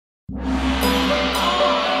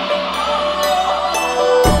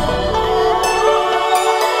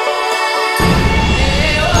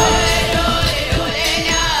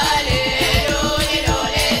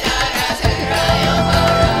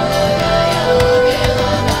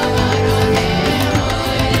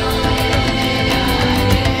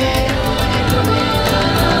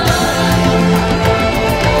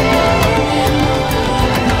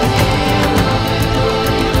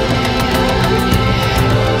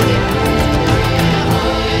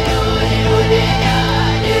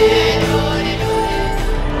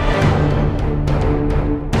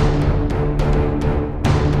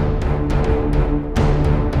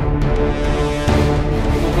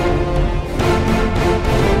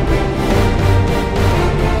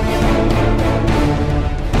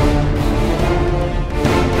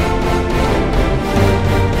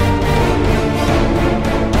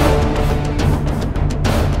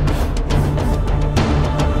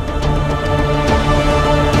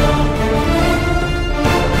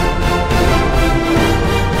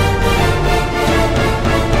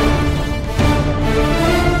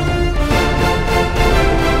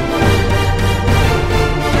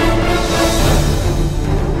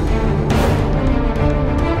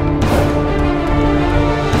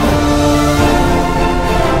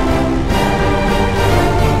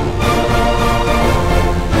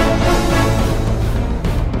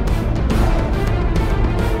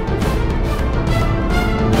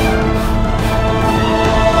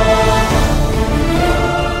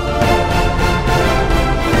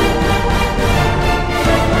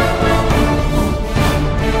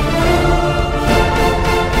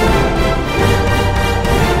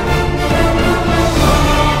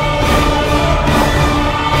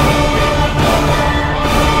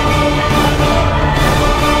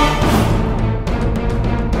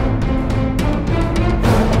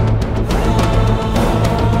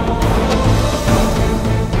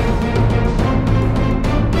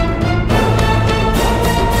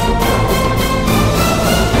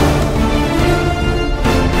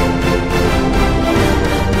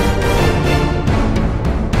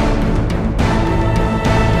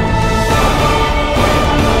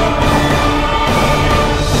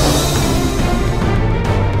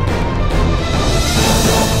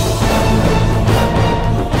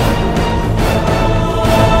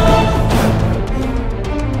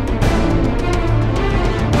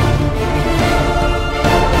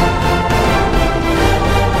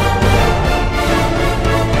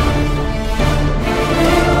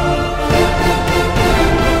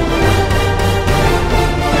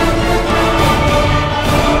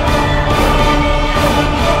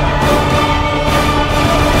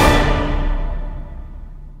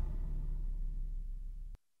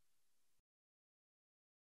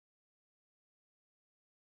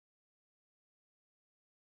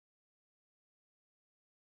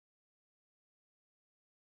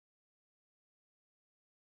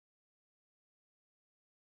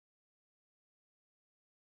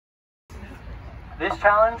This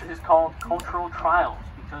challenge is called Cultural Trials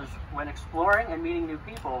because when exploring and meeting new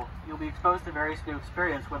people, you'll be exposed to various new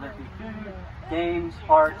experiences, whether it be food, games,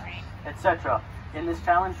 art, etc. In this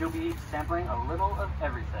challenge, you'll be sampling a little of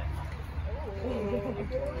everything.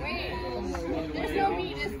 Wait, there's no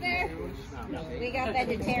meat, is there? No. We got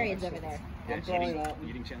vegetarians over there.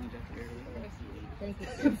 Eating challenge after Thank you.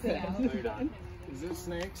 Is this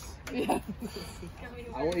snakes? Yeah.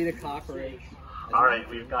 I will eat a cockroach. All right,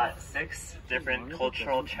 we've got 6 different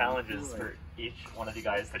cultural challenges for each one of you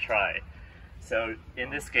guys to try. So in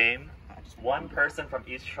this game, one person from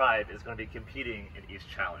each tribe is going to be competing in each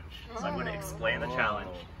challenge. So I'm going to explain the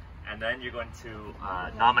challenge, and then you're going to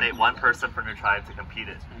nominate one person from your tribe to compete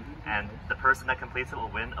it. And the person that completes it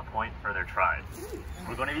will win a point for their tribe.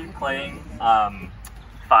 We're going to be playing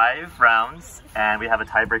 5 rounds, and we have a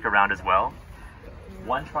tiebreaker round as well.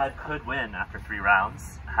 One tribe could win after 3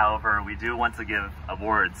 rounds. However, we do want to give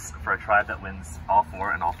awards for a tribe that wins all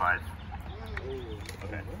 4 and all 5.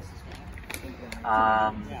 Okay.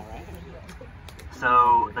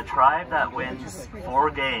 So the tribe that wins 4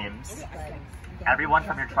 games, everyone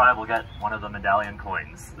from your tribe will get one of the medallion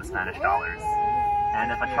coins, the Spanish dollars.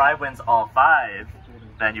 And if a tribe wins all 5,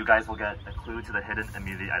 then you guys will get a clue to the hidden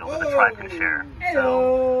immunity idol that the tribe can share.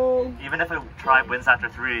 So even if a tribe wins after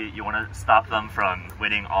 3, you want to stop them from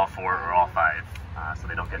winning all 4 or all 5, so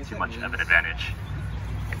they don't get too much of an advantage.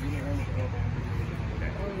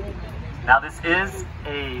 Now this is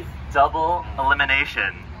a double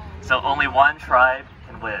elimination, so only one tribe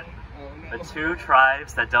can win. The 2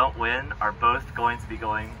 tribes that don't win are both going to be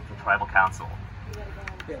going to tribal council.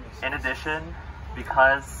 In addition,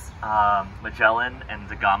 because Magellan and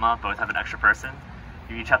de Gama both have an extra person,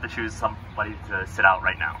 You each have to choose somebody to sit out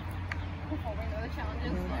right now.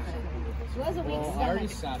 Who has a weak I stomach? already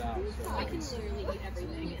sat out. I can literally eat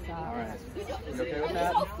everything. Alright. You okay with it's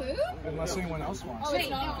that? all food? Unless anyone else wants. Oh, it's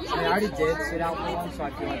not. I already did sit out for one, so I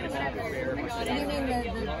feel like it's not fair. You mean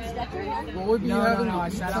the stepper? What would be having? No, I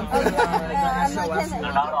sat out for SOS. They're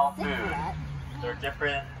not all food. They're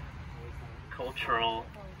different cultural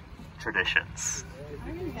traditions.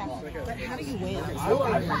 But how do you win?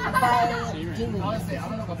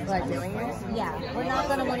 By doing this? Yeah. We're not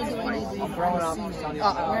going to want to do any of these.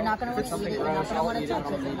 We're not going to want to eat it. We're not going to want to touch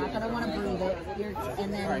it. We're not going to want to breathe it. And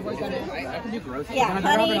then we're going to... I can do gross. Yeah,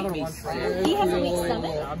 honey, he has a weak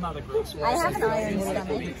stomach. I'm not a gross. I have an iron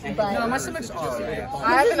stomach, but... No, my stomach's alright.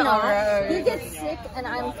 I have an iron. He gets sick and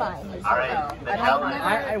I'm fine.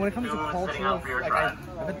 Alright, When it comes to culture, like, I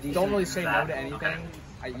don't really say no to anything.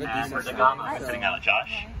 Vasco de Gama is sitting out.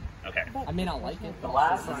 Josh? Okay. I may not like it. The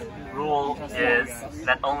last rule is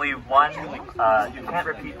that only one, you can't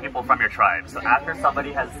repeat people from your tribe. So after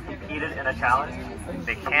somebody has competed in a challenge,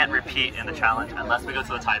 they can't repeat in the challenge unless we go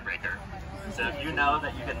to a tiebreaker. So if you know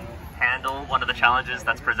that you can handle one of the challenges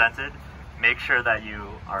that's presented, make sure that you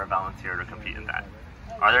are a volunteer to compete in that.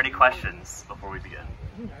 Are there any questions before we begin?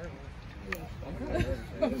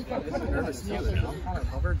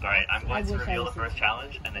 Alright, I'm going to reveal the first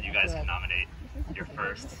challenge, and then you guys can nominate your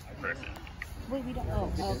first person. Wait, we don't...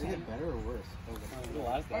 Oh, okay. Is it better or worse?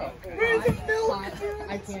 Where's the milk?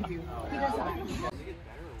 I can't do... He does not.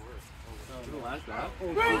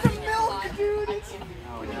 Where's the milk, dude?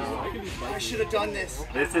 Oh no. I should have done this.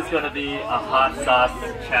 This is going to be a hot sauce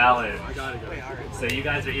challenge. So you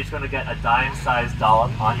guys are each going to get a dime-sized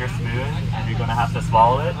dollop on your spoon, and you're going to have to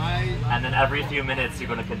swallow it. And then every few minutes, you're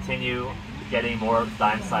going to continue getting more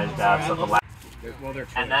dime-sized dabs of the last.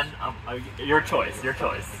 And then your choice.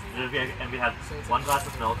 And we have 1 glass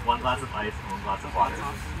of milk, 1 glass of ice, and 1 glass of water.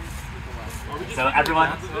 So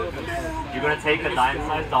everyone, you're going to take a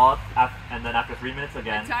dime-sized dollop, and then after 3 minutes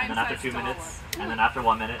again, and then after 2 minutes, and then after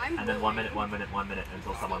 1 minute, and then 1 minute, 1 minute, 1 minute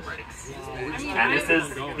until someone breaks. And this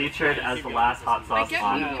is featured as the last hot sauce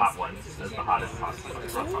on Hot Ones, as the hottest hot sauce.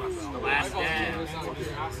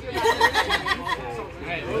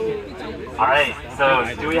 Alright,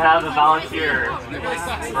 so do we have a volunteer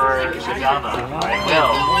for the Gama? Alright,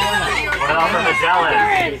 Will. What about for Magellan?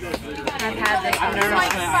 I've had this.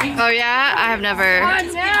 Oh yeah? I have never.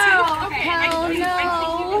 Oh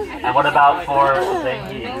no! And what about for Zheng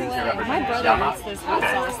He? Who's your representative? Gama?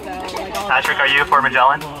 Okay. Patrick, are you for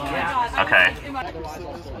Magellan? Yeah. Okay.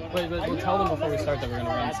 Wait, we'll tell them before we start that we're going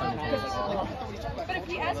to run simultaneously.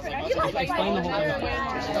 Explain the whole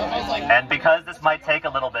thing. And because this might take a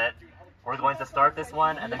little bit, we're going to start this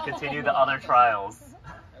one and then continue the other trials.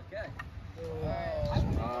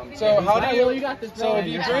 So how do you? So if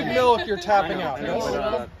you drink milk, you're tapping out.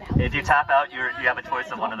 Yes? If you tap out, you have a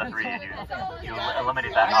choice of one of the three, and you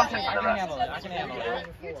eliminate that option for the rest. I can handle it.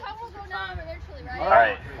 Your tongue will go numb eventually, right? All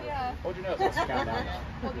right. Yeah. Hold your nose.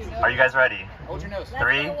 Are you guys ready? Hold your nose.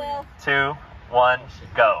 3, 2, 1,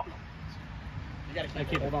 go. You gotta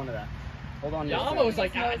keep hold on to that. Hold on. Yama was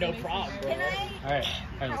like, no problem. Can I? All right,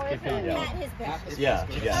 let's keep going. Pat his back?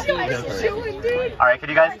 All right, can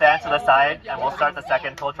you guys stand to the side, and we'll start the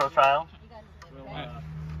second cultural trial.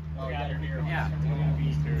 All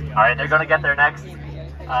right, they're going to get their next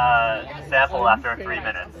sample after 3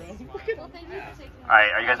 minutes. All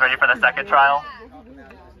right, are you guys ready for the second trial?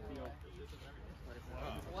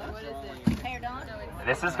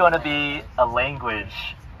 This is going to be a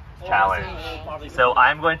language challenge. So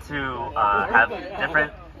I'm going to have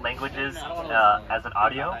different languages as an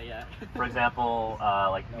audio. For example,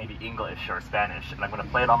 like maybe English or Spanish, and I'm going to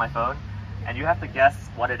play it on my phone, and you have to guess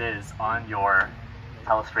what it is on your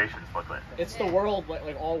illustrations booklet. It's the world,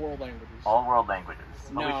 like all world languages. All world languages.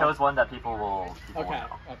 But we No. chose one that people will know. Okay,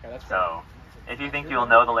 that's fair. So if you think you'll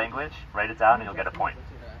know the language, write it down and you'll get a point.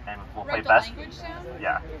 And we'll play best.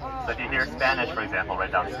 Yeah. So if you hear Spanish, for example,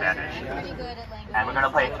 write down Spanish. And we're going to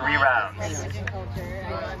play 3 rounds.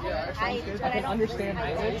 I can understand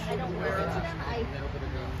language.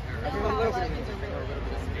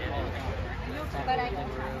 But I can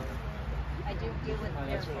try. I do deal with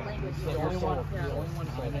their language.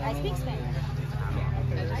 I speak Spanish.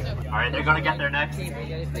 Alright, they're going to get their next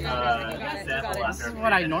sample after. This is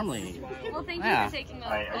what I normally eat. Well, thank you for taking that.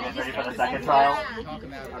 Alright, are you guys ready for the second trial?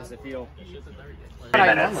 How does it feel? 3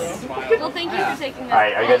 minutes. Well, thank you for taking that.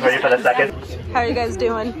 Alright, are you guys ready for the second? How are you guys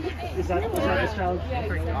doing?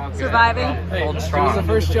 Surviving? Hey, it was the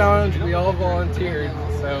first challenge. We all volunteered,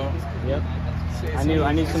 so. Yep. I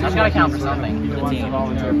need some. That's gotta count for something. You want to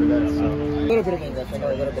volunteer for this. So. A little bit of English, I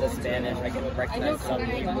know a little bit of Spanish, I can recognize some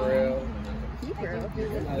Hebrew. Hebrew.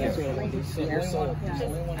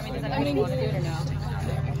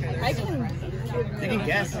 I can. You can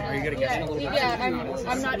guess. Are you good at guessing? Yeah,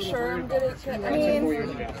 I'm not sure I'm good at. I mean,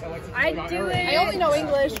 I do it. I only know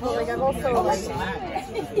English, but like I'm also like.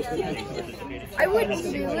 I would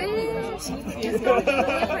do it.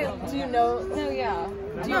 Do you know? No, yeah.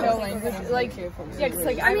 Do you know language? Like, yeah, cause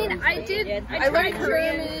like I mean, I did. I learned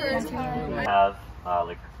Korean for a time. We have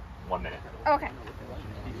like 1 minute. Okay.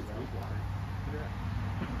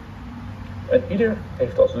 En ieder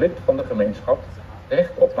heeft als lid van de gemeenschap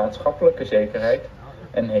recht op maatschappelijke zekerheid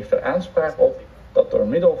en heeft er aanspraak op dat door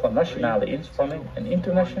middel van nationale inspanning en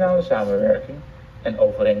internationale samenwerking en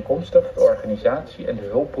overeenkomstig de organisatie en de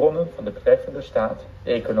hulpbronnen van de betreffende staat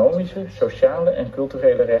de economische, sociale en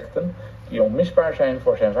culturele rechten die onmisbaar zijn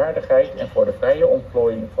voor zijn waardigheid en voor de vrije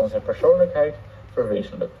ontplooiing van zijn persoonlijkheid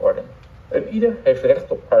verwezenlijkt worden. En ieder heeft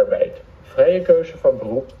recht op arbeid, vrije keuze van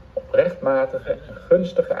beroep, op rechtmatige en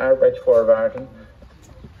gunstige arbeidsvoorwaarden.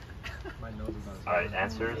 Alright,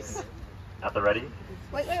 answers at the ready?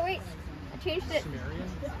 Wait. I changed it.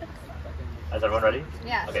 Is everyone ready?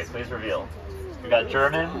 Yeah. Okay, please reveal. We got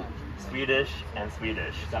German, Swedish, and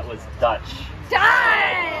Swedish. That was Dutch.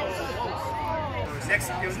 Done!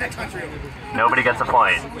 It was next country. Nobody gets a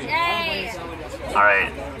point. Yay!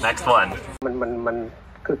 Alright, next one. มัน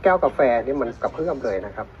คือแก้วกาแฟนี่มันกระเพื่อมเลยน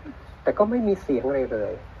ะครับแต่ก็ไม่มีเสียงอะไรเล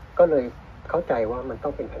ยก็เลยเข้าใจว่ามันต้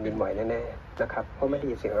องเป็นแผ่นดินไหวแน่ๆนะครับเพราะไม่ได้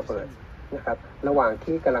ยินเสียงระเบิดนะครับระหว่าง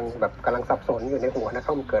ที่กำลังสับสนอยู่ในหัวนะค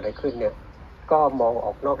รับมันเกิดอะไรขึ้นเนี่ยก็มองอ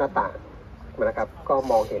อกนอกหน้าต่างนะครับก็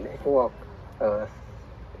มองเห็นไอ้พวก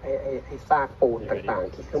ไอ้ซากปูนต่าง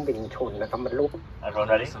ๆที่เครื่องบินชนนะครับมันลุก Everyone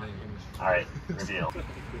ready? Alright, reveal.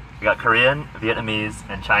 We got Korean, Vietnamese,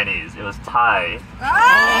 and Chinese. It was Thai.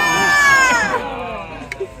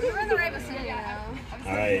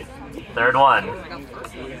 Alright, third one.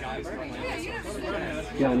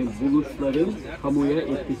 Yani buluşların kamuya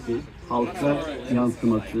etkisi, halka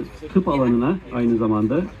yansıması, tıp alanına aynı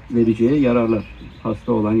zamanda vereceği yararlar.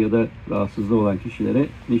 Hasta olan ya da rahatsızlığı olan kişilere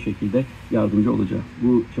ne şekilde yardımcı olacak?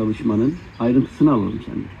 Bu çalışmanın ayrıntısını alalım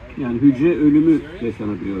senden. Yani hücre ölümü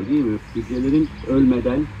yaşanabiliyor değil mi? Hücrelerin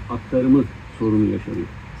ölmeden aktarımı sorunu yaşanıyor.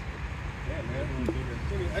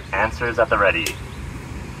 Answers at the ready.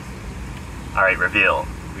 Alright, reveal.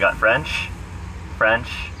 We got French,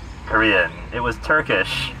 Korean. It was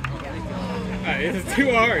Turkish. It's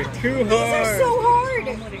too hard. These are so hard!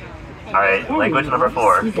 Alright, language number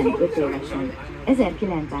 4. 15 évesen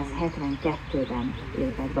 1972-ben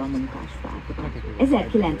lépett be a munkáspártba.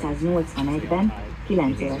 1981-ben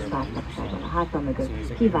 9 éves párttagsággal a háta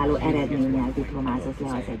mögött kiváló eredménnyel diplomázott le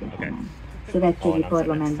az egyetemen. Szövetségi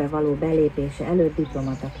parlamentbe való belépése előtt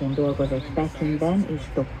diplomataként dolgozott Pekingben és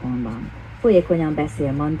Stockholmban. Folyékonyan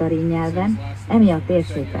beszél mandarin nyelven, emiatt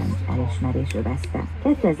térségben elismerés övezte.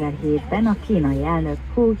 2007-ben a kínai elnök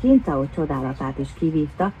Hu Jintao csodálatát is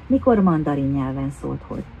kivívta, mikor mandarin nyelven szólt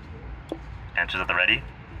hozzá. Answers at the ready?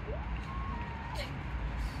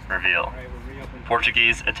 Reveal.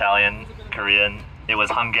 Portuguese, Italian, Korean. It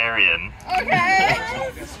was Hungarian. Okay!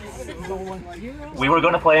 We were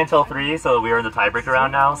going to play until 3, so we are in the tiebreaker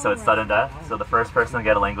round now, so it's sudden death. So the first person to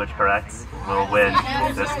get a language correct will win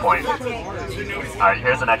this point. Alright,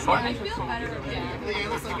 here's the next one.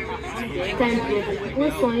 Tanto as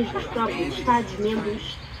articulações dos próprios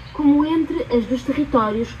Estados-membros, como entre as dos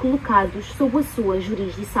territórios colocados sob a sua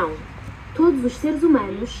jurisdição. Todos os seres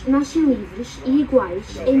humanos nascem livres e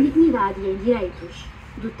iguais em dignidade e em direitos.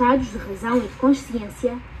 Dotados de razão e de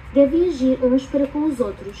consciência, devem agir uns para com os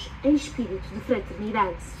outros em espírito de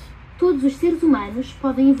fraternidade. Todos os seres humanos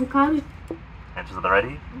podem invocar os... Answers at the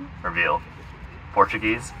ready? Reveal.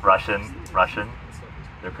 Portuguese, Russian.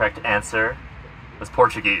 The correct answer was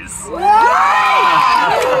Portuguese.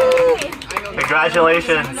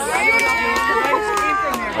 Congratulations!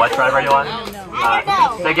 What tribe are you on?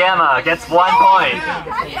 De Gama gets 1 point.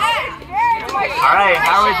 Alright,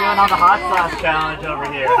 how are we doing on the hot sauce challenge over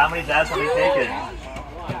here? How many dabs have we taken?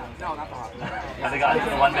 Have they gotten to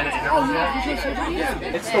the 1 minute interval yet?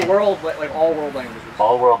 It's the world, like all world languages.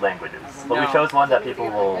 All world languages. But we chose one that people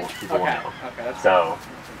will know. Okay, So,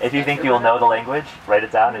 if you think you'll know the language, write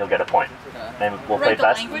it down and you'll get a point. And we'll play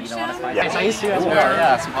fast. Yes. I used to as well.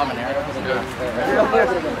 Yeah, some common here.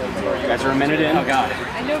 You guys are a minute in? Oh god.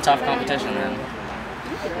 Tough competition, man.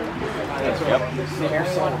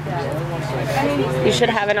 You should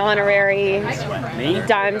have an honorary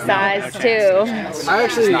dime size too. I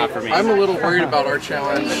actually, I'm a little worried about our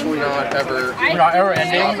challenge. We're not ever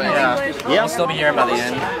ending. Yeah, I'll still be here by the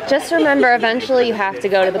end. Just remember, eventually you have to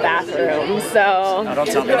go to the bathroom. So. No, don't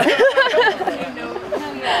tell me that.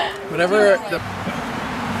 Whenever the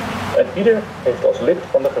En ieder heeft als lid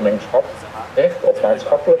van de gemeenschap recht op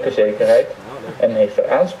maatschappelijke zekerheid en heeft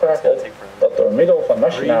er aanspraak op dat door middel van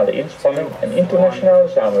nationale inspanning en internationale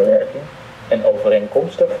samenwerking en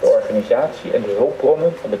overeenkomstig de organisatie en de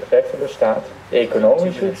hulpbronnen van de betreffende staat de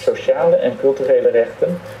economische, sociale en culturele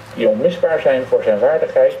rechten die onmisbaar zijn voor zijn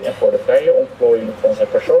waardigheid en voor de vrije ontplooiing van zijn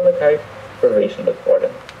persoonlijkheid verwezenlijkt worden.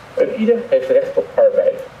 En ieder heeft recht op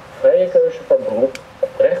arbeid, vrije keuze van beroep, op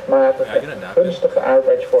rechtmatige, gunstige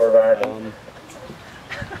arbeidsvoorwaarden.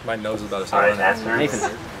 My nose is about to All right, answers.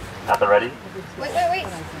 Nathan, ready? Wait. I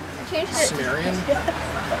changed it. Sumerian?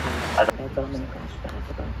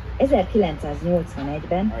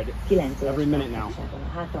 1981-ben 9 évesával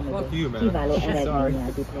a háta mögött kiváló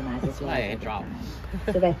eredménnyel diplomázott le az egyetemen.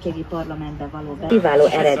 Szövetségi parlamentbe való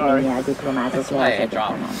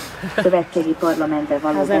Szövetségi parlamentbe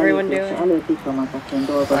való belépése előtt diplomataként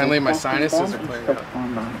dolgozott Pekinben és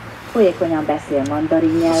Stockholmban. Folyékonyan beszél mandarin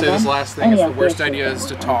nyelven, emiatt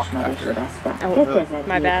bölcsészetesen ismerést övezte.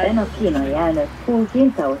 2007-ben a kínai elnök Hu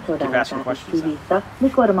Jintao csodálatát is kivitta,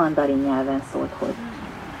 mikor mandarin nyelven szólt hozzá.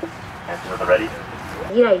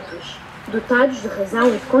 Direitos, dotados de razão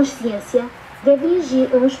e de consciência, devem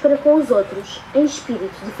agir uns para com os outros, em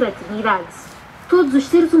espírito de fraternidade. Todos os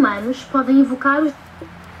seres humanos podem invocar os...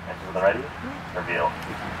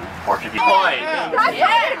 Portuguese point. All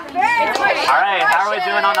right, how are we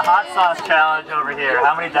doing on the hot sauce challenge over here?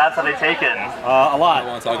 How many dabs have they taken? A lot. I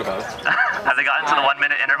want to talk about it. Have they gotten to the 1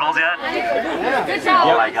 minute intervals yet?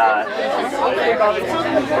 Oh my god.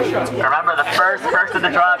 Remember, the first person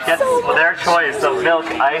to drop gets their choice of milk,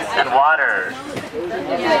 ice, and water.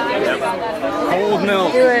 Cold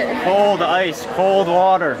milk, cold ice, cold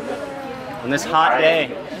water on this hot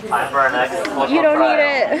day. Time for our next cultural You don't trial. need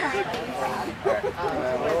it.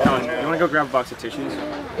 You want to go grab a box of tissues?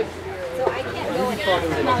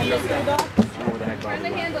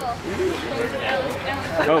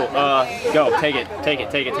 Go, take it.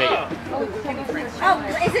 Oh,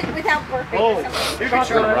 is it without burping? Oh,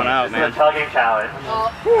 run out, man. This is a chugging challenge. So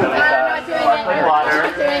we've got sparkling water,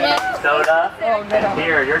 soda, and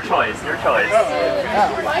beer. Your choice.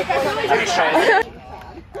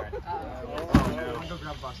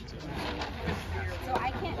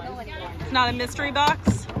 It's not a mystery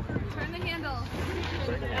box. Turn the handle.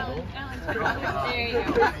 There you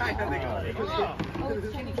go.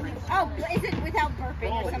 Oh, is it without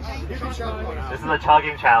burping or something? This is a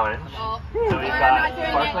chugging challenge. So we've got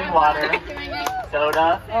sparkling water,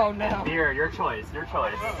 soda, and beer. Your choice. Okay,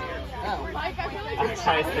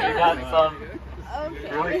 so you got some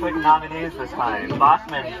really quick nominees this time.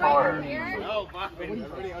 Bachman for.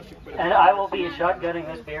 And I will be shotgunning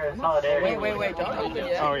this beer in solidarity. Wait. Don't open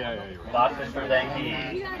it. Oh, yeah. Bachman for Zheng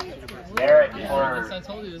He. Eric for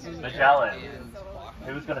Magellan.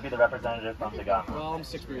 Who's going to be the representative from De Gama? Well, I'm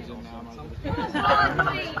 6 beers in now.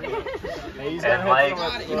 And Mike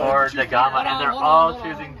for De Gama, and they're all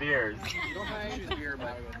choosing beers.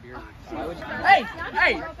 Hey!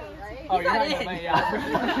 Oh, you're not in.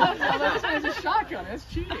 That's a shotgun. That's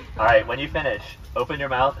cheating. All right, when you finish, open your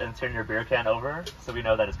mouth and turn your beer can over so we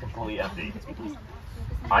know that it's completely empty.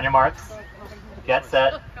 On your marks, get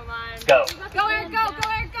set, go. Go, Eric, go,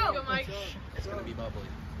 Mike. It's going to be bubbly.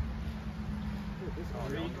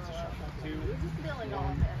 3, 2,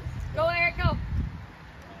 1. Go, Eric, go.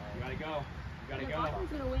 You gotta go.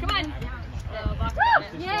 Come on.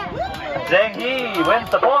 Yeah. Zheng He wins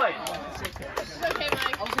the point. Okay,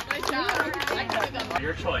 Mike. Nice job.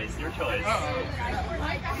 Your choice. You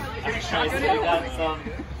got some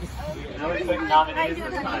really quick nominees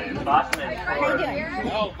this time. Bachman for.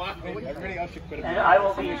 And I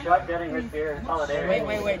will be shotgunning this beer in solidarity.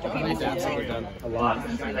 Wait. How many dabs have we done? A lot.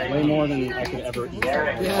 Way more than I could ever eat.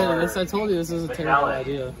 Yeah, I told you this is a terrible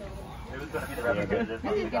idea. Who's going to be the representative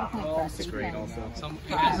from De Gama? It's great also.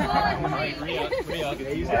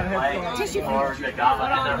 And Mike for De Gama,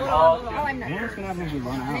 and they're all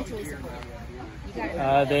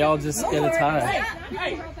they all just get a tie.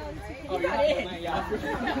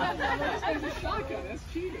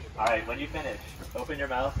 All right, when you finish, open your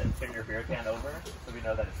mouth and turn your beer can over so we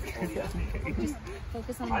know that it's completely empty.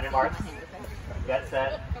 On your marks, get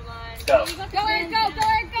set, go. Go, Eric,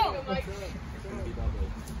 go.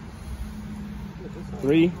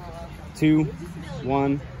 3, 2,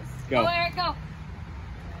 1, go. Go, Eric, go.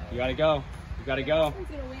 You gotta go.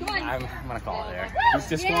 Come on. I'm gonna call it there. He's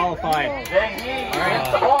disqualified. Zheng He,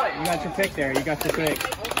 Alright, you got your pick there.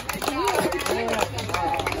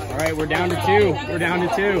 Alright, we're down to 2.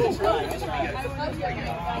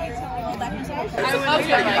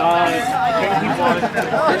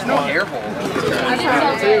 There's no air hole.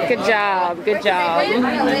 Good job.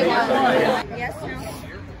 Yes, no.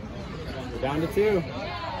 Down to 2.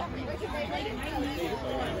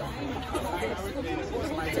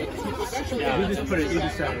 Yeah, you just put it, you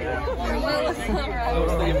just said it. And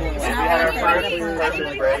we had our first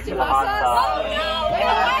refreshment break to the hot sauce.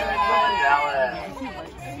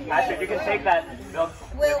 Actually, you can take that milk.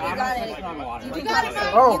 Will, we got it. You got it.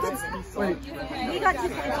 Oh, wait. You got 2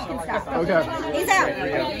 chicken stuff. Okay. He's out.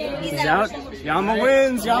 He's out. Yama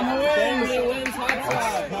wins. Yama wins.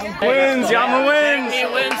 Yama wins. He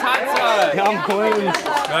wins hot sauce. Yama wins.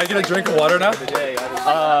 Can I get a drink of water now?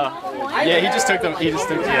 Yeah, he just took them. He just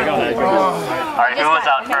took them. Yeah, go ahead. Alright, who was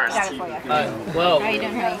out first? Well,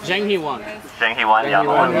 Zheng He won. Zheng He won? Yeah,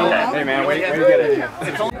 won. Okay. Hey man, way to get it.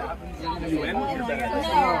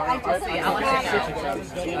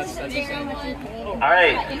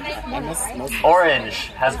 Alright. Orange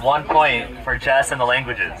has 1 point for Jess in the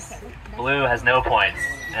languages. Blue has no points.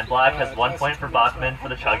 And black has 1 point for Bachman for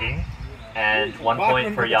the chugging. And 1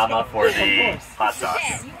 point for Yama for the hot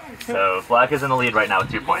sauce. So black is in the lead right now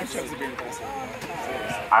with 2 points.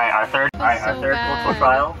 Alright, our third cultural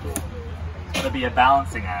trial is going to be a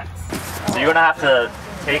balancing act. So you're going to have to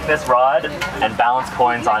take this rod and balance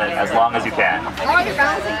coins on it as long as you can. Oh, you're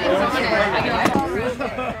balancing things on it.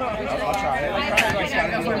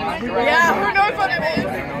 Yeah, who knows what it is?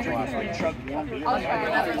 I'll try.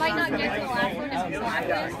 You might not get to the last one if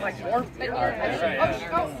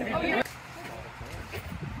it's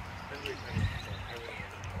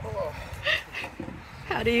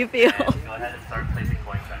How do you feel? Go ahead and start placing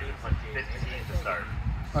coins down. You can put 15 to start.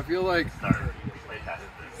 I feel like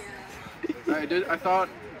I thought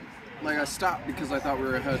like I stopped because I thought we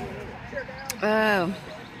were ahead. Oh.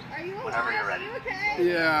 Whenever you're ready.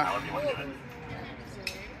 Yeah. However you want to do it.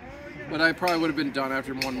 But I probably would have been done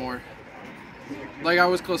after one more. Like I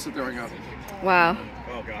was close to throwing up. Wow.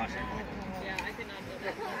 Oh gosh.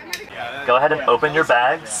 Go ahead and open your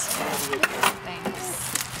bags.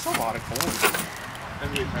 That's a lot of coins.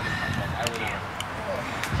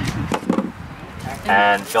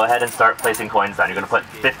 And go ahead and start placing coins down. You're going to put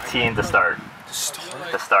 15 to start.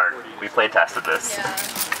 To start. We play tested this.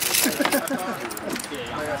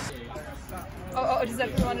 Oh, does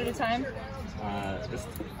that go one at a time? Just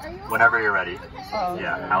whenever you're ready. Oh.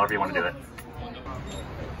 Yeah, however you want to do it.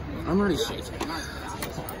 I'm already shaking.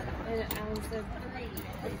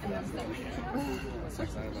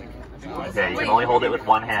 Okay, you can only hold it with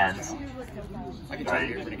one hand.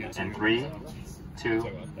 Right. And 3, 2,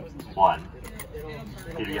 1.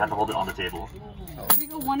 Peter, you have to hold it on the table. Do we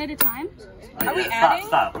go one at a time? Are we adding?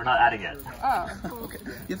 Stop. We're not adding it. Oh. Okay.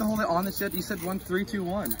 You have to hold it on the ship. You said 1, 3, 2,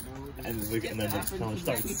 1. And then the challenge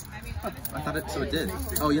starts. I thought it. So it did.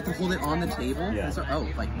 Oh, you have to hold it on the table. Yeah. Oh,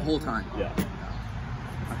 like the whole time. Yeah.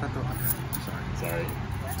 I thought that. Sorry.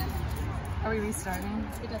 Are we restarting?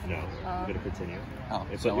 No. I'm gonna continue. Oh,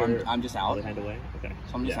 If so I'm just out? Other hand away. Okay.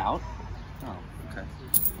 So I'm just out? Oh, okay.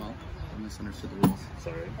 Well, I misunderstood the rules.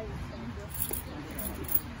 Sorry.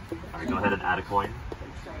 Alright, go ahead and add a coin.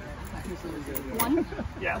 One?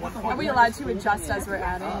 Yeah, 1 point. Are we allowed to adjust as we're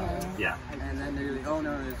adding? Or? Yeah. And then they're like, oh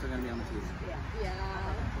no, they're still gonna be on the table.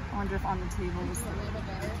 I wonder if on the table was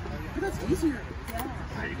But that's easier.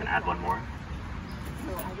 Alright, you can add one more.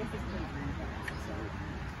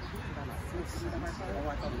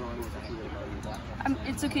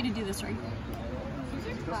 It's okay to do this, right?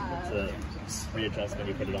 To readjust when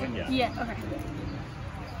you put it on? Yeah. Yeah, okay.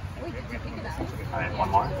 Alright, one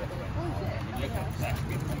more.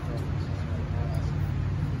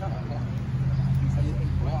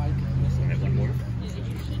 Alright, one more. I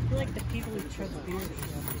feel like the people who chose beer.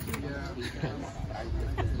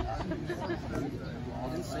 I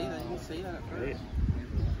didn't say that. You didn't say that at first. Right.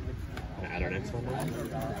 Gonna add our next one now.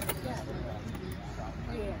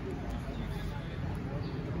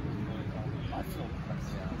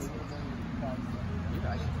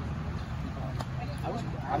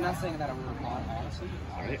 I'm not saying that I would have won, honestly.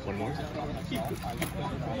 Alright, one more.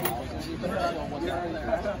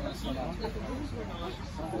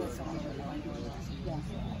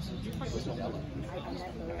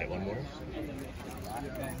 Alright, one more.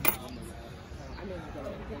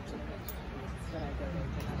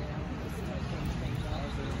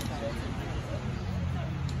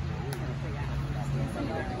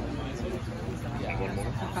 Yeah, one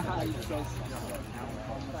more.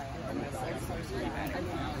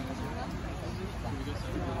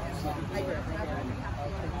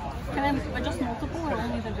 Can I adjust multiple or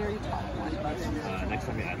only the very top one? Next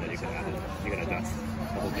time you add that, you can add it. You can adjust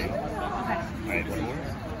the whole thing. Okay. Alright, one more.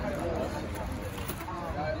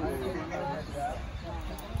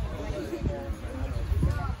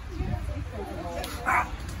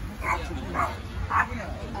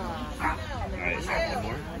 Alright, so one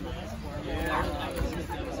more.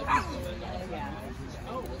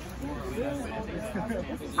 Can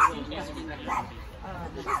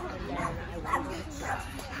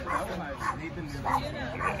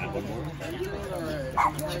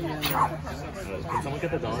someone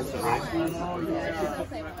get the dogs away?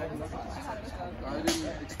 I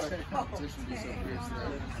didn't expect the competition to be so fierce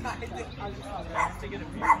today.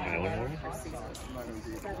 Alright, one more.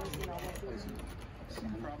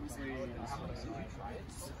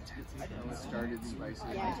 Started spicy.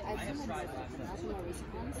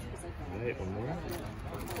 Alright, one more.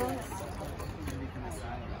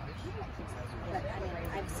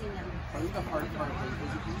 I've seen them. I think the hard part was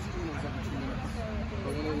it easy when it was every 2 minutes.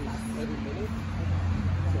 But when it was every minute,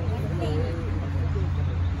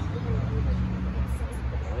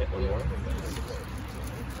 Alright, one more.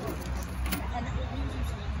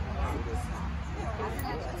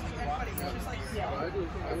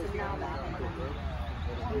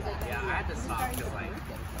 Yeah, I had to stop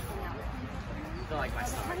feel like my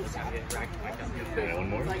stomach was gonna get racked back up. Alright, one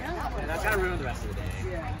more. And that's gonna ruin the rest of the day.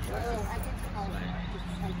 I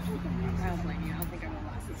don't blame you. I don't think I will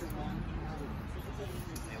last this long.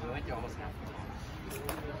 And we went through almost half.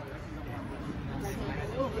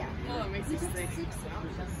 Oh, it makes you sick.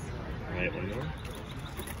 Alright, one more.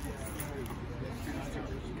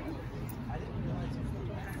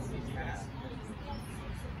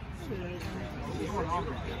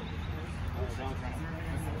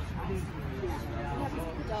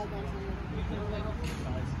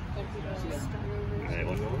 Alright,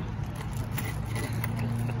 one more.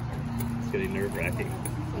 It's getting nerve-wracking.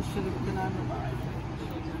 It should have been on the line.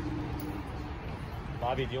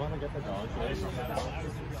 Bobby, do you want to get the dogs away from the dogs?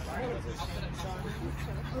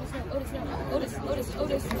 Otis.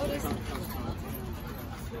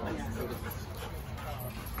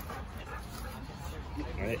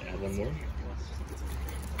 Alright, add one more.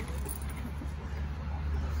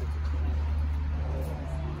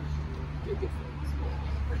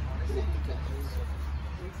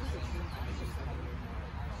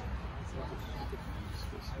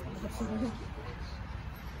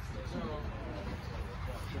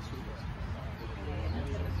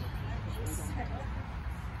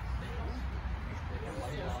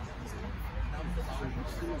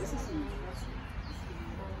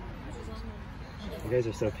 You guys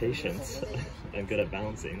are so patient and good at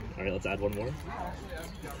balancing. Alright, let's add one more.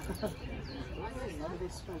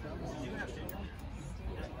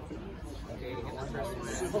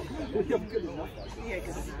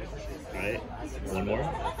 Alright, one more.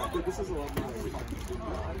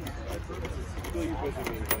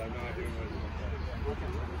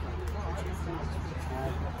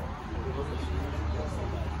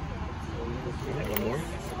 Alright, one more.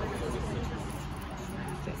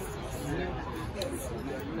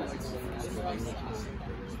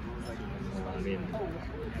 I mean, I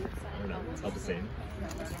don't know, it's all the same.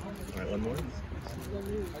 Alright, one more.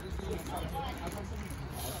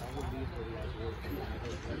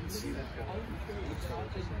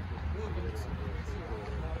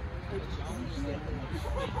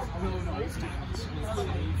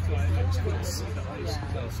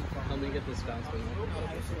 Let me get this bounce.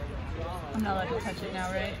 I'm not allowed to touch it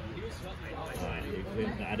now, right? You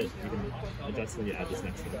can add it, you can adjust when you add this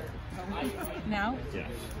next to it. Now? Yeah.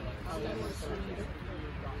 I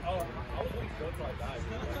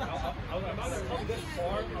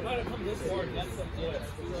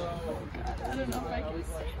don't know if I can.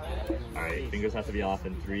 Alright, fingers have to be off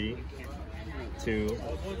in 3, 2,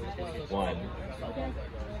 1.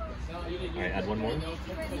 Alright, add one more.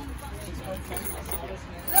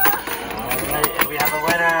 Alright, and we have a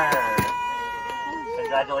winner!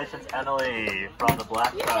 Congratulations, Emily, from the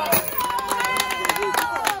Black Tribe.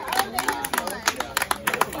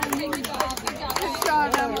 Good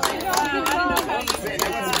job, Emily.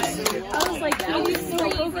 I was like, please go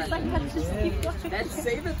over. I have to keep going. Let's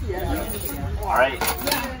save it, yeah. Alright,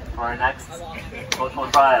 for our next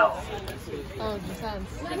cultural trial. Oh, defense.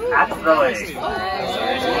 Axe throwing.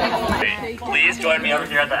 Please join me over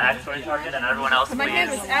here at the axe throwing target, and everyone else, My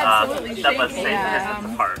hand was please absolutely step a shaking. safe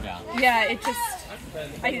distance apart. Yeah, it just,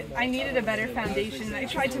 I needed a better foundation. I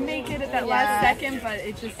tried to make it at that last second, but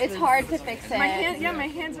it just It's hard to fix it. My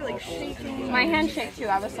hands are like shaking. My hand shakes too.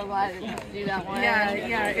 I was so glad I didn't have to do that one.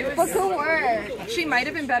 Yeah, it was. But good work. She might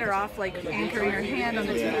have been better off like anchoring her hand on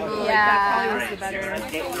the table. Like, Yeah. that probably was the better.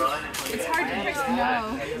 It's hard to fix.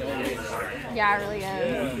 No. Yeah, it really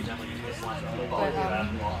is. But,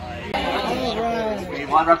 We need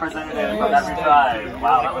one representative from every tribe.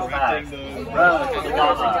 Wow, that was fast. Vasco de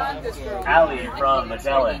Gama, Ali from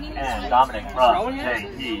Magellan, and Dominic from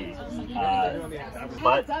Zheng He.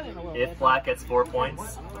 But if Black gets 4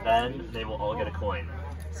 points, then they will all get a coin.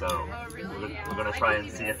 So we're going to try and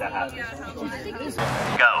see if that happens.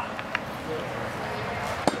 Go.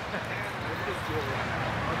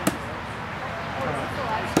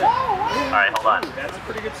 Alright, hold on. That's a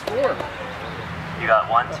pretty good score. You got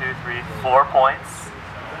 1, 2, 3, 4 points.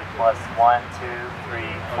 Plus 1, 2, 3,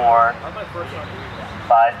 4,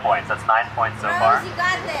 5 points. That's 9 points so far. You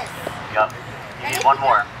got this. Yep. You need one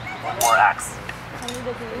more. One more axe.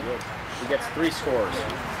 He gets 3 scores.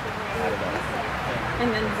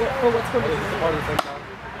 And then what score does he get?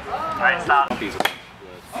 Alright, stop.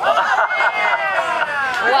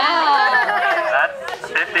 Wow. That's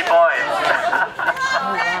 50 points.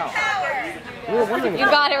 You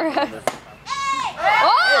got it, Rose.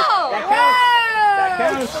 Oh! That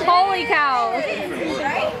counts. Holy cow.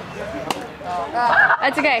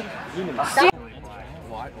 That's okay.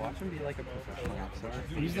 Watch him be like a professional boxer.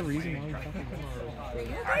 He's the reason why we're talking about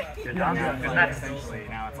it. Good job. Good next.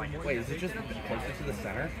 Now it's like, wait, is it just closer to the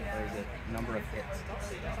center, or is it number of hits?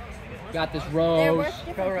 Got this, Rose.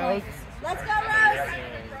 Go, Rose. Let's go, Rose.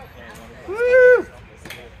 Woo!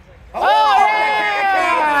 Oh,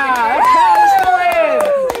 yeah!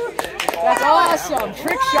 That's awesome.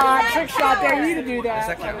 Trick shot there. You need to do that.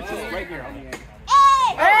 Right here on the end.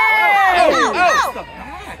 Hey! Oh!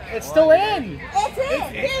 It's still in. It's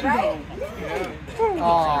in, right? Oh,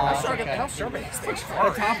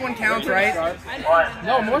 the top one counts, right?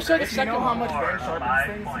 No, more so the second one. How much?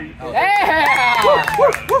 Yeah!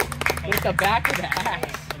 With the back of the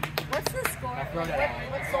axe. What's the score?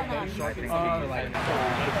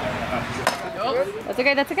 That's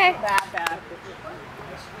okay, that's okay. Bad.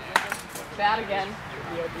 Bad again.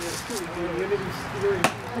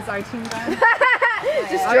 Is our team bad?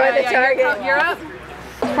 Destroy the target. You're up.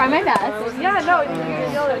 Try my best. Yeah, no,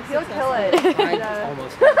 he'll kill it.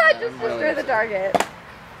 Just destroy the target.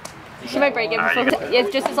 She might break it before.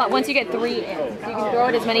 It's just as long, once you get 3 in. So you can throw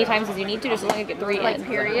it as many times as you need to, just as long as you get 3 in. Like,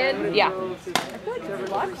 period? Yeah. I feel like there's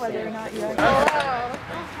luck whether or not you actually.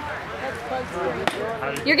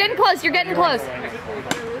 You're getting close, you're getting close.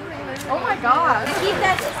 Oh my god. Keep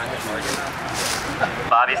that.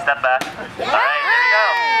 Bobby, step back.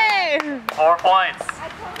 Alright, there you go. 4 points.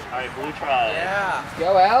 Alright, blue try. Yeah.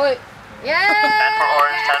 Go, Alec. Yeah. 10 for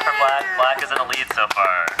orange, 10 for black. Black is in the lead so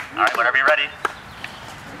far. Alright, whenever you're ready.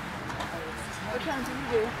 What time did you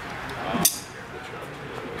do?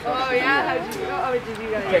 Oh yeah, how'd you go? Oh, did you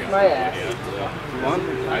guys Kick my ass.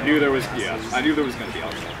 I knew there was going to be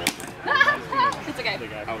alcohol. It's okay.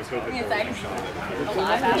 I was hoping Give me a sec.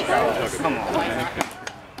 Come on.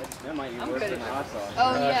 That might be worse than hot sauce.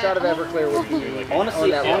 Oh yeah. A shot of Everclear would be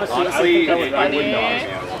Honestly, I wouldn't know.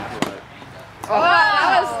 Oh,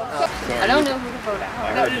 that was. I don't know who to vote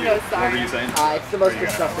out. No, sorry. What were you saying? It's the most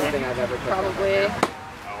disgusting thing I've ever tried. Probably.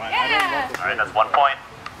 Alright, that's 1 point.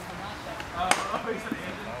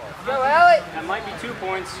 Go, Alec. That might be 2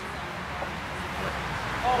 points.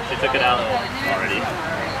 She took it out already.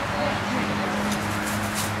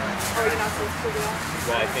 Oh, you're not supposed to do that?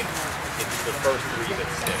 Well, I think it's the first 3 that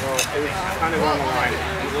stick. Well, it was kind of on the line.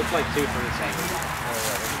 It looked like 2 from the same.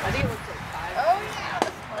 I think it looks like 5. Oh, yeah.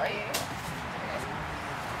 That's funny.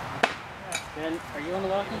 Ben, are you on the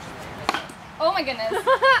walkie? Oh my goodness.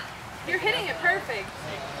 You're hitting it perfect.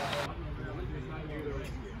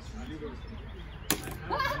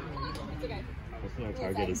 It's okay. Our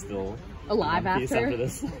target is still alive after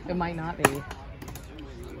this. It might not be.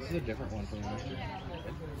 This is a different one from last year.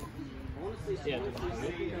 Yeah.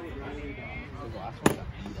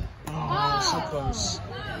 Oh, so close.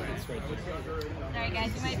 Sorry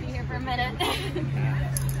guys, you might be here for a minute.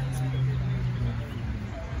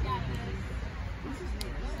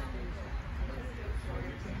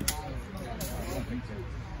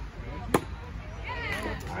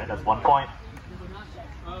 Alright, that's 1 point.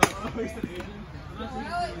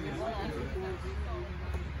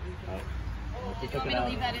 You want me to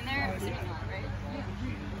leave that in there? I'm assuming not, right?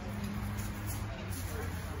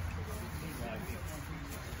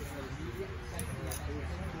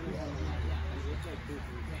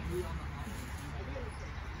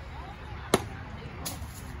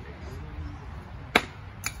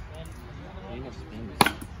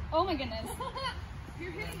 Oh my goodness.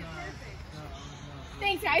 You're hitting it perfect.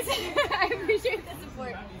 Thanks guys. I appreciate the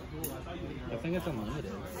support. I think it's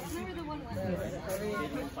unlimited. Remember the one A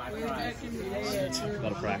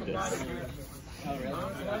lot of practice. Oh, really?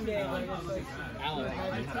 One day, like, it's like,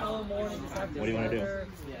 I tell them morning, just have to What do you want to do?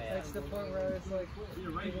 It's the point where it's like,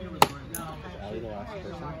 Allie, the last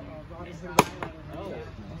person.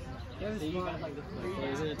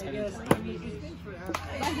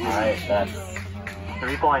 Alright, that's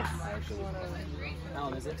 3 points.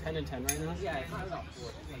 Alan, is it 10 and 10 right now?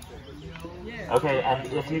 Yeah. Okay,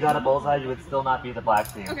 and if you got a bullseye, you would still not be the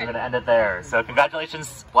black team. Okay. We're going to end it there. So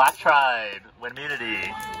congratulations, Black Tribe. Win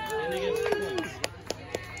immunity.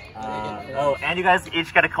 Oh, and you guys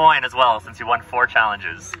each get a coin as well, since you won 4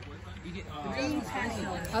 challenges.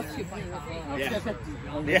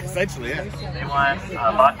 Yeah, essentially, yeah. They want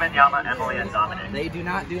Bachman, Yama, Emily, and Dominic. They do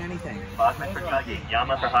not do anything. Bachman for chugging,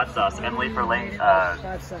 Yama for hot sauce, Emily for lane,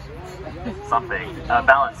 something.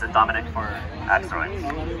 Balance, and Dominic for axe throwing.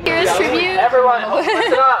 Here's tribute. Everyone,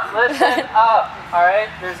 listen up, listen up. Alright,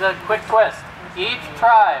 there's a quick twist. Each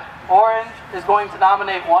tribe, Orange is going to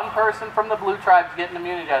nominate one person from the Blue Tribe to get an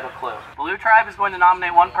immunity idol clue. Blue Tribe is going to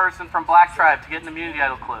nominate one person from Black Tribe to get an immunity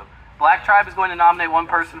idol clue. Black Tribe is going to nominate one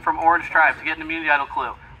person from Orange Tribe to get an immunity idol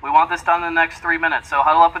clue. We want this done in the next 3 minutes, so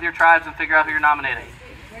huddle up with your tribes and figure out who you're nominating.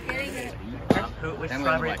 Which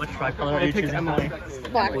tribe color are you choosing?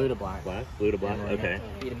 Black. Blue to black. Blue to black, okay.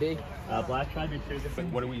 Eat a big. Black Tribe, you're choosing. But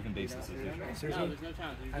what do we even base this on? Seriously?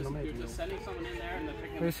 I don't know. Just sending someone in there and they're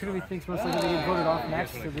picking Who's who do we think's most likely to get voted off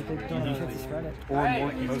next so that they don't have a chance to spread it? Or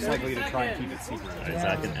most likely to try and keep it secret.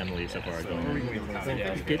 Zach and Emily so far are going.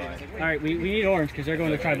 Alright, we need Orange because they're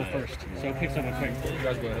going to tribal first. So pick someone quick. You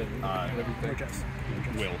guys go ahead.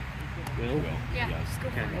 Will. Will? Yeah. Yes.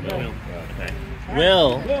 Okay. Will. Okay.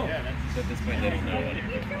 Will. At this point, they don't know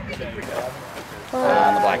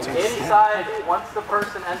On the black team. Inside, once the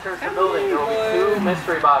person enters the building, there will be 2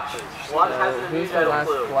 mystery boxes. One has an immunity idol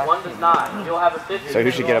clue, one does not. You'll have a 50. So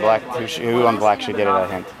who should get a black? Who on black should get a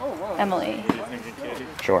hint? Emily.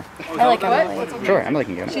 Sure. I like Emily. Sure, Emily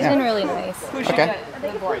can get it. She's been really nice. Okay.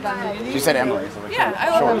 She said Emily. Yeah, I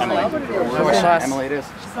love Emily. So which class? Emily it is.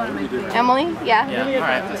 Emily? Yeah. Yeah. All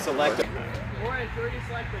right. Let's select.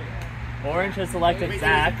 Orange has selected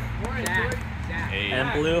Zach.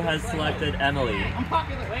 And Blue has selected Emily.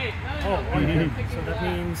 Wait, So that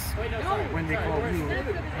means when they call you, you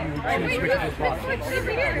choose which of those boxes you want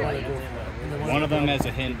to go for. One of them has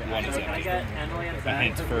a hint, one is empty. A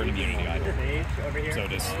hint for an immunity item. So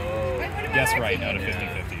just guess right out of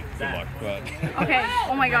 50-50. Good luck. But Okay,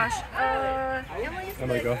 oh my gosh.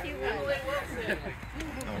 Emily, go.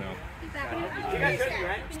 Oh no. you guys ready,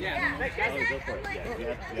 right? Yeah. What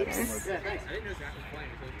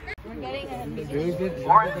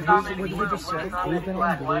did you just say? We've been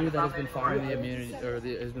on Blue that has been following the immunity, or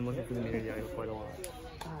has been looking for the immunity idol quite a lot.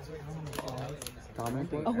 Comment?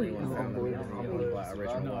 Oh wait, no, on Blue.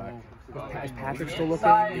 Original black. Is Patrick still looking?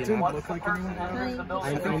 It didn't look like anyone.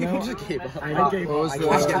 I think people just gave up. I gave up.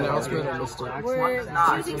 We're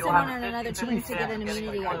choosing someone on another team to get an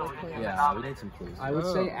immunity idol clue. Yeah, we need some clues. I would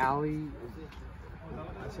say Allie.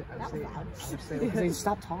 I would say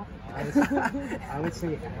stop talking. I would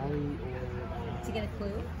say Allie or To get a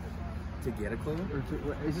clue? to get a clue? Or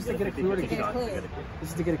is this to get a clue or to get a clue? This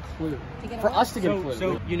is to get a clue. For us to get a clue.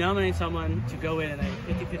 So you nominate someone to go in a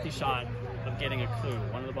 50-50 shot of getting a clue.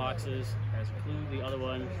 One of the boxes has a clue, the other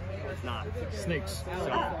one is not. Snakes. So,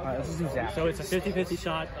 Alright, let's just do Zach. So it's a 50-50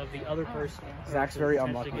 shot of the other person. Zach's very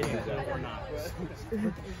unlucky. Or not.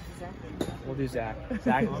 We'll do Zach.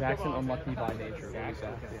 Zach's an unlucky by nature. Zach?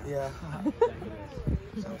 Yeah.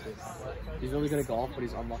 He's really good at golf, but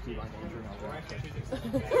he's unlucky by nature. We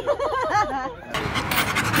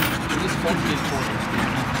just flipped his quarters.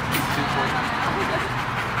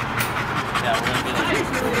 Yeah, we're gonna do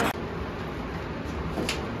that.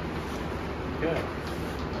 Good.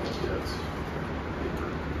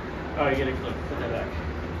 Oh, you get a clue. Put that back.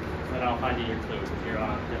 Then I'll find you your clue if you're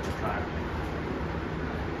on a different tribe.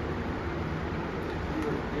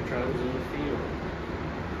 Your tribe is in the field.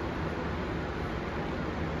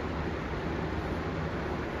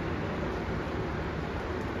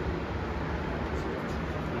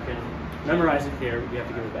 You can memorize it here, but you have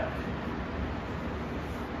to give it back.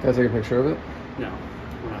 Can I take a picture of it? No,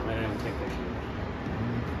 we're not letting anyone take pictures.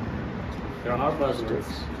 There are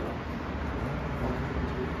buzzwords.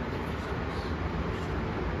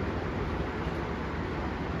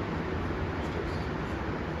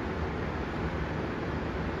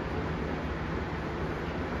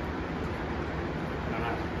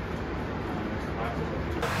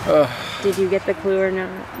 So. Did you get the clue or not?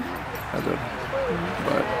 I did,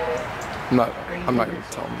 but I'm not gonna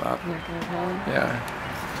tell him that. You're not gonna tell him?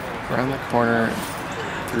 Yeah, around the corner,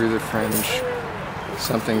 through the fringe,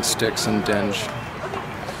 something sticks and dinge.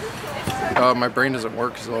 My brain doesn't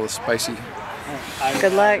work because of all the spicy.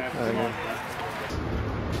 Good luck. You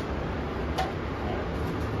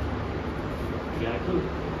got a clue.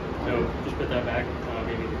 So just put that back and I'll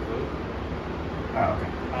give you the clue. Oh, okay.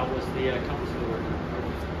 How was the compass working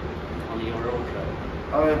on the old show?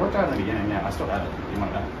 Oh, it worked out in the beginning, yeah. I still have it. You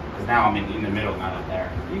want that? Because now I'm in the middle, not up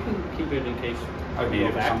there. You can keep it in case I need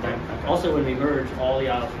it for something. Okay. Also, when we merge, all the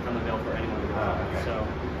aisles become available for anyone to go. Okay. So,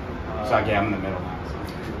 yeah, I'm in the middle now. So.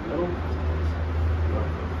 Middle.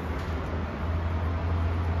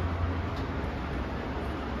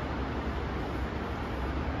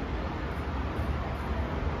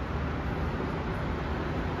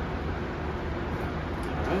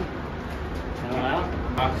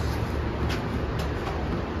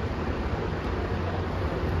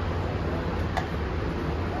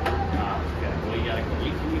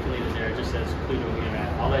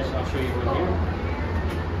 I'll show you one here.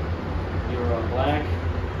 You're on black.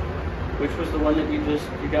 Which was the one that you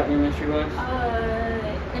got in your mystery box?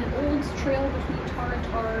 An old trail between tar and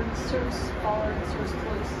tar, serves far and serves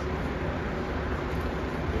close.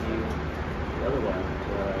 The other one.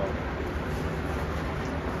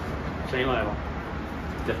 Same aisle.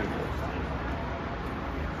 Different colors.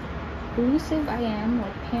 Elusive I am,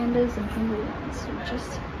 like pandas and pangolins. So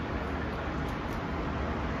just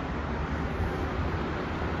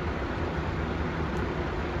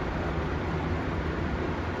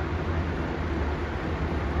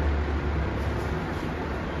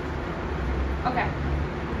okay.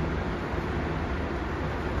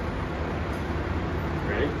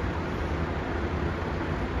 Ready?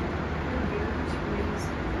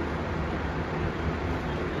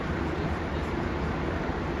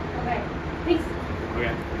 Okay. Thanks.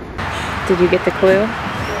 Okay. Did you get the clue?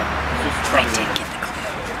 I did get the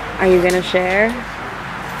clue. Are you gonna share?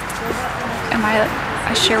 Am I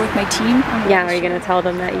share with my team? Yeah, are you gonna tell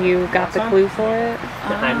them that you got the clue for it?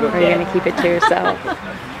 Or are you gonna keep it to yourself?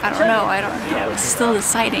 I don't know. I'm still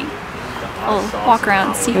deciding. I'll walk around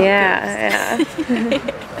and see. Yeah.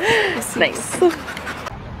 Nice. I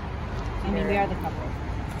mean, we are the couple.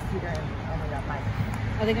 Peter only got Mike.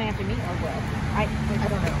 Are they gonna have to meet or will? I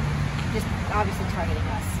don't know. Just obviously targeting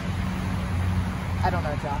us. I don't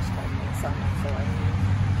know. Josh told me, so I'm not sure.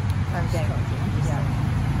 I'm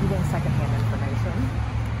getting secondhand information.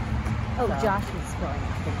 Oh, so. Josh is going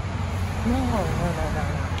after me. No.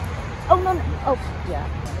 Oh no. Oh yeah.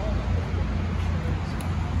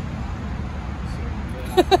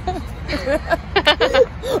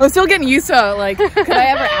 I'm still getting used to like, could I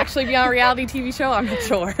ever actually be on a reality TV show? I'm not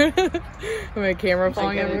sure. I'm a camera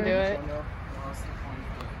following everyone do it.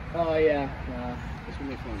 Oh yeah. This would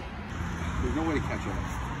be fun. There's no way to catch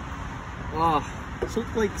up. So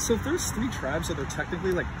if there's 3 tribes, so they're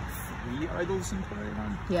technically like 3 idols in play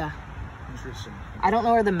then? Yeah. Interesting. I don't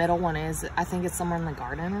know where the middle one is. I think it's somewhere in the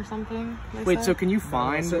garden or something. Wait, so can you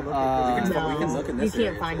find? No, we can look in this. You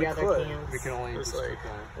can't find your other camps. We can only just like.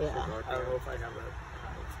 Yeah. I don't know if I have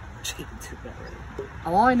that.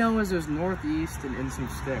 All I know is there's northeast and some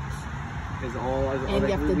sticks. Is all.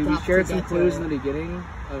 We shared some clues in the beginning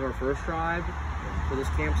of our first tribe for this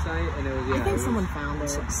campsite, and it was I think someone found it.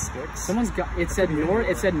 Some sticks. Someone's got. It said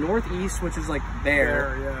northeast, which is like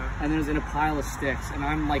there, and then it was in a pile of sticks, and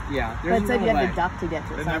I'm like, yeah. But it said you had to duck to get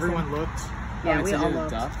to it. And everyone looked. Yeah, we all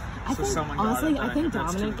looked. I think, honestly, I think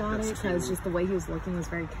Dominic got it because just the way he was looking was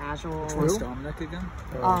very casual. Which one's Dominic again?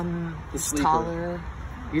 He's taller.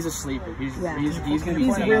 He's a sleeper. He's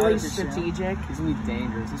really strategic. He's gonna be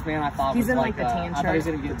dangerous. This man I thought he's was in like the tan shirt. I thought he was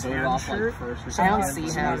gonna get voted off like first or something. I don't see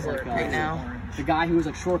him right now. The guy who was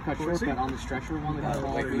like shortcut on the stretcher one, the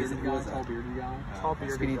tall bearded guy.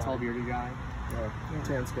 Skinny, tall bearded guy.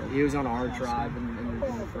 He was on our tribe in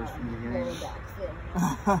the first few years.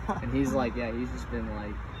 And he's like, yeah, he's just been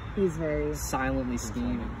like, he's very silently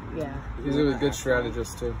scheming. Yeah. He's a good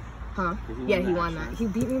strategist too. Huh? Yeah, he won that. He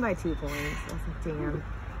beat me by 2 points. I was like, damn.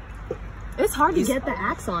 It's hard to get the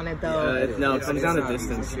axe on it though. No, it comes down to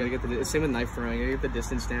distance. You gotta get the same with knife throwing. You gotta get the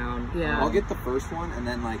distance down. Yeah. I'll get the first one, and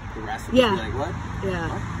then like the rest will be like, what? Yeah.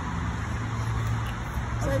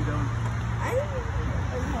 How's he doing?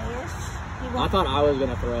 I thought I was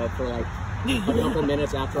gonna throw it for like a couple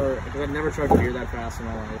minutes after, because I've never tried beer that fast in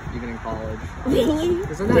my life, even in college. Really?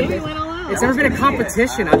 It's never been a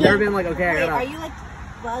competition. I've never been like, okay. Wait, are you like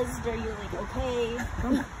buzzed? Are you like okay?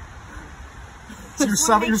 So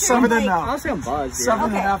you're 7 in now. Honestly, I'm buzzed.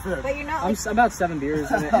 7.5 in. But you're not. I'm about 7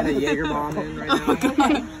 beers and a Jaeger bomb in right now.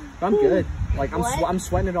 Okay. I'm good. Like I'm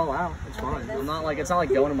sweating it all out. It's fine. I'm not like, it's not like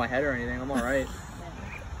going in my head or anything. I'm all right.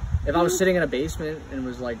 If I was sitting in a basement and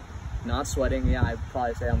was like not sweating, yeah, I'd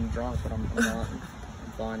probably say I'm drunk, but I'm not. I'm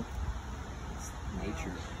fine. It's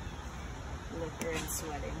nature. Liquor and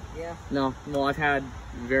sweating. Yeah. No, well, I've had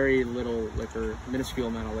very little liquor, minuscule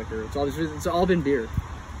amount of liquor. It's all been beer,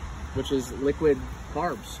 which is liquid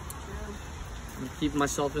carbs. I'm keeping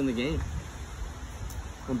myself in the game.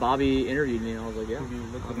 when Bobby interviewed me, I was like, yeah. I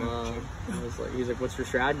was like, he's like, what's your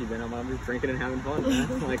strategy been? I'm just drinking and having fun, man.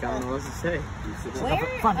 Like, I don't know what else to say.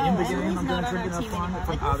 Fun in the game, I'm gonna drink enough fun. If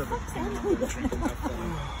I'm out of it,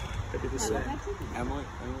 I do the same. Emily's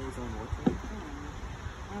on what team?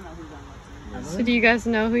 I don't know who's on what team. So do you guys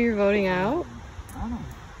know who you're voting out? I don't know.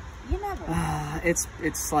 You never.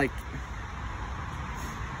 It's like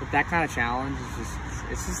with that kind of challenge.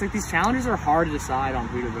 It's just like these challenges are hard to decide on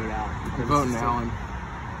who to vote out. I'm voting Alan.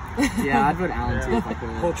 Yeah, I'd vote Alan too if I could.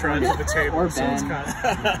 Whole tribe at the table. Or so Ben. it's kind of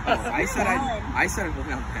I said I'd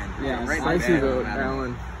vote out Ben. Yeah, right. I Ben, vote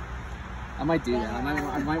Alan. I might do that.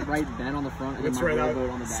 I might write Ben on the front and then my real vote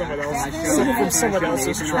on the back. Someone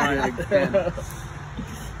else's tribe. Like Ben.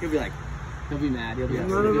 He'll be like, he'll be mad. He'll be like,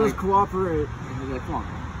 none of us cooperate. He'll be like, come on.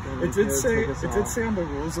 It did say on the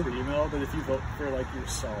rules of the email that if you vote for like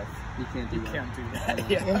yourself, you can't do that.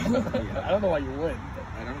 Yeah. I don't know why you would.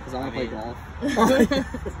 I don't know because I want to play golf.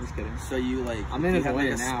 Just kidding. So you like? I'm in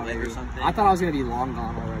Avoidant now, or something. I thought I was gonna be long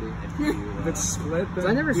gone already. If it's split, then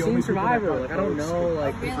I've never seen Survivor. Like I don't Oh, know.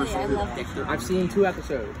 Like I've seen 2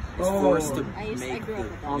 episodes. Forced to I grew up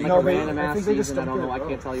with on like a random ass season. I don't know. I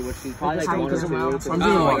can't tell you which season. Probably like 1 or 2.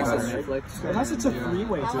 Netflix. Unless it's a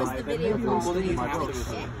freeway That was the video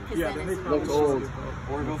Looks old.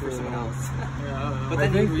 Or go for someone else. But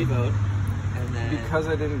then you revote. And then because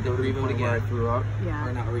I didn't go to the point where I threw up,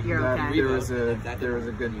 or not there was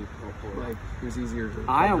a good, like, it was easier to.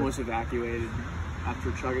 I almost evacuated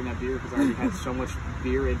after chugging that beer because I already had so much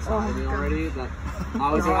beer inside of me already that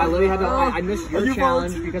I was like, I literally had to. I missed your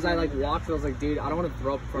challenge because I like walked. I was like, dude, I don't want to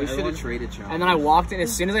throw up. We should have traded challenge. And then I walked in.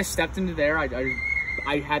 As soon as I stepped into there,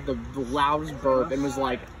 I had the loudest burp and was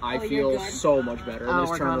like, I feel so much better. And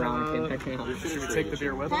just turned around and came back down. Should we take the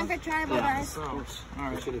beer with us? Time for tribal, guys.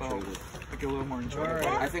 Alright, should have traded. Make it a little more enjoyable.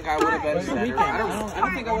 I think I would have been better. I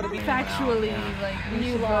don't think I would have been Factually, like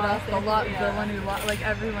you lost a lot. The one who lost, like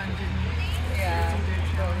everyone didn't. Yeah.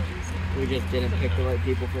 We just didn't pick the right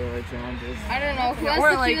people for the right challenges. I don't know. Who has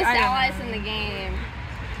the cutest allies in the game?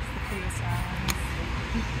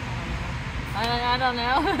 I don't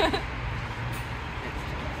know.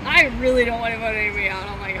 I really don't want to vote anybody out.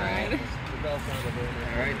 Oh my god.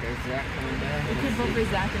 Alright, there's Zach coming back. We could vote for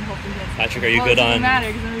Zach and hope he gets. Patrick, are you good on?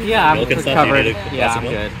 Yeah, I'm covered. Yeah, I'm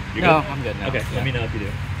good. You're no, good? I'm good now. Okay, let me know if you do.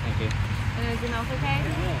 Thank you. And is your mouth okay?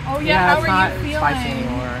 Oh Yeah, how it's are not you feeling? spicy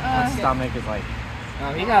anymore. My stomach is like.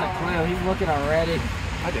 Oh, he got a clue. He's looking already.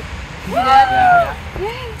 I did. Yeah.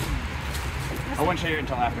 I wouldn't share it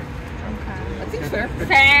until after. I think fair.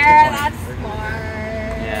 Fair, that's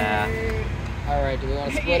smart. Yeah. Alright, do we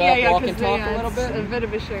want to split up, walk and talk a little bit? A bit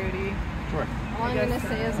of a surety. Sure. All I'm gonna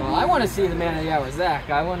say is, Well, I want to see the man of the hour, Zach.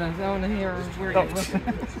 I want to hear where he's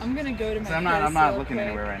I'm gonna go to my. So I'm not looking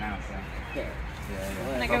anywhere right now. So. Yeah.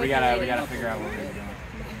 But we gotta figure out what we're doing.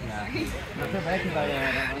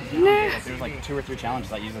 There was like 2 or 3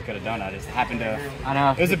 challenges I usually could have done. I just happened to. I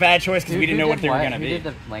know. It was a bad choice because we didn't know what they were gonna be. Who did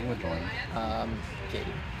the language one?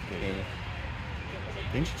 Katie.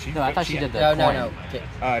 Didn't she? No, I thought she did the No.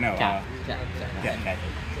 Cat. No. Cat.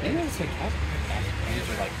 Maybe it was like these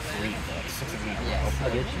were like 3, like 6 of them in a row. Oh,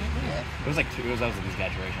 did she? Yeah. It was like 2. That was an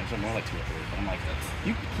exaggeration. So more like 2 or 3. But I'm like,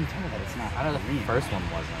 you can tell that it's not. I know the first one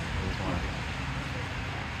wasn't. It was one.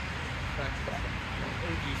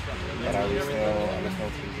 But are we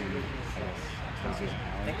still choosing? I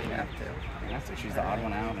think we have to. She's the odd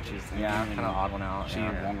one out, and she's I'm kind of odd one out. She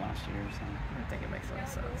won last year, so I think it makes a lot of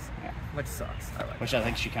sense. Yeah, which sucks. Which I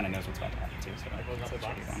think she kind of knows what's about to happen too. So that's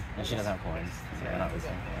pretty fun. And she doesn't have coins. So we're not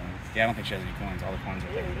losing coins. Yeah, I don't think she has any coins. All the coins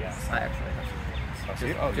are taken. Yeah, I actually have some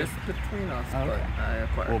coins. Just between us. Oh, okay. But I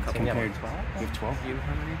acquired a couple. Compared, you have 12. You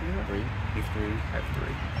how many do you have? 3. You have 3.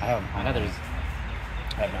 I have 3. I know there's.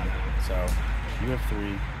 I have none. So you have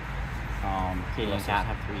 3. Katie and Kat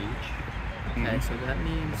have 3 each. Okay, so that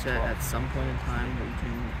means that at some point in time we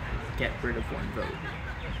can get rid of 1 vote.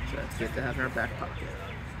 So that's good to have in our back pocket.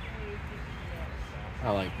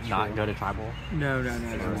 Oh, like not go to tribal? No.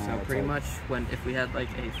 So pretty much if we had like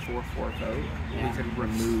a 4-4 vote, we could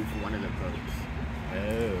remove 1 of the votes.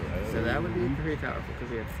 Oh. So that would be pretty powerful because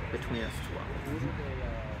we have between us 12.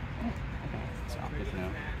 So good to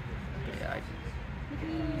know. Yeah, I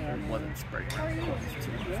wasn't spreading out the coins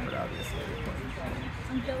too much, but obviously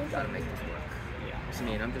we gotta make this work. I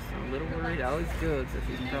mean, I'm just a little worried. Allie's good, so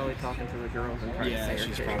she's probably talking to the girls and trying to say her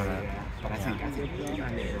case. But I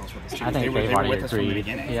think they've already agreed.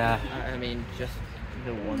 Yeah. I mean, just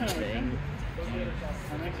the one thing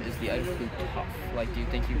is the ice food tough. Like, do you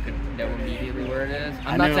think you could know immediately where it is?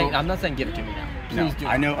 I'm not saying give it to me now. Please do.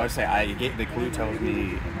 I know. I would say the clue tells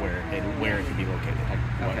me where it could be located. Like,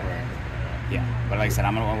 okay. Yeah, but like I said,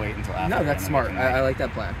 I'm gonna wait until after. No, that's smart. I like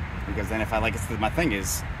that plan. Because then if I like, my thing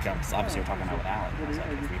is, obviously we're talking about with Allie. I was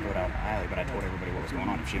like, if we vote out Allie, but I told everybody what was going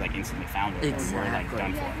on. If she like instantly found it, we're like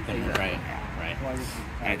done for. Right. Yeah, right.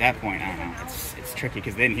 And at that point, I don't know. It's tricky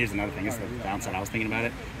because then here's another thing. This is the downside I was thinking about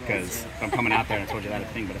it. Because if I'm coming out there and I told you that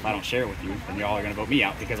thing, but if I don't share it with you, then you all are gonna vote me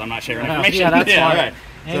out because I'm not sharing information. Yeah, that's why. Right.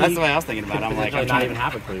 So that's the way I was thinking about it. I'm like, I'm not even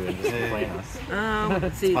have a clue and just playing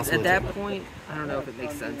us. See, at that point, I don't know if it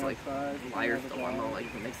makes sense, like, Liar's Dilemma, like,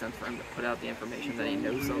 if it makes sense for him to put out the information that he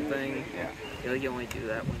knows something. Yeah. I feel like you only do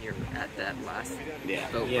that when you're at that last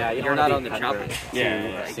vote. Yeah, you're not on the chopping.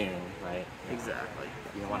 Yeah, soon, right? Exactly.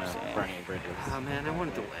 You don't want to burn any bridges. Oh, man, I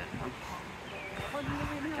wanted to win. Oh,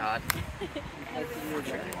 my God.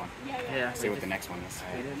 Yeah. See what the next one is.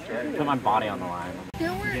 Put my body on the line.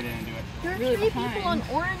 There were Really 3 behind. people on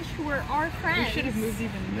Orange who were our friends. We should have moved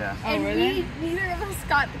even. Yeah. And were they? neither of us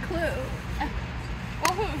got the clue.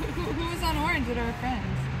 Well, who was on Orange that are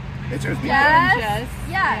friends? They chose me. Jess.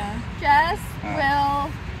 Yeah. Jess,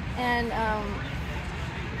 Will, and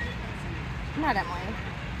not Emily.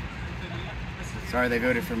 Sorry, they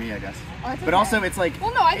voted for me, I guess. Oh, it's but okay. also, it's like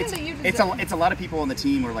Well, no, I think that you deserve. it's a lot of people on the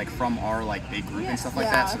team were like from our like big group and stuff like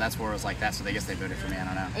Yeah. that. So that's where it was like that. So I guess they voted for me. I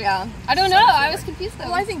don't know. Yeah. I don't know. I was confused though.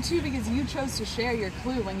 Well, I think too because you chose to share your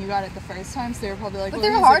clue when you got it the first time, so they were probably like, But well,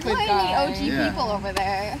 they're he's a hard good finding guy. the OG people over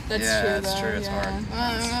there. That's yeah, true. That's though, true. It's yeah. hard.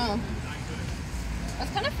 I don't know.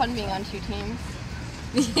 It's kind of fun being on 2 teams.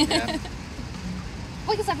 Yeah.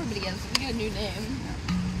 Well, I guess everybody is. We get a new name.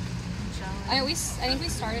 I think we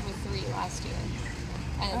started with 3 last year,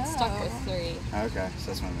 and stuck with 3. Okay, so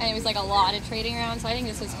that's one. And it was like a lot of trading around, so I think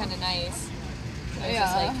this was kind of nice. It was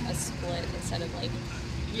just like a split instead of like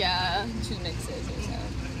 2 mixes or so.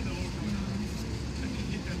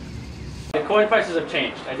 The coin prices have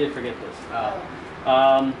changed. I did forget this.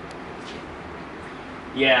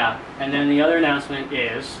 Yeah, and then the other announcement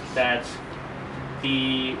is that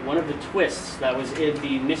one of the twists that was in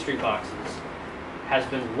the mystery boxes has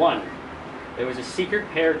been won. There was a secret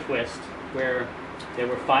pair twist where there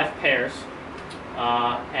were 5 pairs,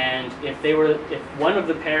 and if one of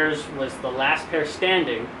the pairs was the last pair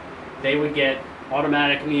standing, they would get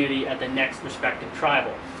automatic immunity at the next respective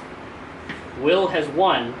tribal. Will has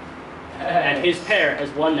won, and his pair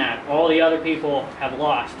has won that. All the other people have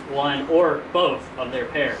lost one or both of their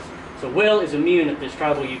pairs. So Will is immune at this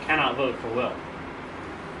tribal. You cannot vote for Will.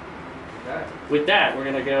 Okay. With that, we're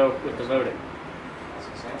going to go with the voting.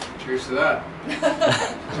 Cheers to that.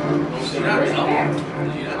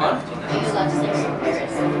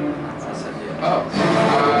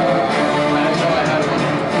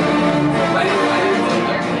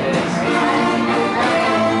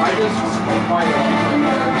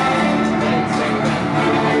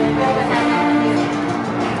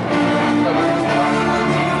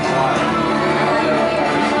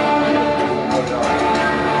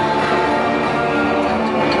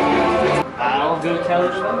 I'll go tell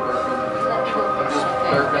them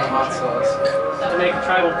Bourbon hot sauce. to make a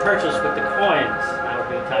tribal purchase with the coins. Now would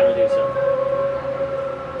be the time to do so.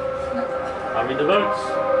 I'll read the votes.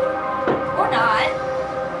 Or not.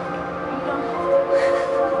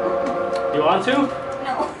 You want to?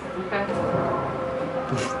 No. Okay.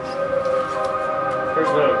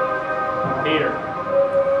 First vote, Peter.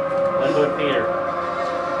 1 vote, Peter.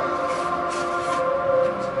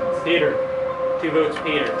 Peter. 2 votes,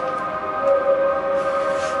 Peter.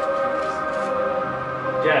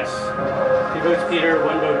 Jess. 2 votes, Peter.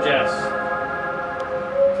 1 vote, Jess.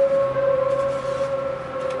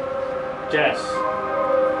 Jess.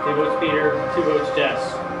 2 votes, Peter. 2 votes, Jess.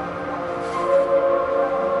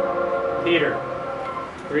 Peter.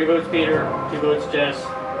 3 votes, Peter. 2 votes, Jess.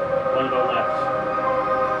 1 vote left.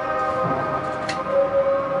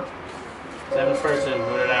 7th person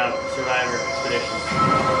voted out. Survivor Expedition.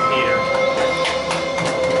 Peter.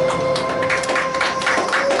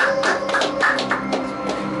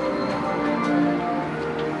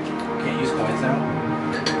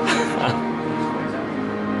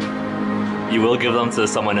 You will give them to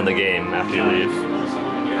someone in the game after you leave.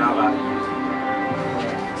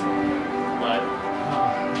 What?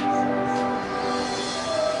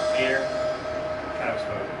 Peter. Travis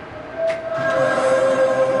voted.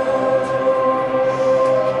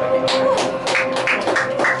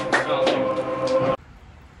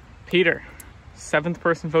 Peter, 7th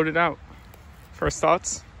person voted out. First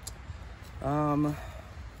thoughts?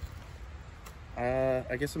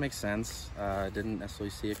 I guess it makes sense. Didn't necessarily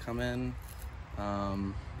see it come in,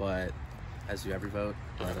 but as do every vote.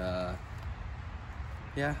 But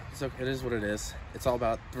yeah, it is what it is. It's all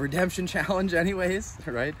about the redemption challenge anyways,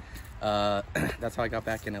 right? That's how I got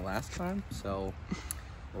back in it last time. So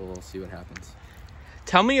we'll see what happens.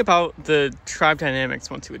 Tell me about the tribe dynamics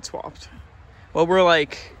once you had swapped. What were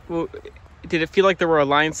like? Did it feel like there were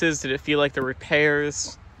alliances? Did it feel like there were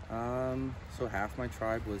pairs? So half my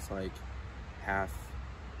tribe was like half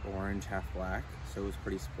orange, half black, so it was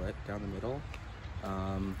pretty split down the middle.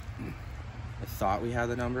 I thought we had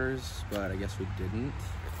the numbers, but I guess we didn't.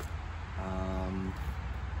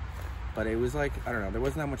 But it was like, I don't know, there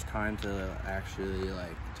wasn't that much time to actually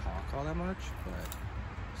like talk all that much, but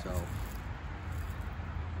so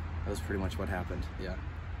that was pretty much what happened. Yeah.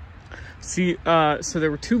 See, so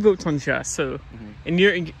there were 2 votes on Jess. So,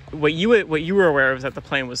 and what you were aware of is that the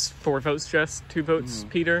plan was 4 votes Jess, 2 votes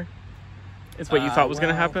Peter. Is what you thought was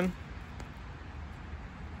going to happen?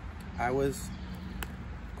 I was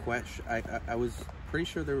I was pretty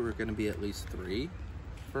sure there were going to be at least 3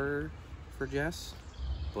 for Jess,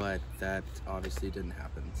 but that obviously didn't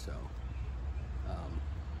happen. So,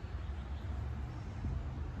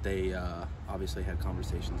 they obviously had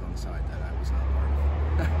conversations on the side that I was not part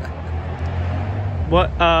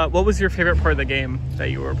of. What was your favorite part of the game that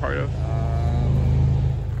you were a part of?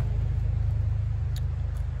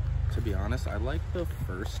 To be honest, I like the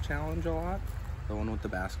first challenge a lot. The one with the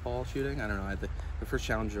basketball shooting. I don't know. The first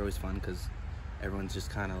challenge is always fun because everyone's just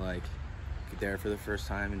kind of like there for the first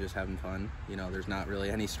time and just having fun. You know, there's not really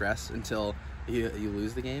any stress until you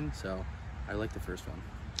lose the game. So I like the first one,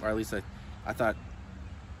 or at least I thought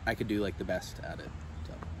I could do like the best at it.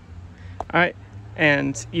 So. All right,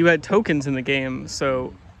 and you had tokens in the game.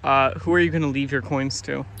 So who are you going to leave your coins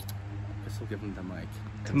to? I guess we'll give them to Mike.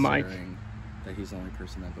 To Mike. That he's the only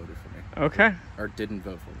person that voted for me. Okay. Or didn't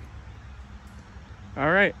vote for me.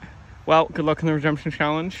 All right. Well, good luck in the redemption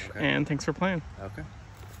challenge, and thanks for playing. Okay. Oh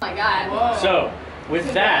my God. Whoa. So,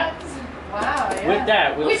 with that, wow, yeah. with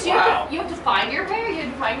that, Wait, you have to find your pair? You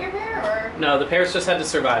had to find your pair, or? No, the pairs just had to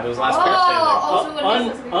survive. It was last pair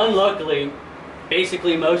standing. Unluckily,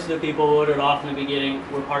 basically most of the people voted off in the beginning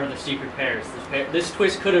were part of the secret pairs. This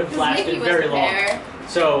twist could have lasted very long.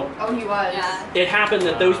 So oh, he was. Yeah. It happened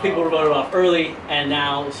that those people were voted off early, and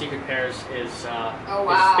now the secret pairs is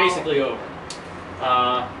basically over.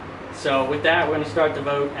 So with that, we're going to start the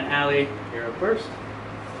vote, and Allie, you're up first.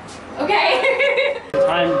 Okay.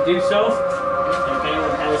 Time to do so. And if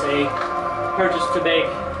anyone has a purchase to make,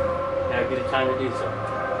 now would be the time to do so.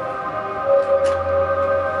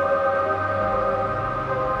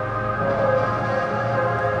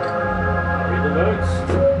 Read the votes.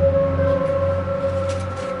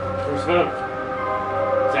 First vote.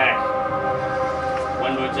 Zach.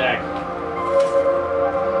 1 vote, Zach.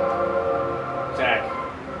 Zach.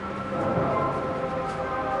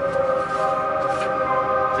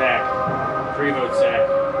 Zach. 3 votes, Zach.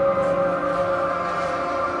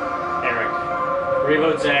 Eric. 3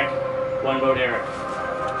 votes, Zach. 1 vote, Eric.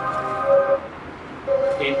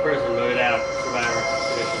 8th person voted out. Survivor.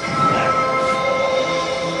 Tradition. Zach.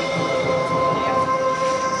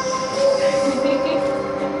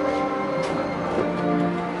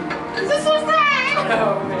 This is so sad!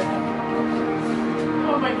 Oh, man.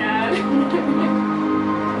 Oh, my God.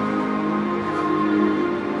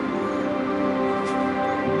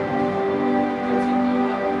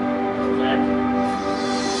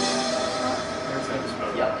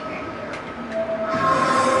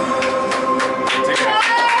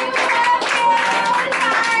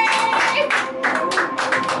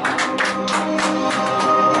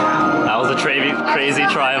 Crazy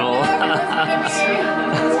tribal.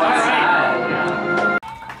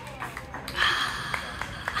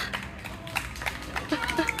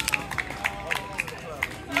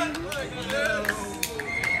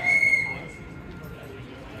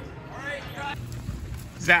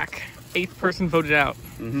 Zach, 8th person voted out.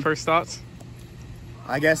 First thoughts?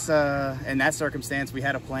 I guess in that circumstance, we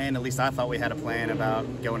had a plan. At least I thought we had a plan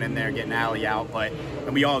about going in there, getting Allie out.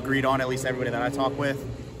 And we all agreed on, at least everybody that I talked with.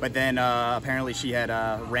 But then apparently she had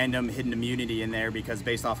a random hidden immunity in there because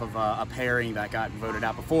based off of a pairing that got voted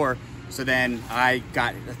out before. So then I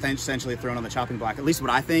got essentially thrown on the chopping block. At least what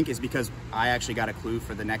I think is because I actually got a clue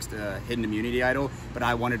for the next hidden immunity idol, but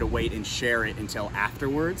I wanted to wait and share it until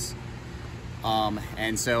afterwards.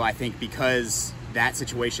 And so I think because that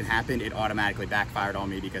situation happened, it automatically backfired on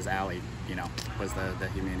me because Allie, you know, was the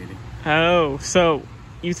immunity. Oh, so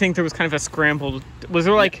you think there was kind of a scramble? Was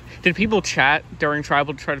there like, did people chat during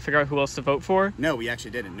tribal to try to figure out who else to vote for? No, we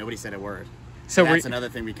actually didn't. Nobody said a word. So that's another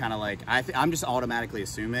thing we kind of like, I'm just automatically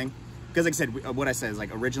assuming, because like I said, what I said is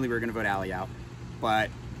like originally we were going to vote Allie out,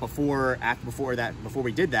 but before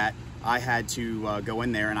we did that, I had to go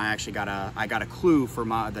in there and I actually got a clue for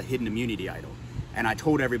the hidden immunity idol. And I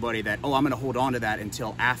told everybody that, oh, I'm going to hold on to that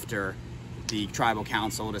until after the tribal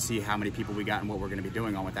council to see how many people we got and what we're going to be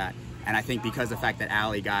doing on with that. And I think because of the fact that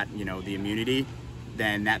Allie got, you know, the immunity,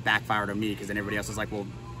 then that backfired on me, because then everybody else was like, well,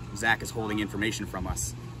 Zach is holding information from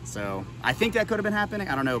us. So I think that could have been happening.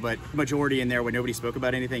 I don't know, but majority in there where nobody spoke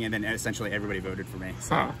about anything, and then essentially everybody voted for me.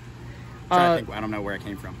 So I don't know where it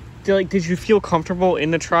came from. Did you feel comfortable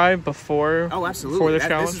in the tribe before? Oh, absolutely. Before the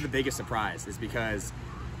challenge? This is the biggest surprise, is because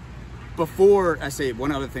before, I say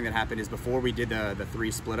one other thing that happened is before we did the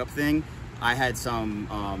 3 split up thing, I had some,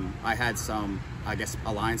 I guess,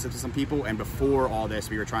 alliances with some people, and before all this,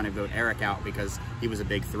 we were trying to vote Eric out because he was a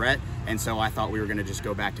big threat, and so I thought we were going to just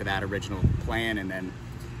go back to that original plan, and then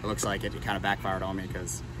it looks like it kind of backfired on me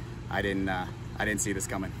because I didn't see this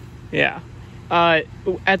coming. Yeah.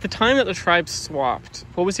 At the time that the tribe swapped,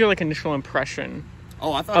 what was your like initial impression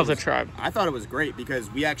of the tribe? I thought it was great because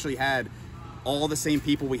we actually had all the same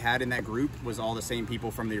people we had in that group was all the same people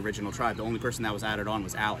from the original tribe. The only person that was added on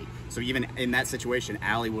was Allie. So even in that situation,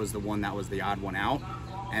 Allie was the one that was the odd one out.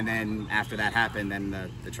 And then after that happened, then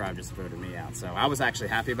the tribe just voted me out. So I was actually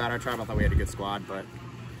happy about our tribe. I thought we had a good squad, but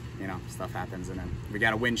you know, stuff happens, and then we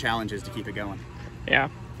got to win challenges to keep it going. Yeah.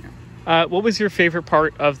 What was your favorite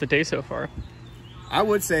part of the day so far? I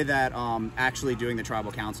would say that actually doing the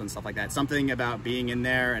tribal council and stuff like that, something about being in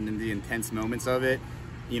there and in the intense moments of it,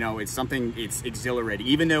 you know, it's exhilarating.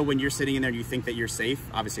 Even though when you're sitting in there and you think that you're safe,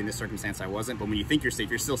 obviously in this circumstance I wasn't, but when you think you're safe,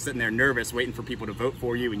 you're still sitting there nervous, waiting for people to vote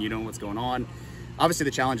for you and you don't know what's going on. Obviously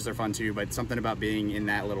the challenges are fun too, but something about being in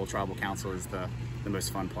that little tribal council is the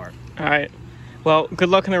most fun part. All right. Well, good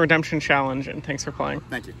luck in the Redemption Challenge, and thanks for playing.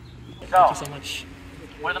 Thank you. Thank you so much.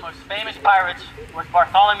 One of the most famous pirates was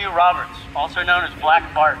Bartholomew Roberts, also known as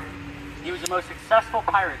Black Bart. He was the most successful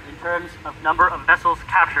pirate in terms of number of vessels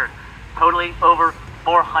captured, totaling over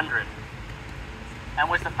 400, and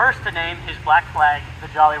was the first to name his black flag the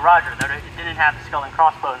Jolly Roger, though it didn't have the skull and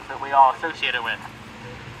crossbones that we all associate it with.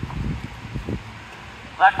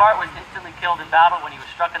 Black Bart was instantly killed in battle when he was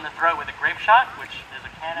struck in the throat with a grape shot, which is a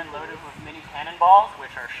cannon loaded with mini cannonballs,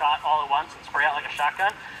 which are shot all at once and spray out like a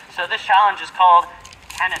shotgun. So this challenge is called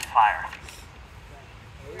cannon fire.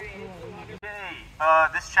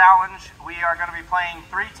 This challenge, we are going to be playing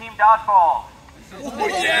 3-team dodgeball. Oh,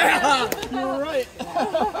 yeah! You're right.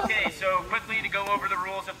 Okay, so quickly to go over the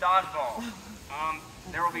rules of dodgeball.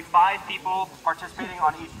 There will be 5 people participating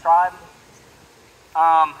on each tribe.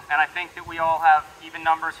 And I think that we all have even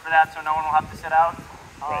numbers for that, so no one will have to sit out.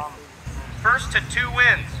 First to 2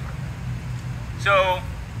 wins. So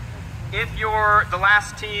if you're the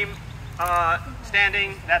last team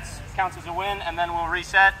standing, that counts as a win, and then we'll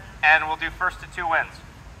reset, and we'll do first to 2 wins.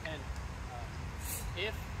 And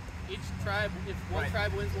if one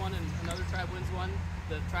tribe wins one and another tribe wins one,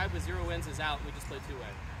 the tribe with 0 wins is out, and we just play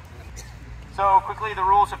 2-way. So quickly, the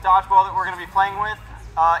rules of dodgeball that we're going to be playing with.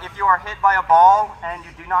 If you are hit by a ball and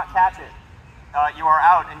you do not catch it, you are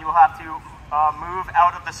out, and you will have to move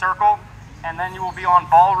out of the circle, and then you will be on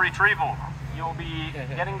ball retrieval. You'll be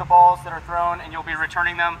getting the balls that are thrown, and you'll be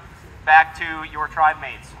returning them back to your tribe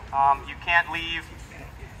mates. You can't leave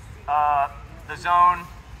the zone.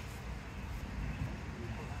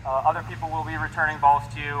 Other people will be returning balls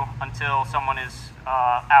to you until someone is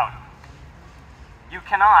out. You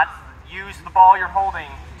cannot use the ball you're holding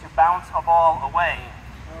to bounce a ball away.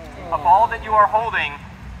 A ball that you are holding,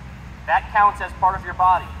 that counts as part of your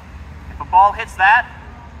body. If a ball hits that,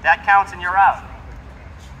 that counts and you're out.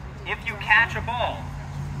 If you catch a ball,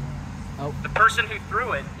 the person who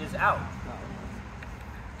threw it is out.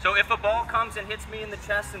 So if a ball comes and hits me in the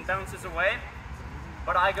chest and bounces away,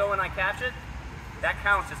 but I go and I catch it, that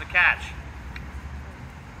counts as a catch.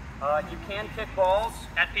 You can kick balls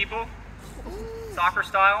at people, soccer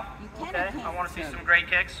style. Okay, I want to see some great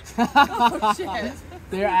kicks. Oh, shit.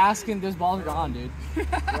 They're asking, those balls are gone, dude. They're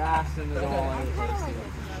asking, they're all over the place, dude.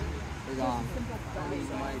 They're gone.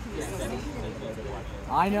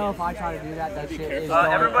 I know if I try to do that, that shit is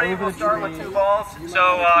going everybody over will the start tree. with 2 balls,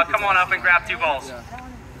 so come on up and grab 2 balls.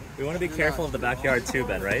 We want to be careful of the backyard too,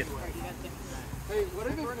 Ben, right? Hey, what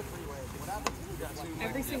if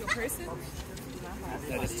every single person?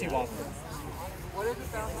 No, just 2 balls. What if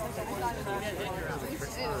it bounces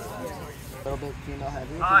A little bit female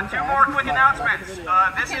heavy. 2 more quick announcements.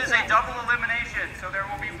 This is a double elimination, so there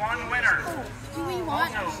will be 1 winner. Do we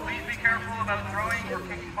want? Also, please be careful about throwing or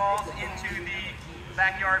kicking balls into the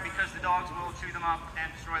backyard because the dogs will chew them up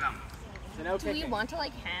and destroy them. Do we want to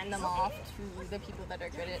like hand them off to the people that are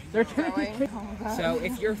good at They're throwing? So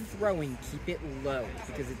if you're throwing, keep it low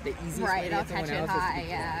because it's the easiest way Right, to I'll get someone catch it else high,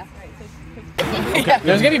 yeah.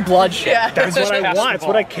 There's gonna be bloodshed. Yeah. That's what I want. It's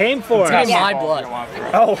what I came for. It's gonna be my blood.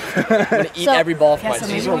 Oh. I'm gonna eat every ball for my so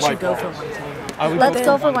team. maybe we should go for one team. Let's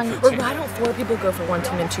go for one. Or why don't 4 people go for one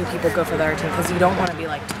team and 2 people go for the other team? Because you don't want to be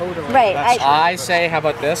like totally. Right. I say, how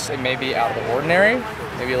about this? It may be out of the ordinary,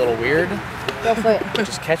 maybe a little weird. Go for it.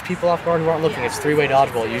 Just catch people off guard who aren't looking. It's 3-way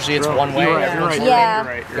dodgeball. Usually it's one way.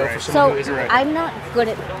 Yeah. Go for someone who isn't right. I'm not good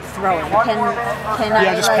at throwing. Can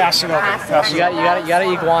I just like, pass it over. You gotta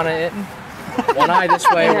iguana it. One eye this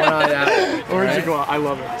way, one eye that way. Orange iguana. I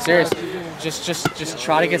love it. Seriously. Just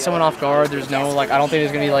try to get someone off guard. There's no like. I don't think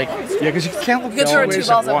there's gonna be like. Yeah, because you can't look You throw 2 always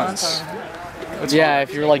balls at at once. Yeah,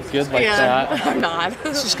 if you're like good like that. I'm not.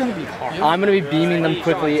 It's just gonna be hard. I'm gonna be beaming them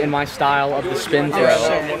quickly in my style of the spin throw.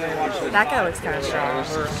 That guy looks kind of strong.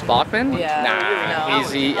 Spockman? Yeah. Nah,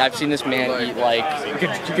 easy. I've seen this man eat like.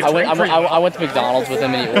 I went to McDonald's with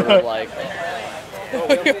him and he ordered like.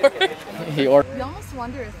 He ordered. You almost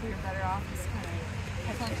wonder if we were better off just kind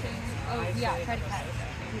of punching. Oh yeah, try to catch.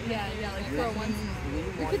 Yeah, like throw one.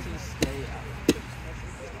 We could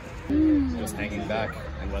Just hanging back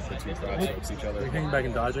and let the 2 tribes focus each other. Hanging back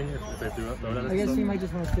and dodging if they threw up. I guess you might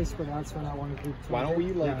just want to stay spread out so we're not one group. Why don't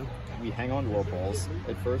we we hang on to our balls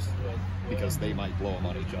at first because they might blow them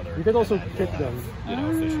on each other. You could also kick them. You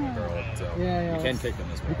know, fishing a girl. So yeah, you can kick them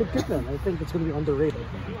as well. You could kick them. I think it's going to be underrated.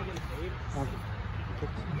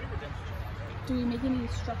 Do we make any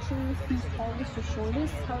structure with who's tallest or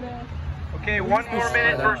shortest? How to? Okay, 1 more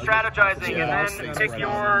minute for strategizing, and then pick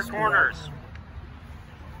your corners.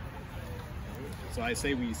 So I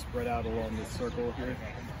say we spread out along this circle here.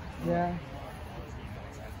 Yeah.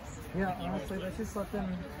 Yeah, honestly, let's just let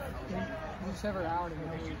them each other out and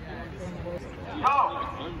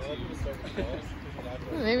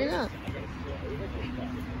Maybe not.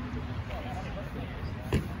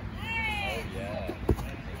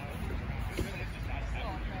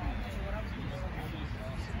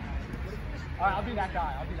 Alright, I'll be that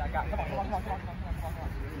guy. Come on.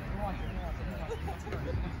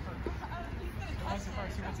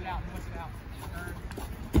 He wants it out.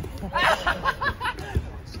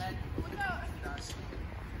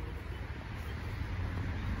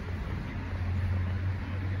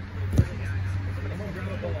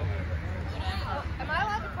 Am I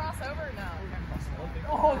allowed to cross over or no?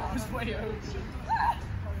 Oh, that was way over.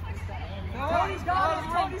 Tony's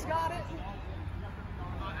got it.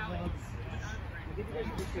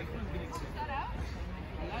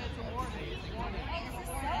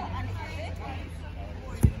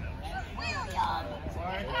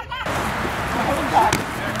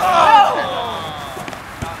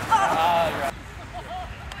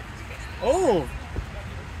 Oh!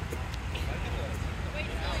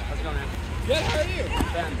 How's it going, man? Good, how are you?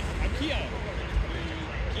 Ben.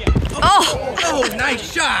 Oh! Oh, nice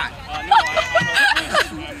shot! No,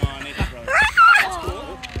 I'm Nathan's brother. That's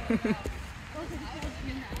cool.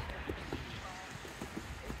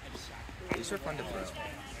 These are fun to throw.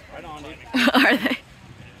 Right on, dude. Are they?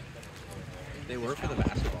 They were for the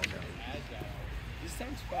basketball show. This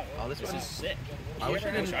sounds fun. Oh, this one's sick. I wish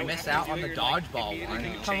I didn't miss out on the dodgeball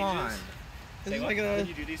one. Come on. This is like a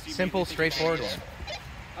simple, straightforward one.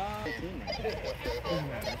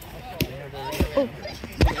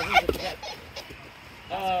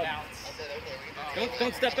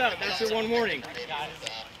 Don't step out. That's your one warning.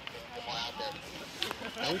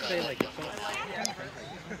 I would say like.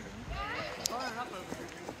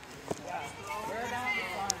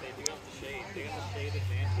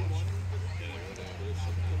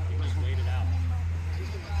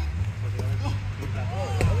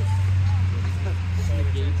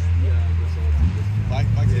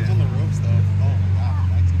 My team's on the ropes though. Oh my god,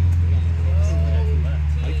 my team is good on the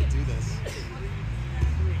ropes. I could do this.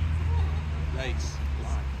 Yikes.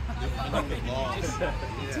 I'm the balls.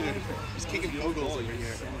 Just kicking go-go's over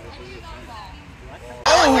here.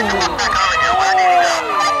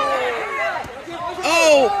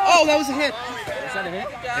 Oh, that was a hit. Is that a hit?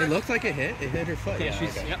 It looked like it hit. It hit her foot. Yeah,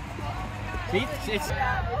 she's. Yep. See, it's.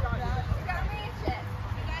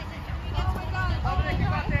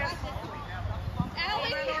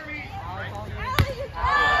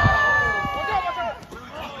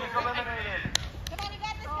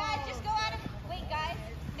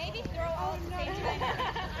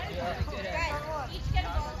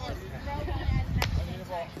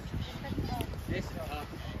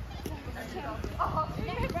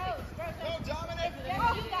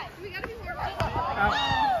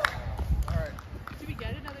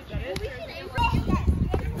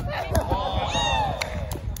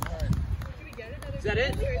 Is that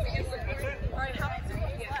it?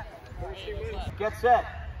 Get set.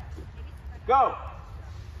 Go.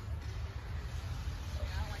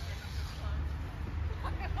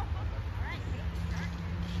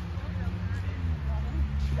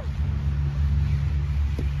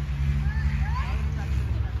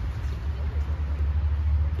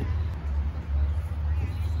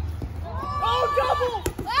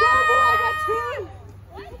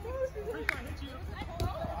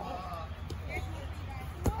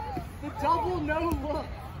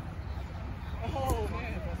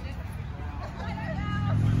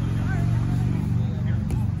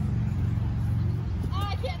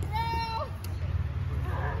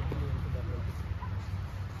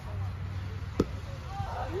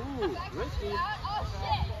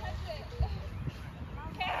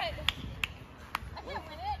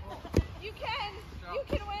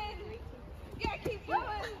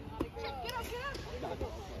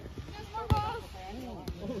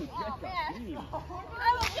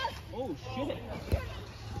 Oh shit!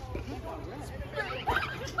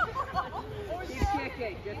 Keep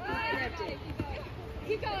kicking, just keep kicking.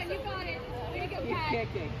 Keep going, you got it. Way to go, Keep Kat.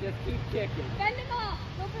 kicking, just keep kicking. Bend them all.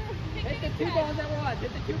 Go for Hit the 2 balls at once,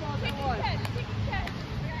 hit the 2 balls at once. catch.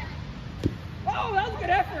 Oh, that was a good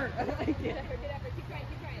effort. I like it. Good effort. Keep trying,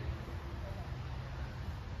 keep trying.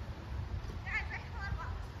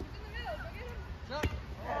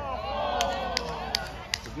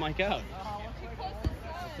 Is Mike out?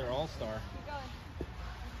 They're all-star.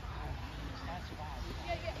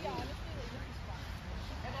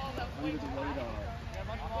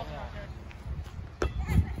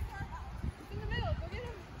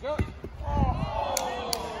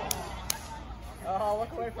 Oh,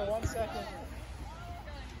 look away for 1 second.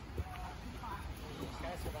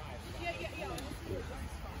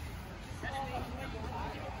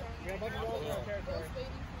 We have a bunch of balls in our territory.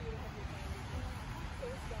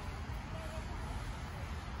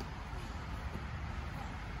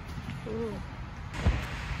 Ooh.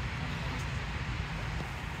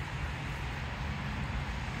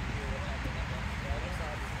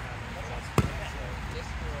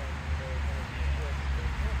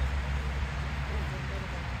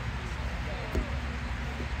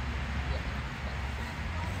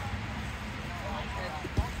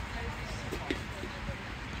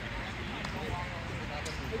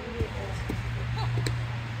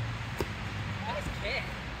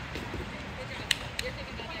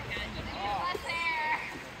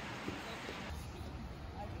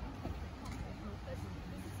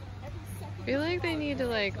 I feel like they need to,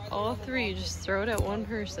 like, all three just throw it at one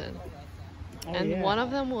person. Oh, and yeah. one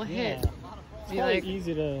of them will hit. It's Be probably like,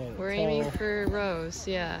 easy to we're tell. aiming for Rose,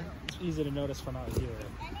 yeah. It's easy to notice from out here.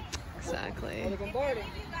 Exactly.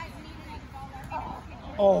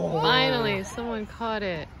 Oh. Finally, someone caught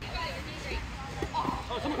it.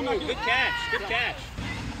 Oh, someone, good catch, good catch.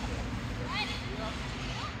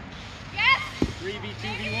 Yes!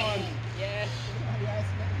 3v2v1. Yes.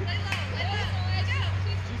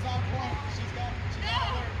 She's on point. She's got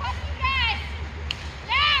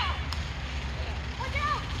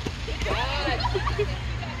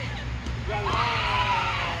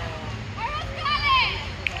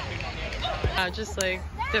Just like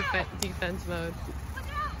defense mode.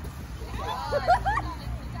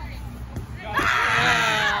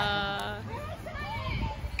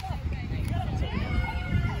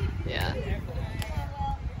 Yeah.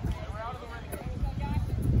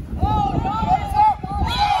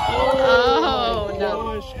 Oh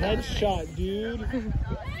no! Gosh, headshot, dude.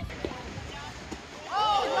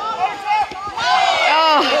 Oh!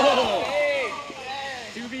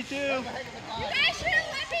 2v2. You guys should have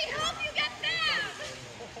let me help you get them!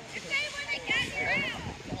 If they were to get you out!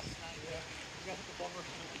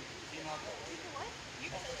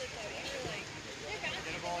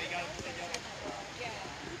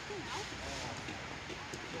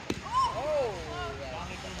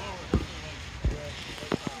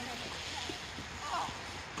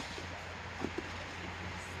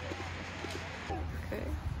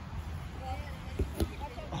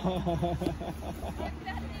 I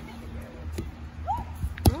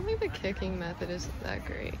don't think the kicking method is that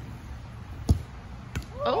great.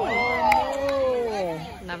 Oh!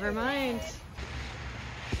 Never mind.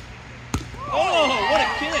 Oh, what a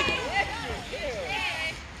kick!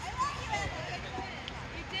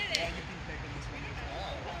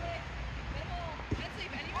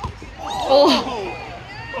 Oh!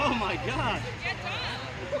 Oh my god!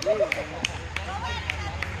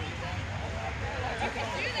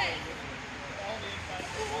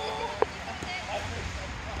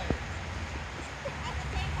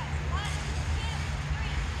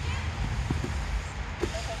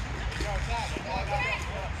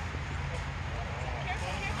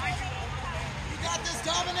 You got this,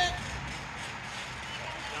 Dominic!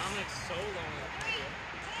 Dominic's so long.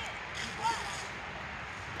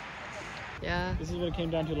 Yeah. This is what it came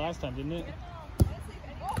down to last time, didn't it?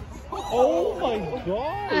 Oh my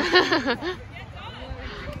god!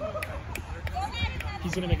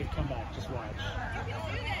 He's gonna make a comeback, just watch.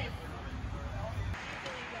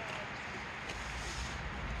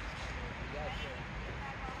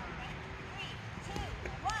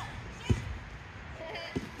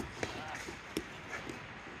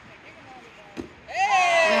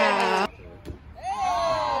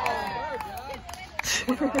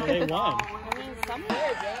 They won.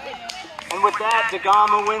 And with that, De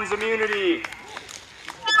Gama wins immunity.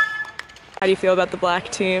 How do you feel about the black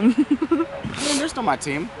team? I mean, they're still my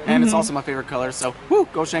team, and it's also my favorite color, so whoo,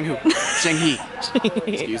 go Zheng He. Zheng He.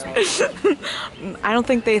 Excuse me. I don't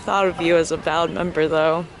think they thought of you as a valid member,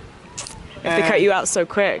 though. If they cut you out so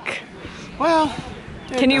quick. Well,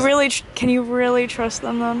 can you really trust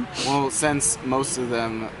them then? Well, since most of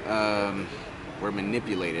them were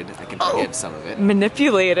manipulated, I can forgive some of it.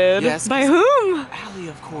 Manipulated? Yes. By whom? Allie,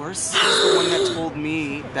 of course. She's the one that told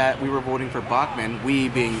me that we were voting for Bachman. We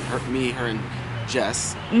being me, her, and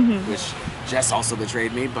Jess, which Jess also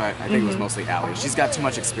betrayed me, but I think it was mostly Allie. She's got too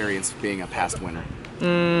much experience being a past winner.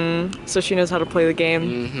 So she knows how to play the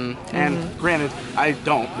game. And granted, I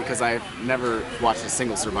don't because I've never watched a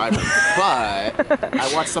single Survivor, but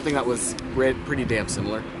I watched something that was pretty damn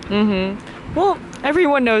similar. Well,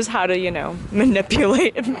 everyone knows how to, you know,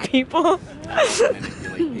 manipulate people.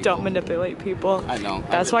 Don't manipulate people. I know.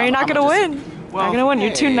 That's why you're not gonna win. Well, not gonna win.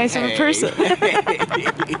 You're too nice of a person.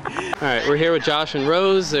 All right, we're here with Josh and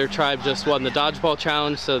Rose. Their tribe just won the dodgeball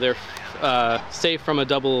challenge, so they're safe from a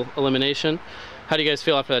double elimination. How do you guys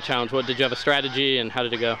feel after that challenge? Did you have a strategy, and how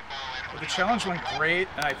did it go? Well, the challenge went great,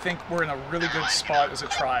 and I think we're in a really good spot as a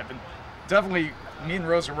tribe. And definitely, me and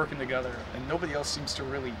Rose are working together, and nobody else seems to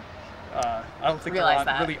really. I don't think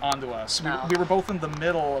they're really onto us. No. We were both in the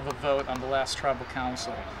middle of a vote on the last tribal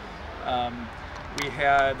council. We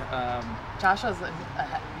had. Josh was.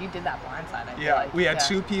 You did that blindside. I feel Yeah, like. we had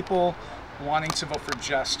two people wanting to vote for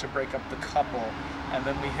Jess to break up the couple, and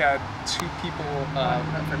then we had two people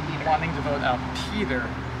wanting to vote out Peter,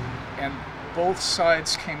 and both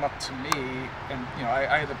sides came up to me, and you know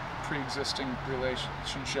I had a pre-existing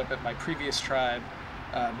relationship at my previous tribe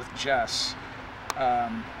with Jess,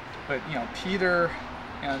 but you know Peter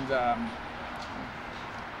and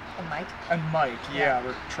Mike. And Mike, yeah,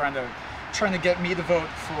 were trying to get me to vote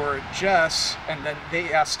for Jess, and then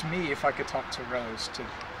they asked me if I could talk to Rose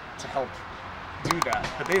to help do that,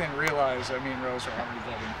 but they didn't realize that me and Rose were already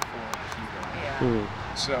voting for Peter.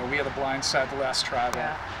 Yeah. So we had a blindside the last tribal.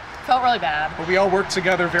 Yeah. Felt really bad. But we all worked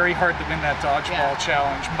together very hard to win that dodgeball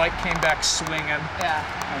challenge. Mike came back swinging. Yeah.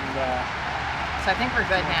 And so I think we're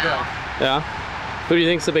good now. Yeah. Who do you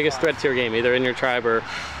think is the biggest threat to your game, either in your tribe or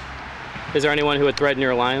is there anyone who would threaten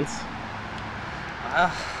your alliance?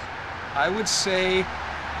 I would say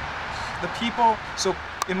the people. So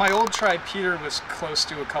in my old tribe, Peter was close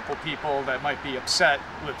to a couple people that might be upset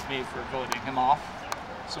with me for voting him off.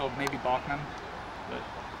 So maybe Bachman. But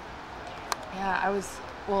Yeah,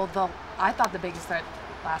 I thought the biggest threat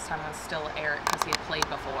last time was still Eric because he had played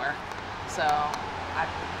before. So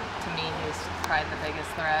to me, he's probably the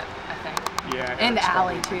biggest threat, I think. Yeah. And Eric's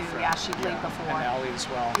Allie probably a too. good Yeah, friend. she played before. And Allie as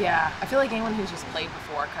well. Yeah, I feel like anyone who's just played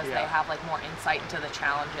before because they Yeah. have like more insight into the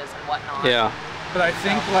challenges and whatnot. Yeah. But I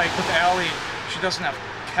think like with Allie, she doesn't have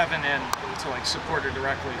Kevin in to like support her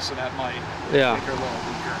directly, so that might make her a little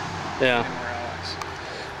weaker. Yeah. More allies.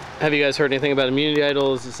 Have you guys heard anything about immunity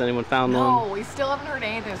idols? Has anyone found one? No, we still haven't heard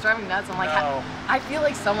anything. It's driving me nuts. I'm like, I feel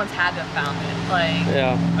like someone's had to have found it. Like,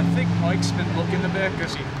 Yeah. I think Mike's been looking a bit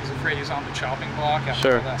because he's afraid he's on the chopping block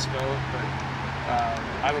after the last vote, but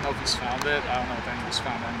I don't know if he's found it. I don't know if anyone's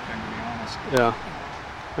found anything, to be honest.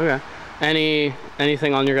 Yeah. Okay.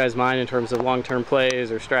 Anything on your guys' mind in terms of long-term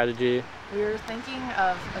plays or strategy? we were thinking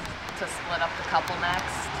of to split up the couple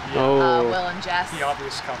next. Oh. Will and Jess. The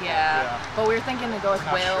obvious couple. Yeah. But we were thinking to go with We're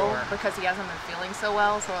not Will sure. because he hasn't been feeling so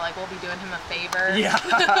well. So we're like, we'll be doing him a favor. Yeah.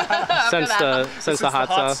 since the hot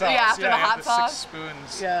sauce. Yeah, after the hot sauce. 6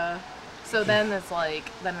 spoons. Yeah. So then it's like,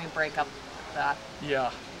 then we break up that.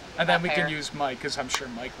 Yeah. And then we pair. can use Mike, because I'm sure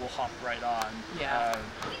Mike will hop right on. Yeah.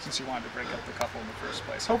 Since he wanted to break up the couple in the first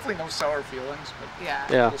place. Hopefully no sour feelings, but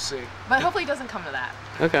Yeah. we'll see. But hopefully it doesn't come to that.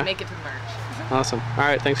 Okay. Make it to the merge. Awesome. All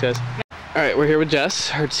right, thanks guys. All right, we're here with Jess.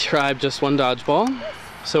 Her tribe just won dodgeball.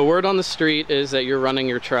 So word on the street is that you're running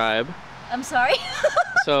your tribe. I'm sorry?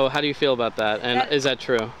 So how do you feel about that? And is that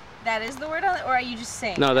true? That is the word on it, or are you just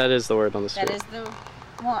saying? No, that is the word on the street. That is the.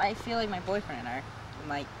 Well, I feel like my boyfriend and I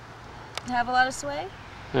might have a lot of sway.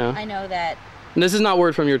 Yeah. I know that. And this is not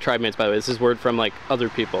word from your tribe mates, by the way. This is word from like other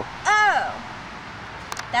people. Oh,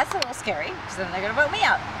 that's a little scary because then they're gonna vote me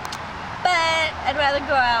out. But I'd rather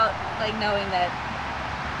go out like knowing that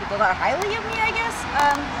people thought highly of me. I guess.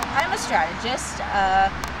 I'm a strategist.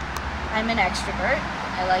 I'm an extrovert.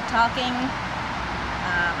 I like talking.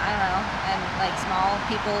 I don't know. And like small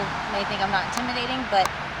people may think I'm not intimidating, but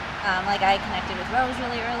like I connected with Rose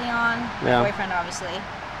really early on. My Yeah. boyfriend, obviously.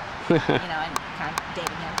 You know, and kind of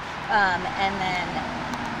dating him. And then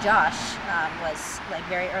Josh was like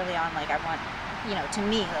very early on. Like I want, you know, to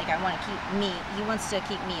me, like I want to keep me. He wants to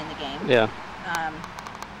keep me in the game. Yeah.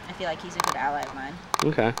 I feel like he's a good ally of mine.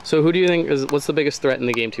 Okay. So who do you think is, what's the biggest threat in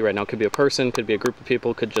the game to you right now? Could be a person, could be a group of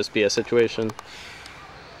people, could just be a situation.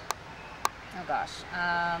 Oh gosh.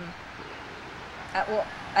 Well,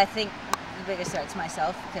 I think the biggest threat to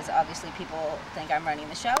myself, because obviously people think I'm running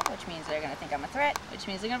the show, which means they're going to think I'm a threat, which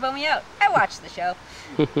means they're going to vote me out. I watch the show.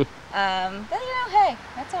 But, you know, hey,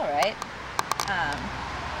 that's all right.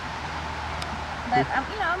 But,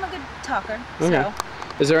 I'm a good talker, Okay. so.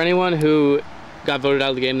 Is there anyone who got voted out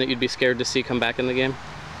of the game that you'd be scared to see come back in the game?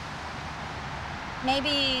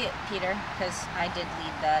 Maybe Peter, because I did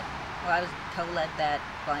lead that. Well, I was co-led that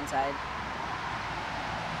blindside.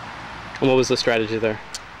 And what was the strategy there?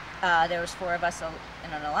 There was 4 of us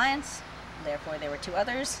in an alliance. Therefore, there were 2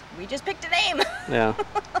 others. We just picked a name. Yeah.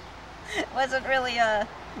 It wasn't really a.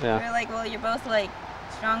 Yeah. We were like, well, you're both like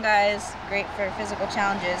strong guys, great for physical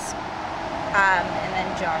challenges. And then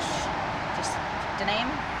Josh just picked a name,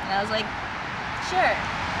 and I was like, sure.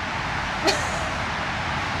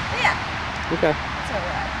 Yeah. Okay. That's all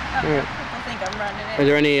right. I don't know. People think I'm running it. Are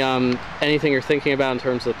there any anything you're thinking about in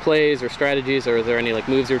terms of plays or strategies, or are there any like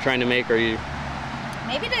moves you're trying to make? Or you?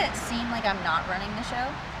 Maybe to seem like I'm not running the show.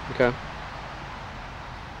 Okay.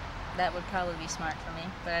 That would probably be smart for me,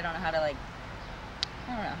 but I don't know how to like.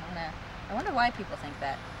 I don't know. I wonder why people think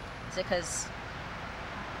that. Is it because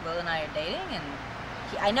Will and I are dating, and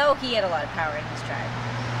I know he had a lot of power in his tribe.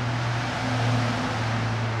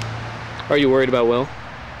 Are you worried about Will?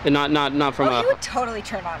 And not from he would totally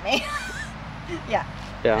turn on me. Yeah.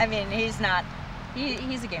 Yeah. I mean, he's not.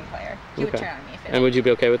 He's a game player. He would turn on me if it. And would you be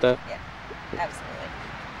okay with that? Yeah. Absolutely.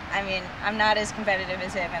 I mean, I'm not as competitive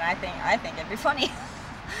as him, and I think it'd be funny.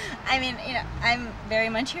 I mean, I'm very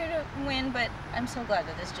much here to win, but I'm so glad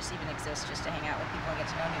that this just even exists, just to hang out with people and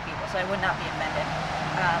get to know new people. So I would not be offended.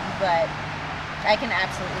 But I can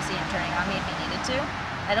absolutely see him turning on me if he needed to.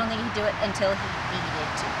 I don't think he'd do it until he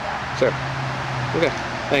needed to, though. Sure. Okay.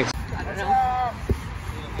 Thanks. I don't know.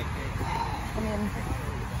 I mean,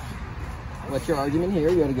 what's your argument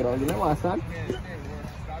here? You had a good argument last time.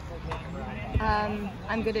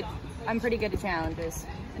 I'm pretty good at challenges.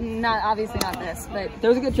 Obviously not this, but there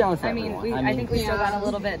was a good challenge for I mean, everyone. I think we still got a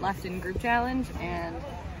little bit left in group challenge, and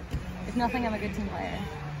if nothing, I'm a good team player.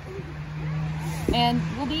 And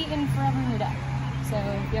we'll be in forever in your deck. So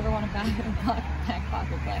if you ever want to back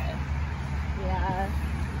pocket player. Yeah.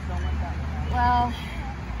 Well.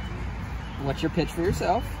 What's your pitch for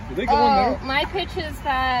yourself? My pitch is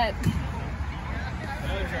that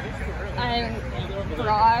I'm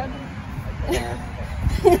broad.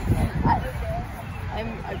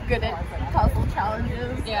 I'm good at puzzle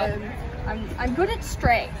challenges. Yeah. And I'm good at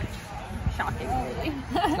strength. Shockingly.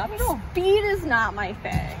 Speed is not my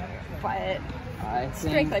thing, but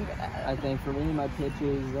strength I'm good at. I think for me, my pitch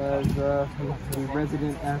is as the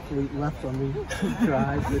resident athlete left on the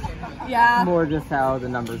drive, which more just how the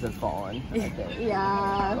numbers have fallen. I think.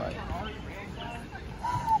 Yeah. But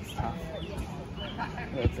it's tough.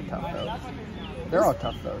 It's a tough vote. They're all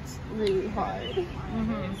tough votes. Really hard.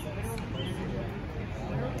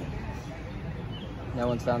 No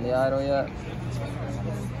one's found the idol yet.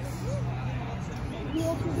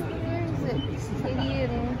 Katie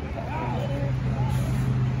and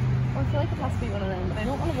I feel like it has to be one of them, but I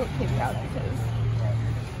don't want to vote Katie out because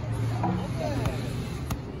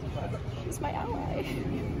she's my ally.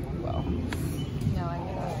 Well. No, I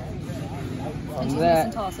get that. From And she's that, nice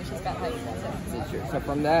and tall, so she's got height. so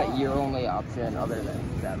from that, your only option, other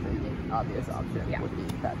than that the obvious option, would be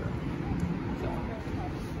Patrick. So,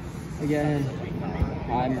 again,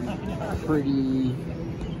 I'm pretty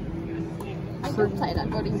tight on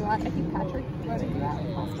voting you out. I think Patrick voted you out.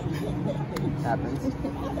 happens.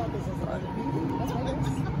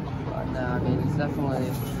 But no, I mean, it's definitely,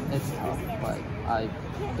 it's tough. Like, I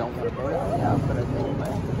don't want to vote it out, but I think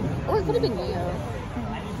Oh, it could have been you.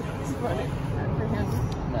 Just voted for him.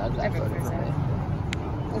 no, Zach voted for me.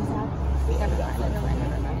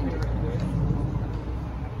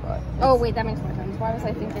 But Oh, wait, that makes more sense. Why was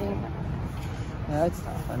I thinking? yeah, it's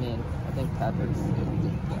tough. I mean, I think Patrick's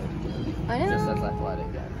I know. just as athletic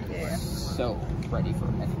and so ready for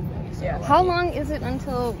anything. So, Yeah. How long is it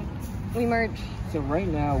until we merge? So right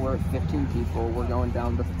now we're at 15 people. We're going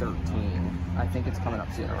down to 13. I think it's coming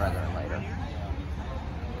up sooner rather than later.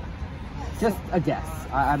 Just a guess.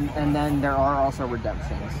 And then there are also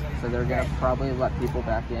redemptions. So they're going to probably let people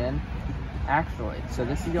back in. Actually, so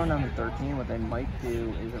this is going down to 13. What they might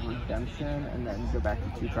do is a redemption and then go back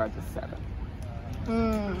to 2 tribes of 7.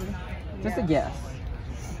 Just a guess.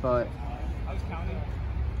 But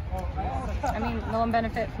I mean, the one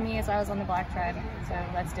benefit for me is I was on the Black Tribe, so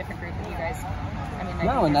that's a different group than you guys. I mean,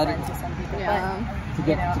 No, and I that think you're is- friends with some people, Yeah. but It's a good-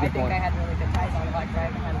 you know, it's a good I think point. I had really good ties on the Black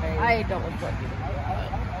Tribe and had very. I don't would vote you.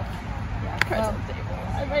 Well,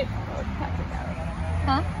 I might vote Patrick out.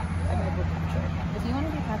 huh? I might vote Patrick. If you want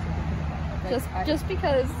to be Patrick, you can be Patrick. Like, just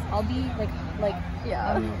because I'll be like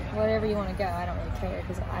yeah. Whatever you want to go, I don't really care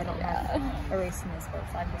because I don't have a race in this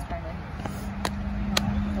horse. I'm just trying to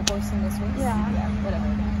a horse in this race. Yeah, whatever.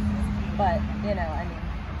 But you know, I mean,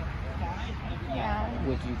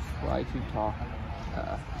 Would you try to talk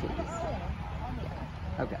to you?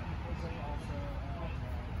 Yeah. Okay.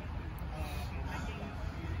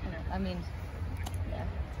 I mean,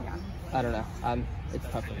 yeah. I don't know. It's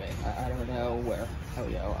tough for me. I don't know where I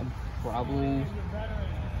would go. I'm probably...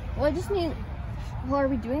 Well, I just mean... Well, are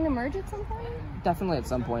we doing the merge at some point? Definitely at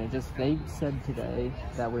some point. They said today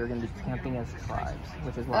that we were going to be camping as tribes,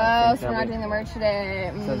 which is why I think so we're not doing the merge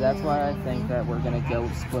today. So that's why I think that we're going to go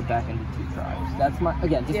split back into 2 tribes. That's my...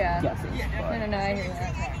 Again, just guesses. But... No, I hear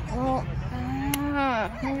that. Well,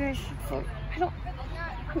 maybe I should...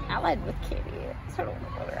 I'm allied with Katie, so I don't want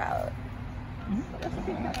to vote her out. That's the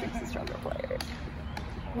thing that makes the stronger player.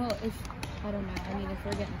 Well, I don't know. I mean, if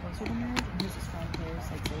we're getting closer to merge and he's a strong player,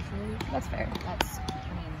 like socially, that's fair. That's, I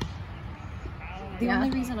mean, the only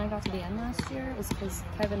reason I got to the end last year was because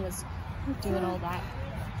Kevin was doing all that,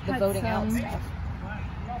 the voting out stuff.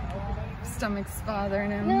 Stomach's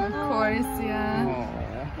bothering him, of course,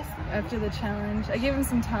 after the challenge. I gave him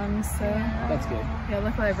some Tums, so... That's good. Yeah,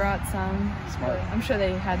 luckily I brought some. Smart. I'm sure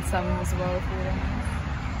they had some as well if you were him.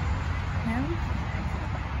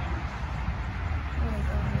 Oh my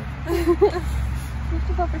god. You have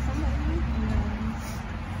to vote for somebody.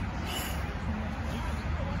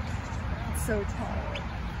 It's so tall.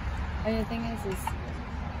 And the thing is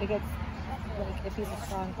it gets, like, if he's a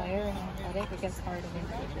strong player and athletic, it gets hard in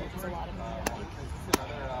individual because a lot of them are, like,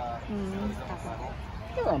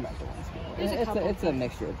 There are mental ones. It's a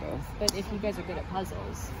mixture of both. But if you guys are good at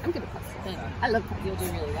puzzles, I'm good at puzzles. Then I love puzzles. You'll do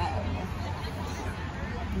really well.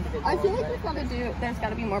 I feel like there's got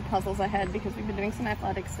to be more puzzles ahead because we've been doing some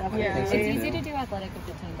athletic stuff. Yeah, it's easy to do athletic with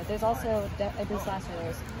the team, but there's also, this last year there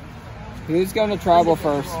was... Who's going to tribal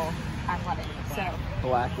first? Athletic, so...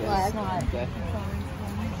 Black is. Not. Okay.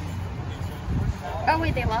 Oh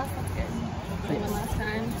wait, they lost. That's good. They won last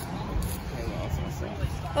time.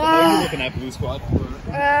 Are you looking at Blue Squad?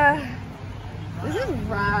 This is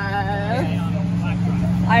rough.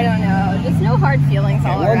 I don't know. Just no hard feelings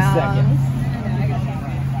all around. 1 second.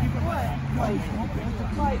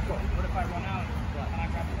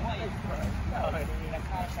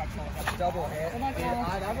 Double hit.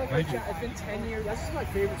 It's been 10 years. This is my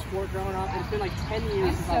favorite sport growing up. It's been like 10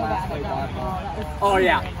 years since I last played dodgeball. Oh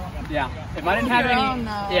yeah, yeah. If I didn't have any,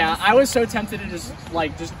 yeah, I was so tempted to just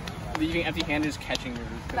leaving empty-handed, just catching her.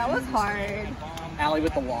 That was hard. Allie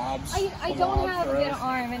with the lobs. I don't have a good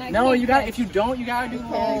arm, and I no, you got. If you don't, you gotta do the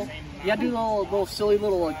little. You gotta do the little silly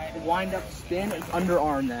little like wind up spin and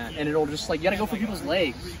underarm that, and it'll just like you gotta go for people's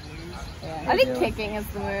legs. Yeah. I think kicking is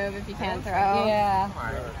the move if you can't throw. Yeah.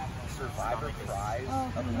 Survivor prize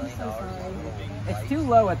of $1 million. It's too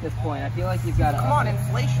low at this point. I feel like you've got to. Come on,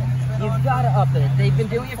 inflation. You've got to up it. They've been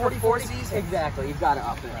doing it for 40 seasons. Exactly. You've got to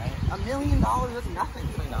up it. Right? $1 million is nothing.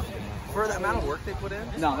 For the amount of work they put in.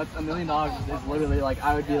 No, that's $1 million is literally like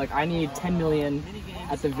I would be like I need 10 million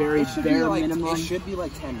at the very bare minimum. It should be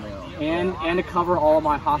like 10 mil. And to cover all of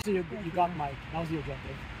my hospitals. You got Mike. That was the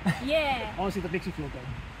objective. Yeah. Honestly, that makes you feel good.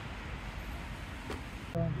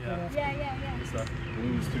 Yeah.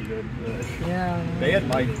 Blue was too good. Yeah. They had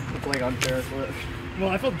Mike playing unfair. Well,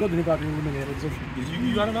 I felt good that he got eliminated. So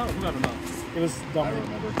You got him out? Who got him out? it was dumb. I don't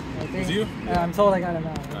remember. I think, Was you? Yeah, I'm told I got him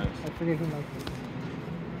out. Nice. I forget who Mike was.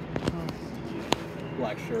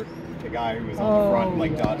 Black shirt. The guy who was on the front,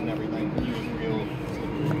 like dodging everything. He was real.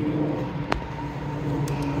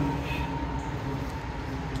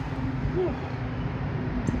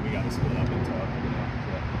 We got to split up and talk.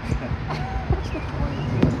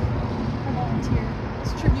 I volunteer.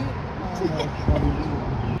 It's tribute.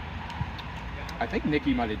 I think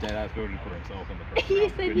Nikki might have dead-ass voted for himself in the first He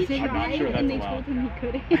round, said which he I'm not tried, sure and they that's told allowed. him he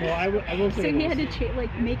couldn't. Well, I will say so he had to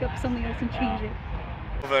like make up something else and change it.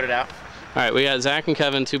 Voted out. All right, we got Zach and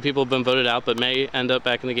Kevin, 2 people have been voted out, but may end up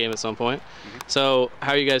back in the game at some point. So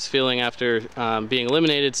how are you guys feeling after being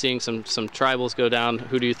eliminated, seeing some tribals go down?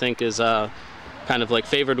 Who do you think is kind of like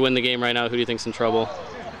favored to win the game right now? Who do you think's in trouble?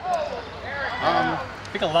 I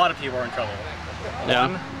think a lot of people are in trouble. Yeah.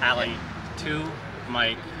 1, Allie. 2,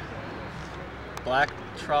 Mike. Black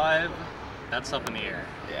tribe, that's up in the air.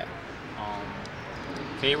 Yeah.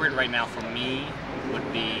 Favored right now for me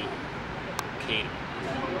would be Katie.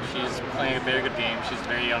 She's playing a very good game. She's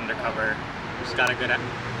very undercover. She's got a good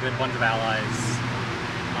bunch of allies.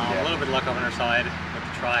 A little bit of luck on her side with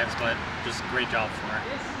the tribes, but just great job from her.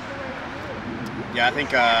 Yeah, I think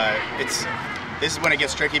this is when it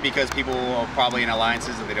gets tricky because people are probably in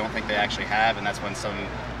alliances that they don't think they actually have, and that's when some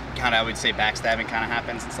kind of, I would say, backstabbing kind of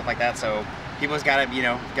happens and stuff like that. So people's got to, you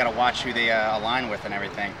know, got to watch who they align with and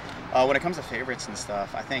everything. When it comes to favorites and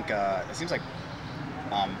stuff, I think it seems like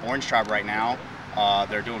Orange Tribe right now,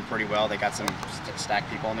 they're doing pretty well. They got some stacked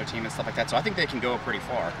people on their team and stuff like that. So I think they can go pretty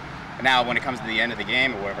far. Now, when it comes to the end of the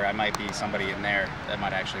game or whatever, I might be somebody in there that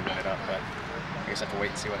might actually win it up, but I guess I have to wait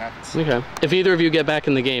and see what happens. Okay. If either of you get back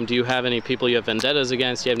in the game, do you have any people you have vendettas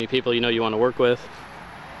against? Do you have any people you know you want to work with?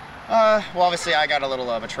 Well, obviously, I got a little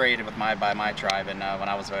betrayed with by my tribe, and when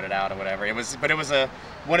I was voted out or whatever, it was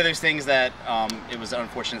one of those things that it was an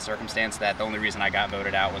unfortunate circumstance that the only reason I got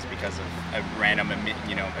voted out was because of a random,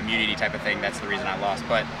 you know, immunity type of thing. That's the reason I lost.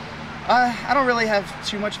 But I don't really have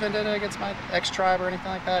too much vendetta against my ex-tribe or anything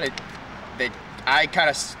like that. I kind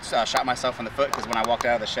of shot myself in the foot because when I walked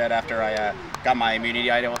out of the shed after I got my immunity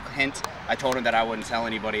idol hint, I told him that I wouldn't tell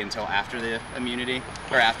anybody until after the immunity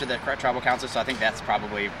or after the tribal council. So I think that's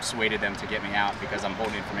probably swayed them to get me out because I'm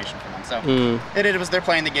holding information from them. So it was they're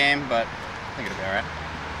playing the game, but I think it'll be all right.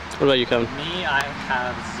 What about you, Kevin? Me, I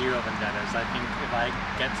have 0 vendettas. I think if I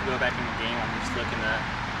get to go back in the game, I'm just looking to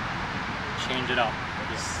change it up.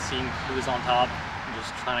 Just seeing who's on top, and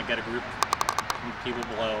just trying to get a group of people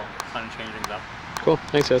below, trying to change things up. Cool.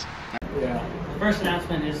 Thanks, guys. Yeah. The first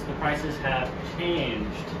announcement is the prices have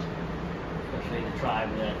changed, especially the tribe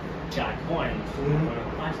that got coins. Want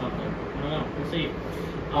to buy something? I don't know. We'll see.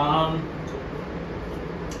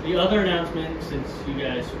 The other announcement, since you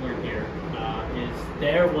guys weren't here, is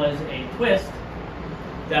there was a twist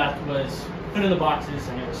that was put in the boxes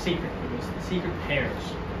and it was secret. It was the secret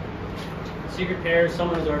pairs. The secret pairs,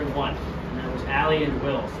 someone has already won, and that was Allie and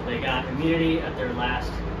Will. So they got immunity at their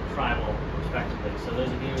last tribal, respectively. So those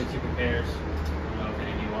of you in secret pairs, I don't know if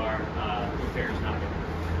any of you are, your pair is not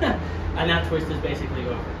good. And that twist is basically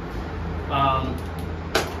over.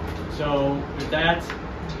 So with that,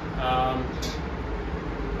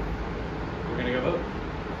 we're gonna go vote.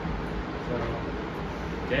 So,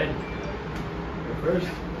 Ted, go first.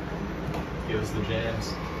 Give us the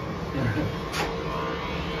jams.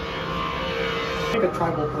 Make a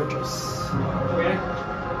tribal purchase. Okay.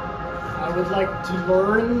 I would like to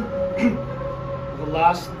learn the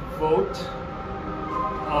last vote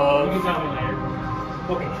of... You can tell me later.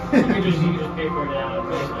 Okay. you can just pay for it now and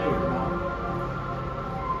pay it later.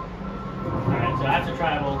 Alright, so that's a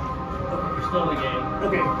tribal. You're still in the game.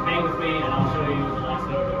 Okay. Hang with me and I'll show you the last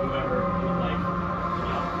vote of whoever you would like.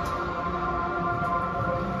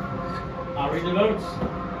 I'll read the votes.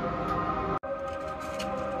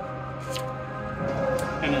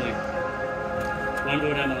 Emily. 1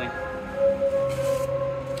 vote Emily.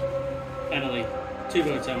 Emily. 2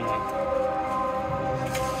 votes Emily.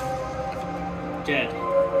 Jed.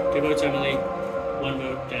 2 votes Emily. 1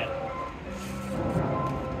 vote Jed.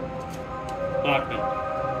 Bachman.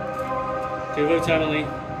 2 votes Emily.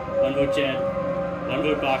 1 vote Jed. 1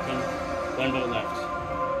 vote Bachman. 1 vote left.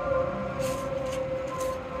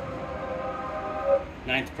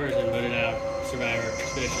 9th person voted out. Survivor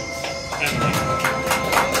Expeditions. Emily.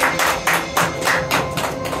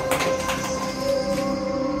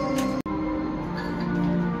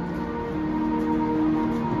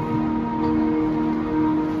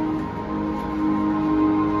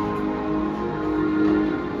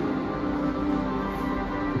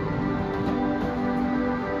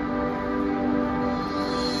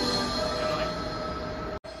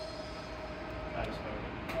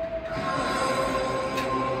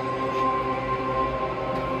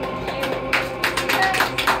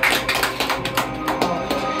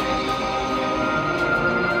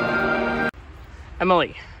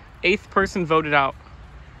 Emily, 8th person voted out.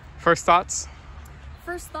 First thoughts?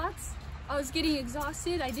 First thoughts? I was getting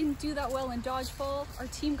exhausted. I didn't do that well in dodgeball. Our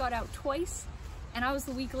team got out twice, and I was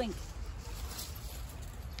the weak link.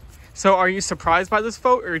 So are you surprised by this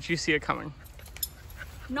vote, or did you see it coming?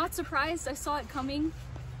 Not surprised. I saw it coming.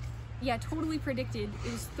 Yeah, totally predicted.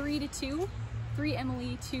 It was 3-2. 3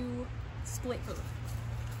 Emily, 2 split vote.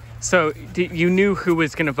 So you knew who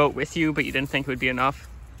was going to vote with you, but you didn't think it would be enough?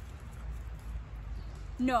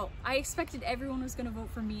 No, I expected everyone was going to vote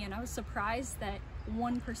for me, and I was surprised that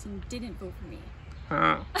one person didn't vote for me.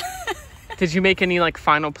 Oh. Did you make any like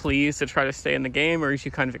final pleas to try to stay in the game, or did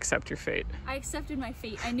you kind of accept your fate? I accepted my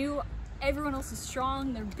fate. I knew everyone else is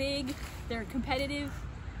strong, they're big, they're competitive.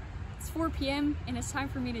 It's 4 p.m. and it's time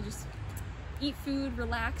for me to just eat food,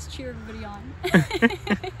 relax, cheer everybody on.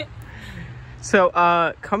 So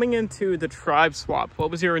coming into the tribe swap,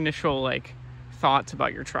 what was your initial like thoughts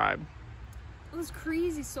about your tribe? It was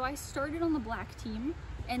crazy. So I started on the black team,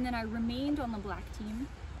 and then I remained on the black team,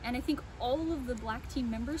 and I think all of the black team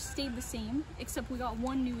members stayed the same, except we got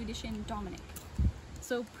one new addition, Dominic.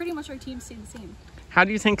 So pretty much our team stayed the same. How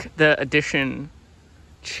do you think the addition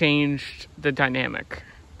changed the dynamic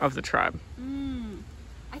of the tribe?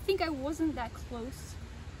 I think I wasn't that close,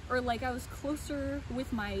 or like I was closer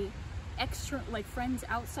with my extra like friends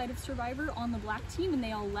outside of Survivor on the black team, and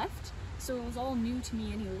they all left, so it was all new to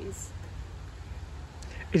me anyways.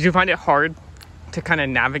 Did you find it hard to kind of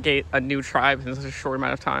navigate a new tribe in such a short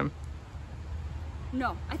amount of time?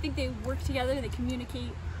 No, I think they work together, they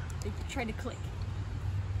communicate, they try to click.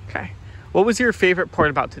 Okay. What was your favorite part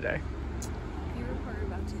about today? Favorite part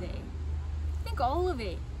about today? I think all of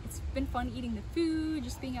it. It's been fun eating the food,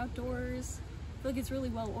 just being outdoors. I feel like it's really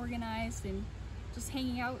well organized, and just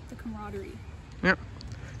hanging out, the camaraderie. Yep.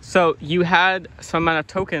 So you had some amount of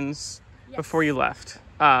tokens before you left.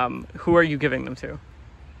 Who are you giving them to?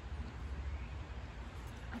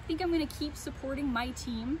 I think I'm gonna keep supporting my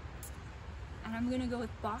team, and I'm gonna go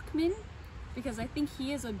with Bachman because I think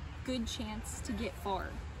he has a good chance to get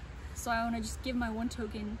far. So I want to just give my 1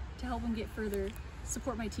 token to help him get further,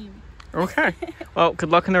 support my team. Okay. Well, good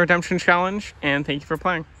luck in the Redemption Challenge, and thank you for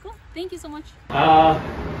playing. Cool. Thank you so much. Who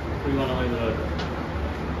do you want to leave the vote?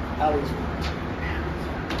 Allie's.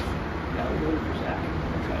 Yeah, we'll go for Zach.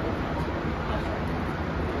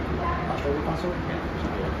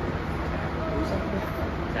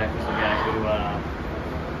 Zach was the guy who, I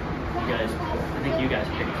think you guys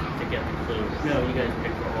picked to get the clue. No, you guys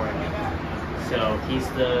picked for Oregon. So he's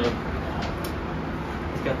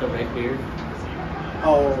got the red beard.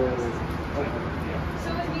 Oh.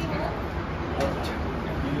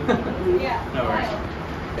 Yeah. No worries.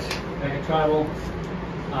 Like a tribal.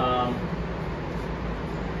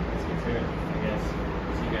 Let's get to it, I guess.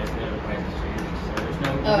 So you guys know the price has changed, so there's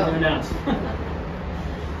nothing to announce.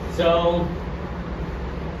 So,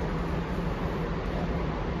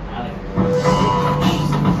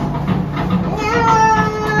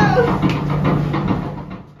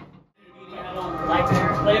 like to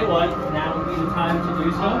play one, now would be the time to do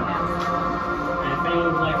so. And if anyone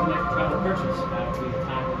would like to make a tribal purchase, now would be the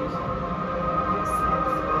time to do so.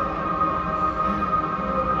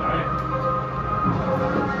 Alright.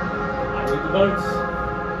 I read the votes.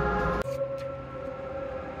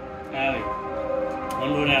 Allie. 1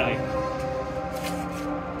 vote Allie.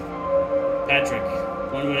 Patrick.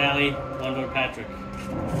 1 vote Allie, 1 vote Patrick.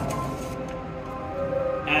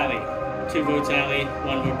 Allie. 2 votes Allie,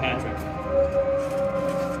 1 vote Patrick.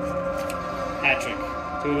 Patrick.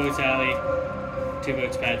 2 votes Allie, 2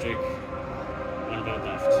 votes Patrick, 1 vote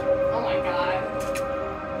left. Oh my god.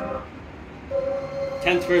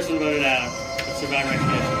 10th person voted out of Survivor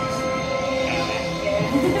Expeditions.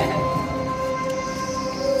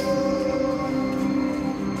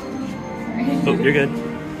 Oh, you're good.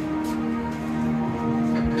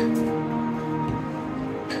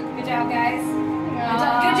 Good job, guys.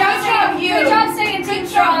 Good job, you. Good job staying team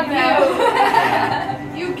strong, though.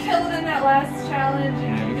 You killed it in that last challenge,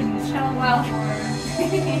 and you did the challenge well for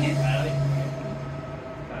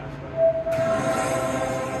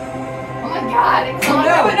Oh my god, it's so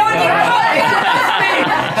no one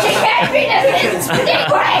She can't beat us! It's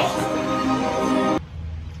great!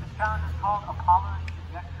 This challenge is called Apollo's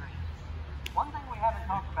Trajectory. One thing we haven't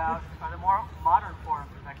talked about are the more modern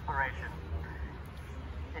forms of exploration.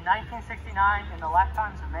 In 1969, in the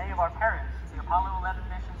lifetimes of many of our parents, the Apollo 11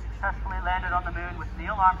 mission successfully landed on the moon with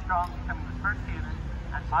Neil Armstrong becoming the first human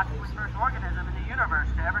and possibly first organism in the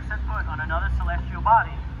universe to ever set foot on another celestial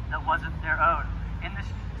body that wasn't their own. In this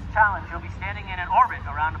challenge, you'll be standing in an orbit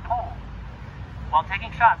around a pole while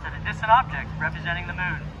taking shots at a distant object representing the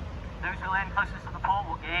moon. Those who land closest to the pole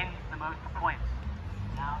will gain the most points.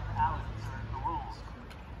 Now to Alex for the rules.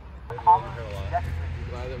 Apollo's Trajectory.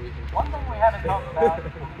 One thing we haven't talked about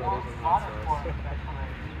is the more modern form of exploration.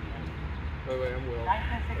 In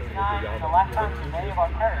 1969, in the lifetimes of many of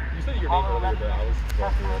our parents, Apollo 11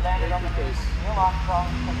 successfully landed on the moon. Neil Armstrong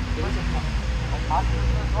became the first and possibly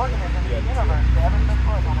the first organism in the universe to ever set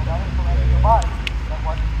foot on another celestial body that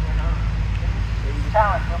wasn't their own. In this challenge, they'll be standing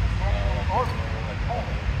in an orbit around a pole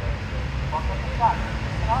while taking shots at distant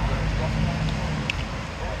objects representing the moon.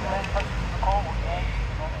 Those who land closest to the pole will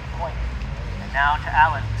gain the most points. And now to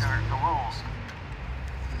Alan for the rules.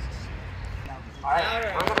 Alright,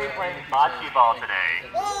 we're going to be playing bocce ball today.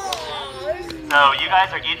 So you guys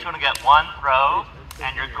are each going to get 1 throw,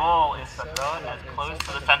 and your goal is to throw it as close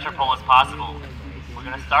to the center pole as possible. We're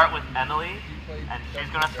going to start with Emily, and she's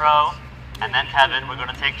going to throw, and then Kevin. We're going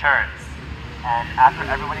to take turns. And after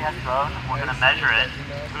everybody has thrown, we're going to measure it,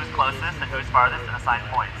 who's closest and who's farthest, and assign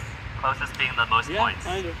points. Closest being the most points.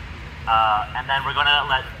 And then we're going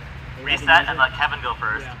to reset and let Kevin go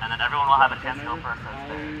first, and then everyone will have a chance to go first.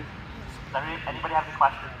 Does anybody have any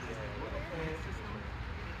questions?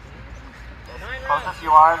 The closest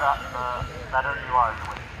you are, the better you are to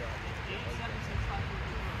win.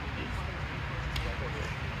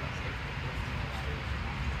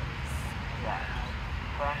 Yeah.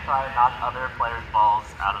 You can try to knock other players' balls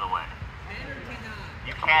out of the way.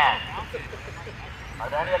 You can. Are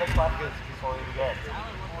there any other questions before we begin?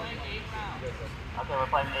 Okay, we're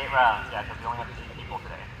playing 8 rounds, yeah, because we only have 2 people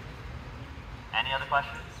today. Any other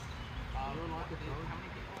questions?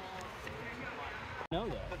 Know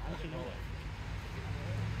that. I should know that.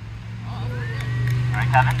 Alright,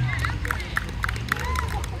 Kevin.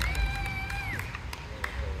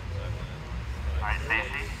 Alright,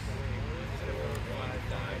 Stacey.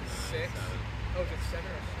 6. Oh, is it 7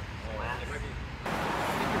 or 6?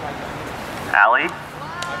 Allie.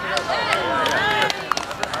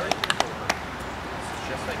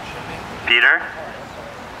 Peter.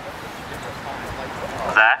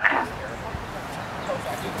 Zach.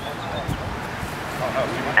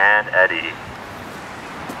 And Eddie.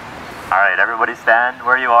 Alright, everybody stand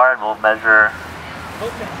where you are and we'll measure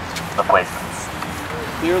the placements.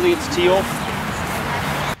 Clearly it's teal.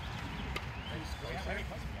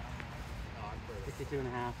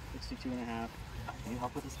 62.5. 62.5. Can you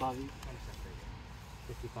help with this, Bobby?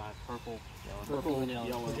 55. Purple. Yellow. Purple and yellow.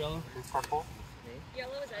 Yellow. Who's purple?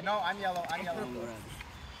 Yellow is Eddie. No, I'm yellow. I'm yellow. And red.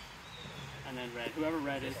 And then red. Whoever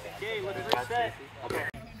red is. Okay, what does it say? Okay.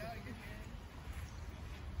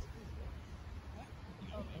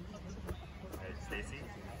 Stacey.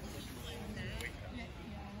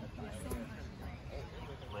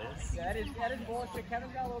 Liz. That is bullshit.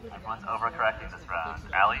 Kevin's got a little bit. Everyone's overcorrecting this round.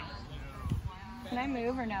 Allie. Can I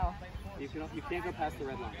move or no? You can't go past the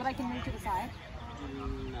red line. But I can move to the side? No,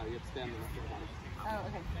 you have to stand on the line. Oh,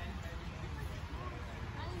 okay.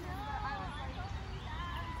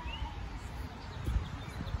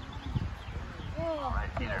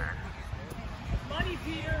 Alright, Peter. Money,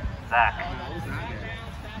 Peter. Zach.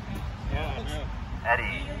 Yeah, I know.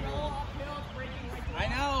 Eddie. I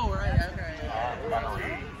know, right? Okay. And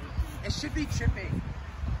Emily. It should be chipping.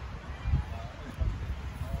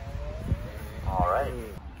 Alright.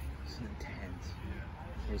 It's an intense.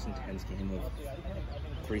 It was an intense game of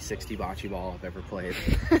 360 bocce ball I've ever played.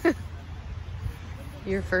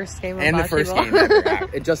 Your first game of and bocce the first ball? game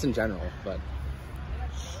ever. Just in general, but.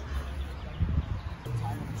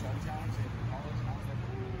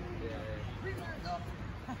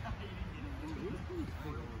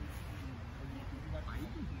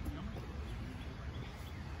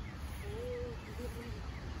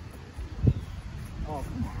 Oh,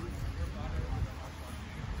 come on.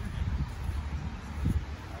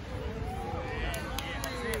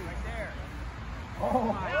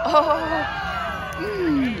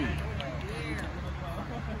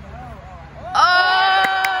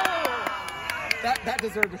 That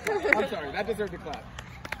deserved a clap. I'm sorry, that deserved a clap.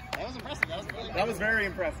 That was impressive. That was really That was very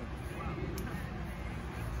impressive.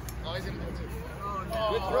 Oh, he's in there too.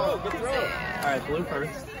 Good throw, good throw. All right, blue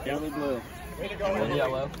first. Yellow, blue. Way to go. And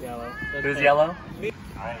yellow. Yellow. Who's yellow?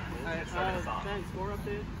 Alright, Ben, score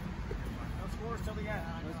update. No scores till the end.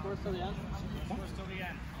 No scores till the end? Scores till the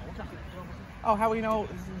end. Oh, how we know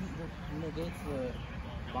this negates the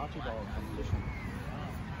bocce ball competition?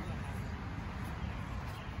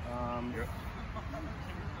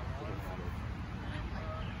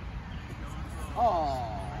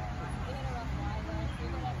 Oh.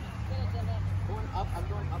 Going up, I'm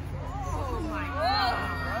going up. Oh my God.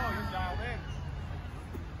 Oh, you're dialed in.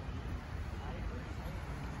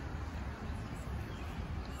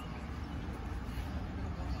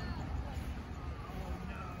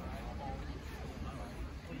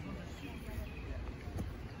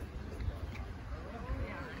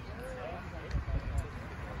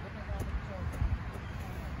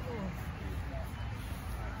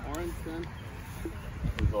 Orange, then.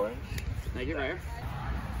 Who's orange? Make it rare.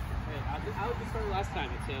 Hey, I was just started last time.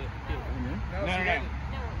 It's No. I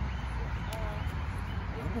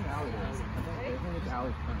think it's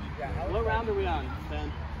Alex. What round are we on,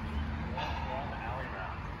 Ben?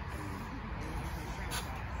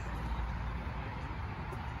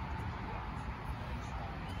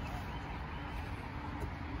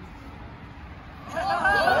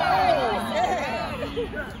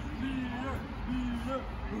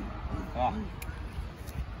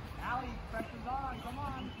 Allie, pressure's on. Come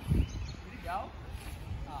on. Did he go?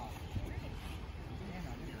 Oh.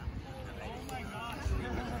 Oh my gosh.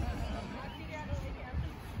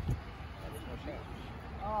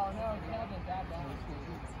 Oh no, Kevin, that bad.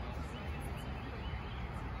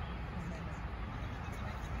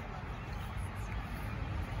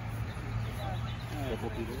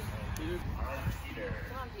 Peter.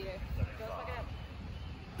 Come on, Peter. Go fuck it up.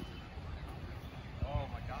 Oh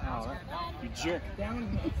my God. Oh, you jerk.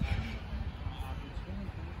 Down.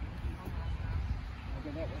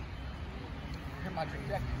 Hit my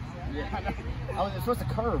trajectory. Yeah, I know. I was supposed to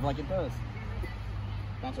curve like it does.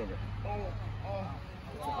 Bounce over. Oh,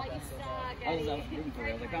 you suck. I was rooting for it.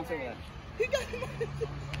 I was like, bounce over that. I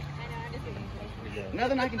know, I'm just kidding.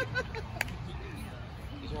 Nothing I can do.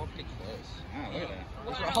 These are all pretty close. Oh, look at that.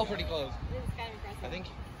 These are all pretty close. This is kind of impressive.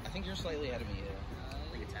 I think you're slightly ahead of me.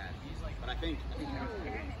 Like a tad. But I think the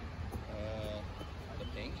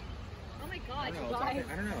pink. Oh my god, you I guys.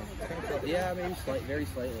 don't know. Yeah, maybe very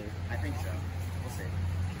slightly. I think so. We'll see.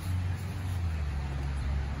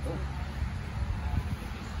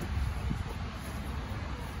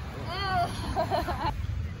 Oh.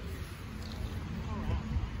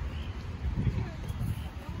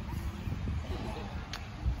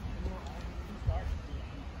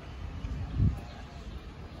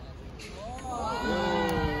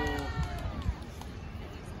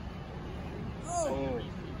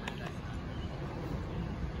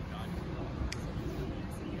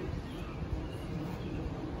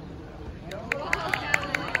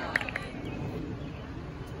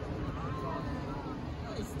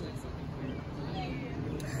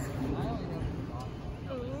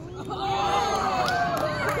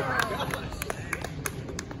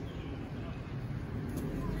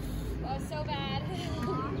 So bad.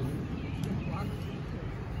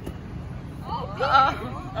 All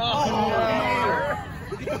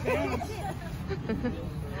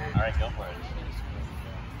right, go for it.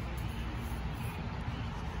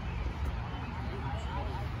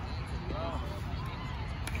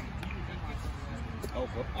 Oh,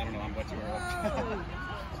 whoop. I don't know. I'm what's your I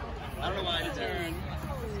don't know why I did turn.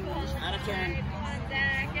 Out of turn. Come on,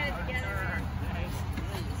 Zach. Get it together.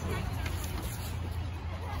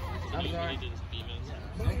 I'm sorry.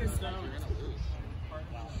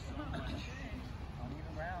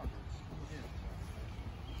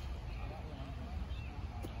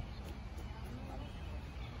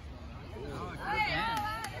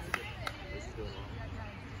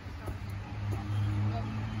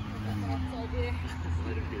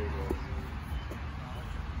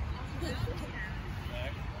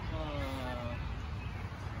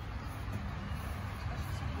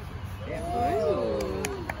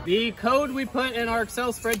 The code we put in our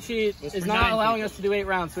Excel spreadsheet is not allowing us to do 8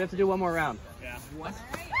 rounds, so we have to do one more round. Yeah. What?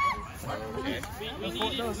 Okay. We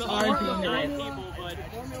needed 9 people, but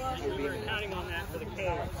we were counting on that for the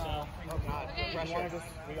code, so. Oh god, the pressure.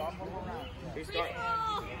 We off one more round. Who's starting?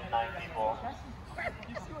 9 people.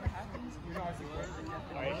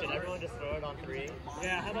 Alright, should everyone just throw it on 3?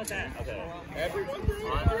 Yeah, how about that? Okay. Everyone?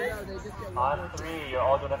 On 3, you're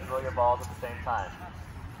all going to throw your balls at the same time.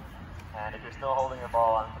 And if you're still holding your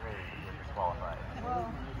ball on 3, you're disqualified.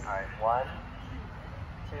 Alright, 1,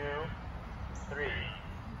 2, 3.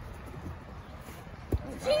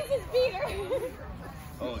 Jesus, Peter!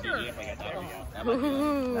 Oh, did you get that? There we go.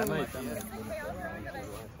 That might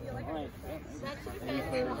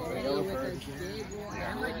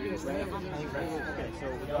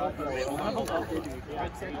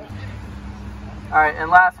Alright, in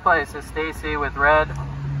last place is Stacy with red.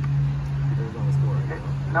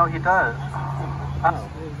 No, he does.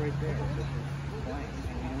 Right there.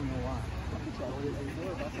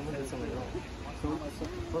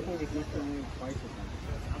 Purple was different twice as much.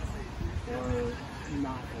 Or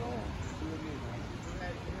not at all.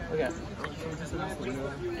 Okay.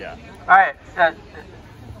 Yeah. Alright,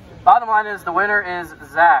 bottom line is the winner is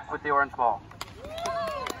Zach with the orange ball.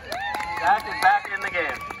 Zach is back in the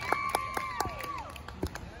game.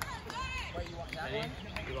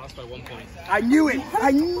 You lost by 1 point. I knew it!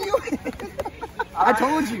 I knew it! I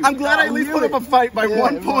told you. I'm glad I at least put up a fight by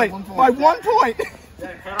 1 point. By 1 point!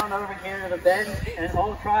 Head on over here to the bench, and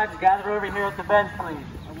all tribes gather over here at the bench, please.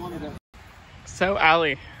 So,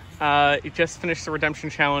 Allie, you just finished the Redemption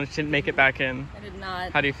Challenge, didn't make it back in. I did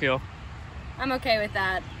not. How do you feel? I'm okay with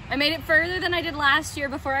that. I made it further than I did last year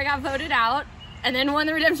before I got voted out, and then won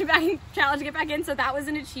the Redemption Challenge to get back in, so that was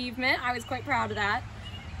an achievement. I was quite proud of that.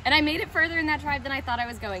 And I made it further in that tribe than I thought I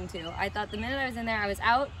was going to. I thought the minute I was in there, I was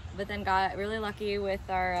out, but then got really lucky with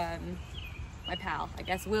our, my pal. I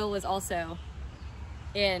guess Will was also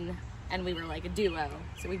in, and we were like a duo.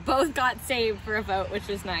 So we both got saved for a vote, which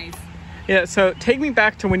was nice. Yeah, so take me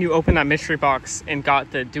back to when you opened that mystery box and got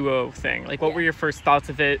the duo thing. Like, what were your first thoughts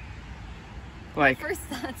of it? Like, my first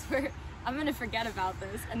thoughts were, I'm gonna forget about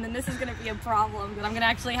this, and then this is gonna be a problem that I'm gonna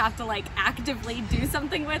actually have to like actively do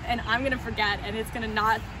something with, and I'm gonna forget, and it's gonna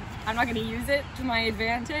I'm not gonna use it to my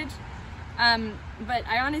advantage. But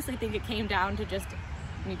I honestly think it came down to just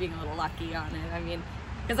me being a little lucky on it. I mean,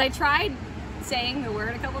 because I tried saying the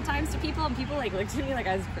word a couple times to people, and people like looked at me like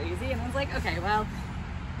I was crazy, and I was like, okay, well,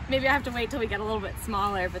 maybe I have to wait till we get a little bit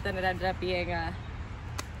smaller, but then it ended up being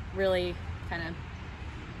really kind of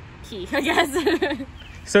key, I guess.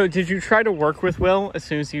 So did you try to work with Will as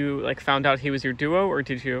soon as you like found out he was your duo, or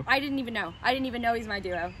did you? I didn't even know. I didn't even know he's my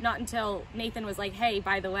duo. Not until Nathan was like, hey,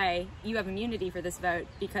 by the way, you have immunity for this vote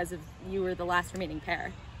because of you were the last remaining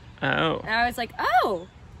pair. Oh. And I was like, oh,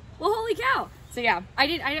 well, holy cow. So yeah,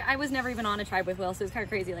 I was never even on a tribe with Will, so it was kind of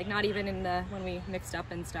crazy. Like not even in the, when we mixed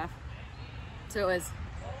up and stuff. So it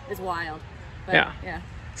was wild. But, yeah.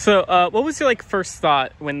 So, what was your like first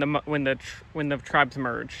thought when the tribes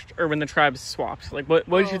merged or when the tribes swapped? Like, what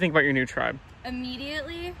did you think about your new tribe?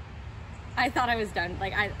 Immediately, I thought I was done.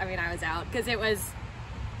 Like, I mean, I was out because it was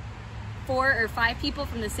 4 or 5 people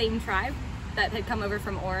from the same tribe that had come over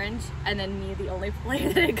from Orange, and then me, the only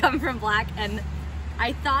player that had come from Black. And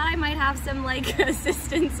I thought I might have some like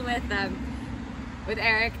assistance with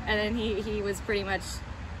Eric, and then he was pretty much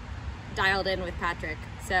dialed in with Patrick.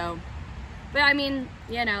 So. But I mean,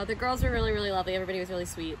 you know, the girls were really, really lovely. Everybody was really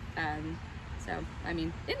sweet. So, I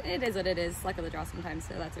mean, it is what it is. Luck of the draw sometimes,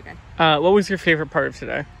 so that's okay. What was your favorite part of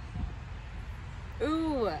today?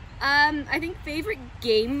 Ooh, I think favorite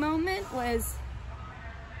game moment was...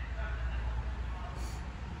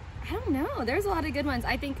 I don't know. There's a lot of good ones.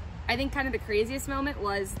 I think kind of the craziest moment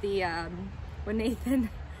was the when Nathan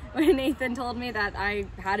told me that I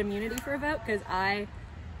had immunity for a vote, because I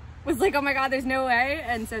was like, oh my god, there's no way.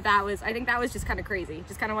 And so I think that was just kind of crazy.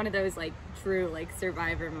 Just kind of one of those like true like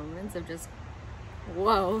survivor moments of just,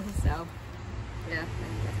 whoa. So yeah, I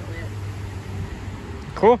think that's really it.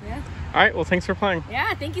 Cool. Yeah. All right, well, thanks for playing.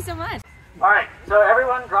 Yeah, thank you so much. All right, so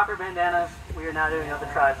everyone drop your bandanas. We are now doing another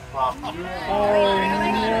tribe swap. Oh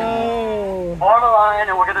no! Form a line,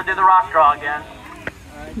 and we're gonna do the rock draw again.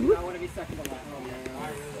 I want to be second to last.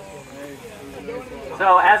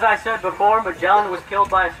 So, as I said before, Magellan was killed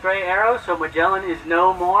by a stray arrow, so Magellan is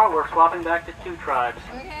no more. We're swapping back to 2 tribes.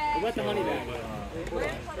 Okay. What the money bag?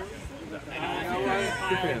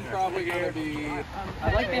 Probably gonna be.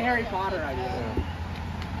 I like the Harry Potter idea.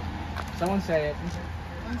 Someone say it.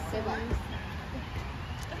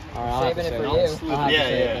 Alright, saving it for you.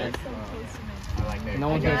 Yeah. I like that. No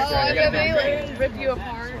one's gonna say it. They like rip you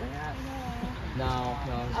apart. No.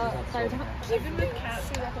 Even with cats,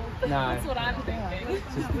 no. That's what I'm thinking.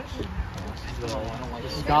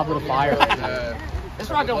 This is Goblet of Fire right now. This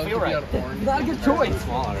rock don't feel right. Not a good choice.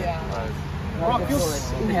 Rock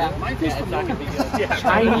feels... Mine feels not gonna be good.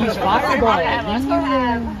 Chinese fireball. Oh, yeah.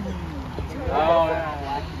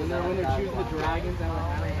 When they're choosing the dragons, they were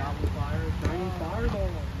having Goblet of Fire. Chinese fireball.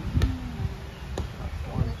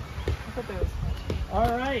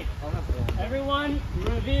 All right. Everyone,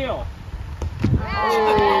 reveal.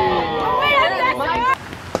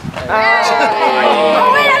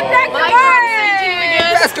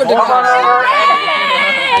 Vasco de Gama.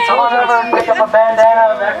 Come on over and pick up a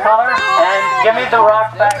bandana of that color and give me the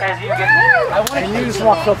rock back as you get. And you just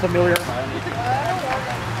walk so familiar. Good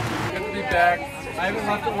to be back. I haven't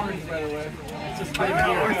left the orange, by the way. It's just been here.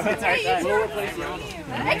 We'll replace the orange.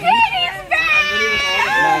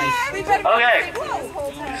 Okay,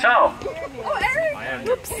 so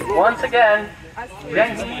once again,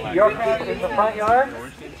 Zheng He, your camp is the front yard.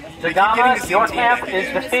 De Gama, your camp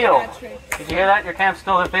is the field. Did you hear that? Your camp's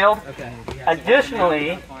still the field? Okay.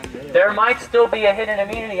 Additionally, there might still be a hidden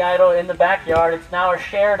immunity idol in the backyard. It's now a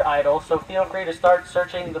shared idol, so feel free to start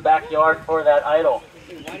searching the backyard for that idol.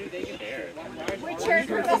 Which shirt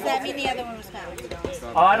does that mean the other one was found?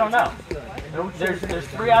 Oh, I don't know. There's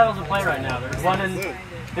 3 idols in play right now. There's one in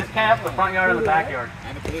this camp, the front yard, and the backyard.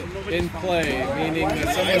 In play, meaning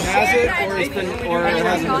that someone has it or it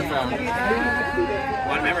hasn't been found.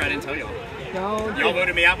 Well, remember, I didn't tell y'all. Y'all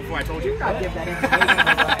voted me out before I told you. Give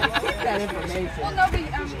that information. Well, no, but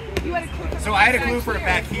you had a clue. So I had a clue for it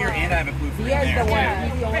back here, and I have a clue for it there. He's the only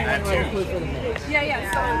one with a clue for the middle.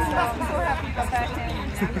 Yeah. So before having to go back in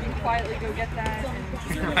and quietly go get that,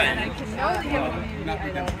 and I can know that you have a community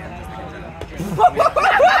idol.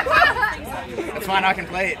 That's fine, I can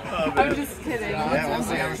play it. I'm just kidding. We'll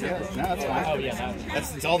see how it goes. No, that's fine.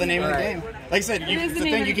 That's all the name of the game. Like I said, it's the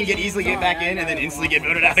thing you can easily get back in and then instantly get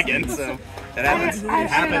voted out again. So that happens. It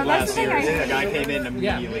happened last year. A guy came in and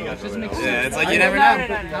immediately got voted out. Yeah, it's like you never know.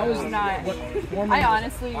 I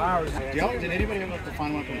honestly. Did anybody have to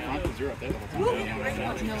find one from the front? Because you're up there the whole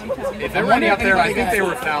time. If everybody up there, I think they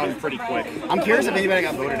were found pretty quick. I'm curious if anybody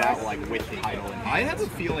got voted out like with the idol. I have a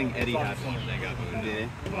feeling Eddie had one. They got voted out.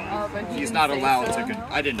 Yeah. But He's not allowed to.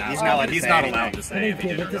 I didn't ask. He's not allowed to say. Can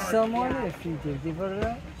you give it to someone if you did give it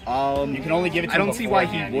out? You can only give it to him. I don't see why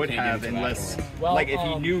he would have unless, like, if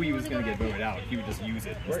he knew he was going to get voted out, he would just use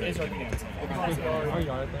it instead of giving it to someone else.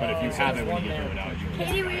 But if you have it when you get voted out, you would.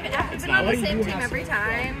 Katie, we've been on the same team every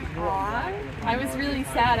time. Aww. I was really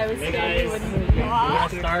sad. I was scared you wouldn't be. We're going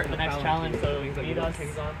to start the next challenge, so meet us.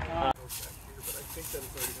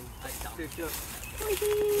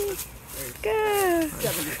 Go!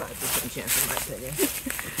 75% chance in my opinion.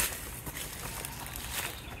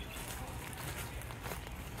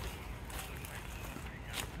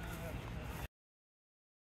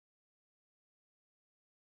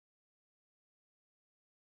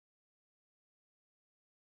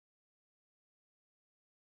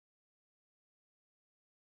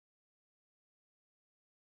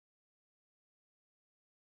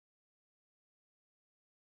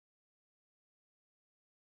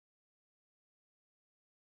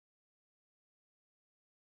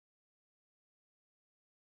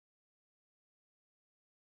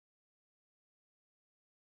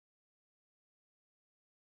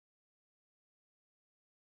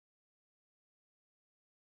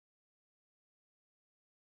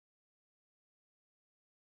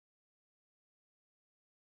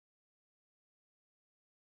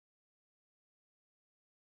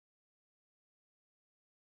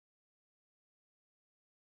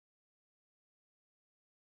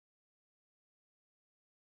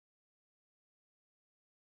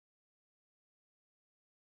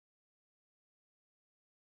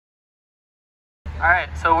 Alright,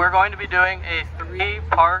 so we're going to be doing a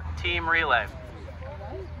 3-part team relay.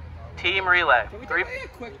 Team relay. Can we take a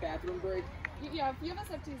quick bathroom break? Yeah, if you have us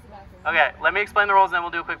have to use the bathroom. Okay, let me explain the rules and then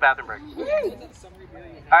we'll do a quick bathroom break.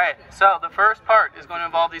 Alright, so the first part is going to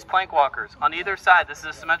involve these plank walkers. On either side, this is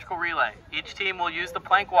a symmetrical relay. Each team will use the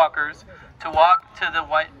plank walkers to walk to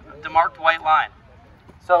the marked white line.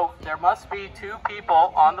 So there must be 2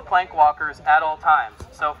 people on the plank walkers at all times.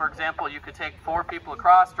 So for example, you could take 4 people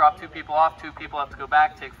across, drop 2 people off, 2 people have to go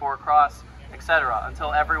back, take 4 across, etc.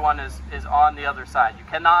 until everyone is on the other side. You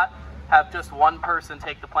cannot have just one person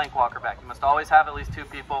take the plank walker back. You must always have at least 2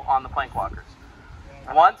 people on the plank walkers.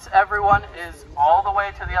 Once everyone is all the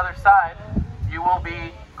way to the other side, you will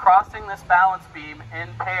be crossing this balance beam in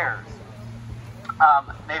pairs.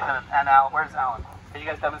 Nathan and Alan, where's Alan? Can you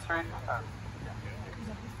guys demonstrate?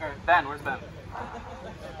 Ben, where's Ben?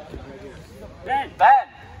 Ben!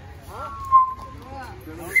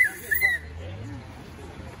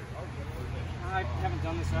 I haven't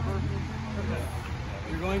done this ever.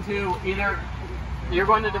 You're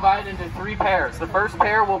going to divide into 3 pairs. The first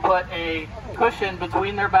pair will put a cushion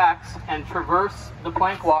between their backs and traverse the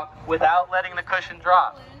plank walk without letting the cushion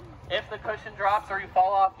drop. If the cushion drops or you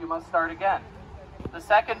fall off, you must start again. The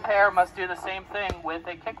second pair must do the same thing with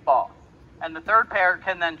a kickball. And the third pair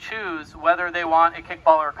can then choose whether they want a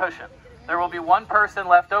kickball or a cushion. There will be 1 person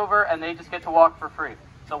left over and they just get to walk for free.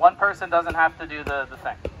 So 1 person doesn't have to do the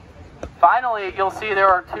thing. Finally, you'll see there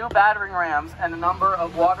are 2 battering rams and a number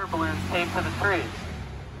of water balloons taped to the trees.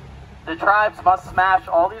 The tribes must smash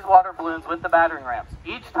all these water balloons with the battering rams.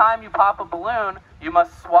 Each time you pop a balloon, you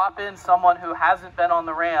must swap in someone who hasn't been on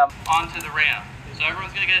the ram onto the ram. So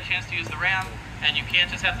everyone's going to get a chance to use the ram, and you can't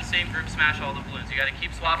just have the same group smash all the balloons. You got to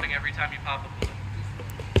keep swapping every time you pop a balloon.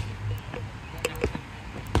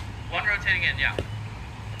 1 rotating in, yeah.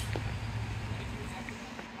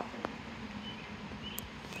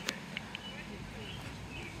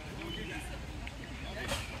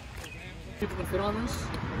 People can fit on this?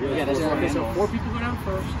 Yeah, that's okay, so 4 people go down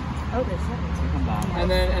first. Oh, there's 7. And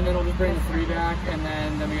then we'll just bring the 3 back, and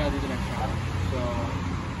then we gotta do the next shot. So,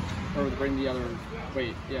 or bring the other.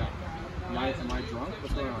 Wait, yeah. Am I drunk?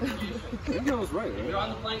 What's going on? That was right. You're on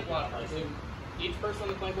the plank walker. So each person on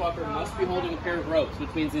the plank walker must be holding a pair of ropes,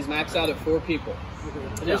 which means these max out at 4 people.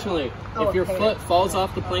 Additionally, if your foot falls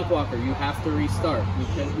off the plank walker, you have to restart.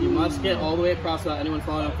 You must get all the way across without anyone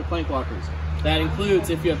falling off the plank walkers. That includes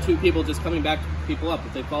if you have 2 people just coming back to pick people up.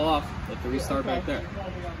 If they fall off, they have to restart back there.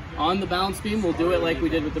 On the balance beam, we'll do it like we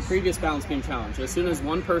did with the previous balance beam challenge. As soon as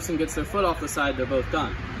 1 person gets their foot off the side, they're both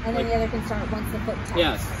done. And then the other can start once the foot touches.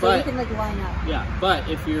 Yes, so but you can like line up. Yeah, but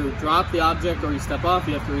if you drop the object or you step off,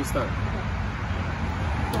 you have to restart.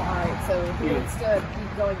 Well, alright, so who needs to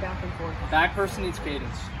keep going back and forth? Back person needs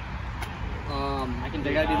cadence.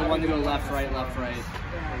 They gotta be the one to go left, right.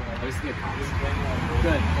 I used to get pounds.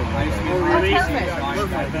 Good. I used to get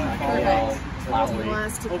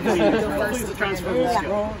Perfect.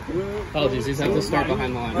 Apologies, these have to start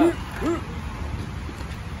behind the line.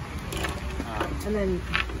 And then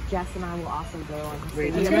Jess and I will also go on.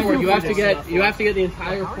 Wait, remember, you have to get the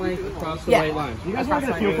entire plank across the white line. You guys want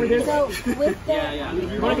to get a feel for this? So with the,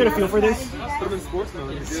 You want to get a feel for this? So with the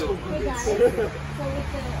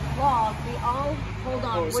log, we all hold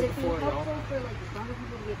on. Would it be helpful for like the younger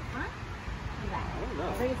people to get front?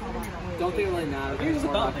 Don't think it really matters. Here's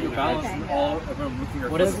about your balance.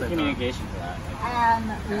 What is the communication for that?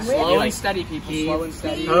 Slow and steady, people. Slow and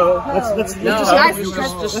steady. Let's just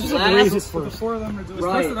breeze for the four of them. Let's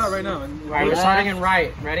test it out right now. Right, we're starting in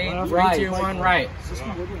right. Ready? 3, 2, 1, right.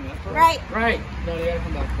 Right. Right. No, you gotta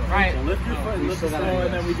come back. Right. Lift your foot, lift the slow,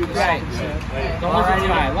 and then we do the right. Don't lift it too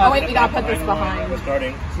high. Oh wait, we gotta put this behind. We're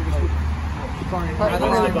starting.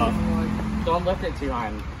 Don't lift it too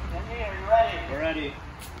high. We're ready.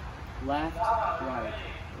 Left, right.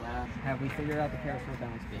 Have we figured out the parasol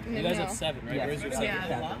balance beam? You guys have 7, right? Yes. Where's your 7?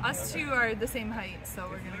 Yeah. Us two are the same height, so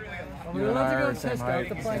we're gonna go. Are we allowed to go test out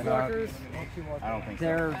the plank walkers? I don't think so.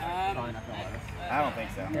 They're I don't think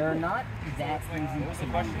so. they're not that easy to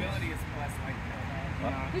manage.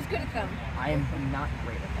 Who's good at them? I am not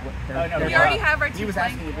great at that. We already have our He two was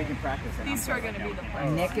plank. asking if we can practice it. These two are gonna be the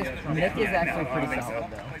planks. Nick is actually pretty solid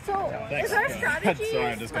though. So, is our strategy Sorry,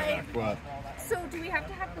 I just got like, back. What? so do we have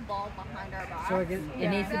to have the ball behind our back? So it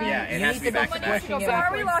needs to be. Yeah, it has to be back to back. So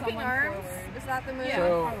are we locking arms? Is that the move?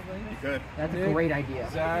 So, You could. That's a great idea.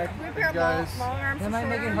 Zach, we you pair long guys, arms That and might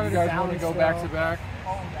make it short hard you to guys want to balance go back to though. back?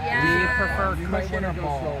 Yeah. We prefer You might cushion or want to go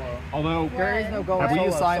ball. solo. Although, There is no go have we solo.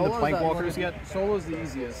 assigned the Solo's plank the- walkers yet? Solo's the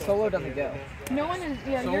easiest. Solo doesn't go. No one is.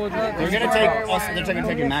 Yeah, Solo you're does- kind They're gonna take us. They're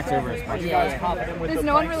gonna take Max over as much. You guys confident with There's the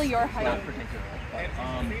no one planks? really your height.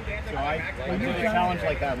 So I did a challenge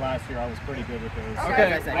like that last year. I was pretty good with those.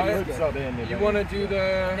 Okay, I would sub in. you want to do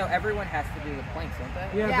the... No, everyone has to do the planks, don't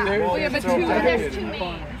they? Yeah, there's- we have a so two. There's dedicated. two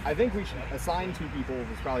main. I think we should assign 2 people. Is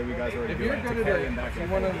probably what you guys already If doing. you're good to at carry it, them back you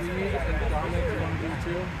and want to forth. lead and Dominic, you want to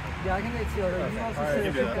do too? Yeah, I can get two. You also Alright, say you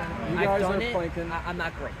if do you've that. done You I've guys done are it. planking. I'm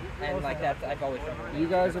not great, and like that's I've always done it. You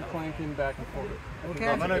guys are planking back and forth. Okay.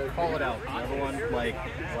 I'm gonna call it out. Everyone like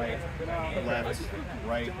left,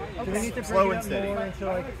 right, Do we need to slow break and it steady. more into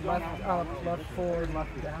like left up, left forward,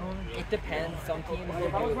 left down? It depends. Some teams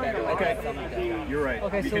will do it better. Okay, Some don't. you're right.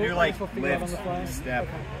 Okay, We so can do like we'll figure out on lift, the fly. step,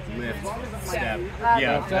 lift, step.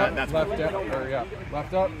 Yeah, Left up, that's left what down, or yeah,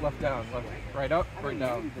 left up, left down, left, right up, right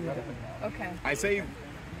down. Okay. I say.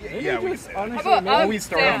 Maybe Yeah, we just could honestly, How about maybe always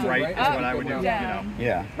start down, off right is right? what I would do. You know. Down.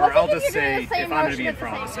 Yeah. Or I'll think just if you're say doing the same if I'm gonna motion be in at the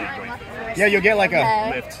front, I'll same say time, going. left and right. Yeah, you'll get like a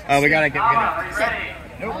Okay. Lift. Oh, we gotta get. Are you ready?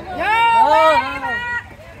 Nope. No!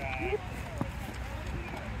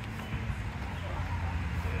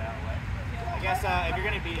 I guess if you're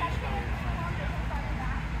gonna beat it,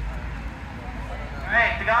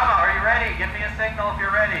 Alright, De Gama, are you ready? Give me a signal if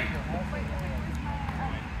you're ready.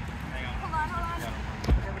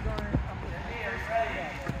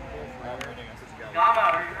 Gama,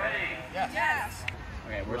 are you ready? Yes.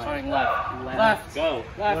 Okay, we're starting left. Left. Go.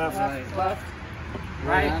 Left. Left.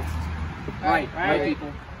 Right. Right,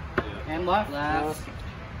 people. And left. Left.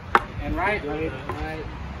 And right. Right.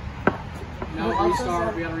 No,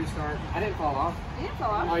 restart. We gotta restart. I didn't fall off. You didn't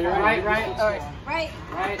fall off. Oh, you're right. Right. All right. Right.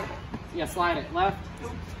 Right. Yeah, slide it. Left.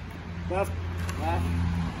 Left. Left.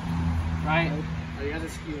 Right. Oh, you guys are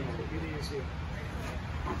skewing.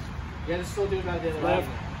 You guys still do about the other Left.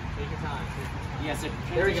 way. Take your time. Yes,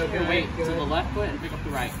 there we go. Good. Weight to the left foot and pick up the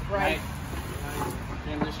right. Right.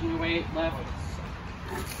 Transition your weight. Left.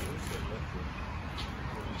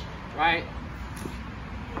 Right.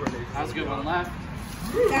 That was a good one. Left.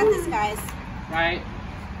 Got this, guys. Right.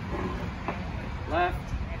 Left.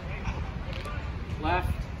 Left.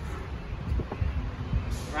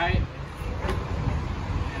 Right.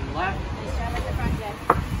 And left. Nice job at the front, Jeff.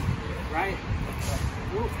 Right.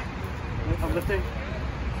 Ooh. I'm lifting.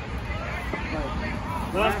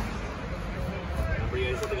 Left. Remember, you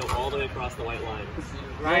guys have to go all the way across the white line.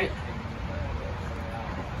 Right.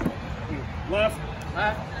 Left.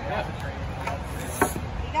 Left. Yep.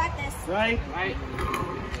 You got this. Right. Right.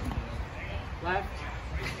 Left.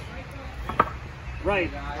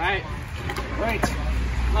 Right. Right. Right.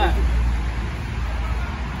 Left.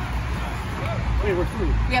 Wait, we're through.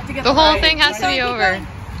 We have to get The whole Right. thing has to be over.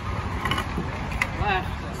 Left.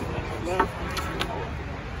 Left.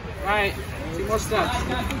 Right. 2 more steps.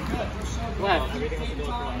 Left.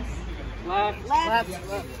 Left. Left.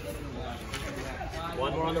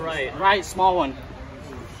 One more on the right. Right. Small one.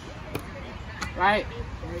 Right.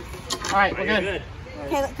 All right. We're You're good.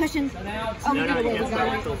 Okay, look, cushions. Oh, No, we no, gotta you wait. can't start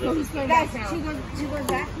until this. Guys, two goes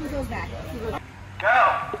back. Who goes back?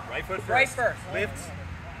 Go! Right foot first. Right first. Lift.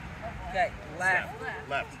 Okay, left.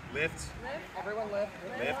 Left. Lift. Everyone left.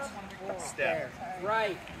 Lift. Step.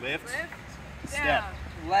 Right. Lift. Down. Step.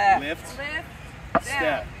 Left. Lift. Step.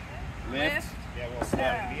 Down. Lift.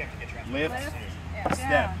 Step. Lift. Down.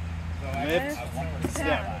 Step. Lift.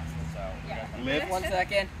 Step. Lift. 1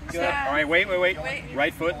 second. Good. Step. All right, wait.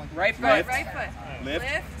 Right foot. Right foot. Lift. Right foot. Lift.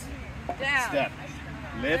 Down. Step.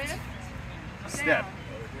 Lift. Step.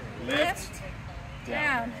 Lift.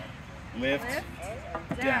 Down. Lift.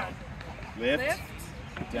 Down. Lift.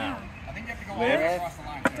 Down. Lift.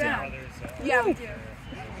 Down. Yeah, we do.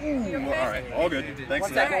 All right, all good. Thanks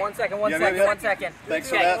for that. 1 second. Yeah, yeah. 1 second. Thanks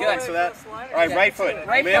for Okay, that. good. Thanks for that. All right, right foot.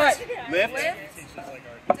 Right Lift. foot. Lift.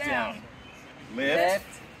 Down. Lift.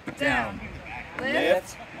 Down.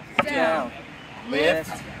 Lift. Down.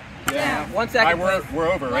 Lift. Down. 1 second, All right, please.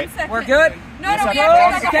 we're over, right? We're good? No, we have to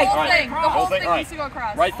go the Okay. whole All right. thing. The whole thing All needs to go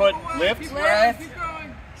across. Right foot. Lift. Lift.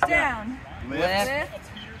 Down. Lift.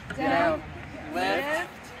 Down. Lift.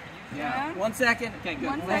 Down. 1 second. Okay, good.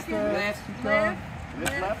 1 second. Lift. Lift.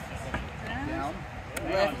 Lift left. Down.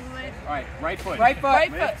 Lift. All right, right foot. Right foot. Right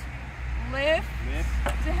foot. Lift.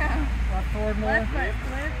 Down. Left forward more. Left foot.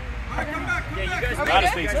 Lift. Yeah, you guys Got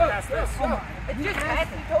it, Steve. pass this. It just has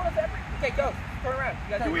to told us every. Okay, go. Turn around.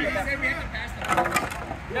 You guys Do we- No.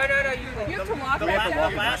 You have to walk The back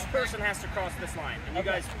down. last person has to cross this line, and you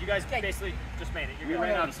guys basically just made it. We You're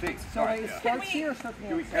ran good. out of space. So it starts here or something?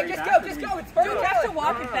 Do we Hey, carry just back go. or Just we- go. It's Do we vertical. have to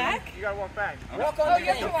walk it back? You gotta walk back. Walk on Oh, the you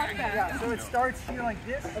have to walk back. Yeah. So it starts here like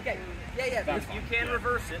this? Okay. Yeah. You can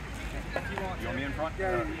reverse it if you want. You want me in front?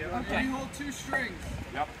 Okay. hold 2 strings.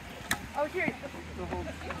 Yep. Oh, here.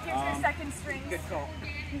 Gives you second strings. Good call.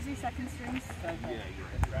 Gives you second strings.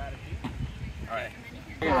 All right.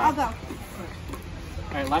 I'll go. All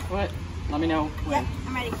right, left foot. Let me know when. Yep,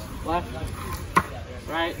 I'm ready. Left.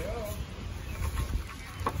 Right.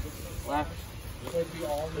 Left.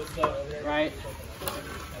 Right.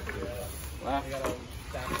 Left.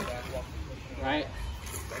 Right.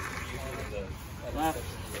 Left.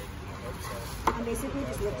 I'm basically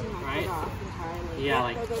just lifting my Right. foot off entirely. Yeah,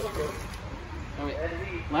 like. Go. Oh wait.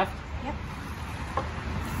 Left. Yep.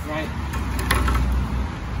 Right.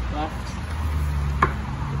 Left.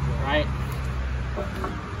 Right.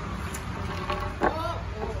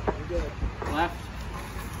 Left.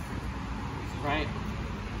 Right.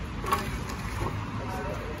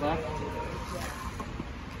 Left.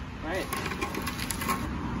 Right.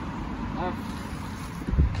 Left.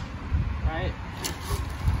 Right.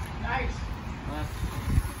 Nice. Left.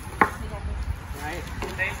 Right.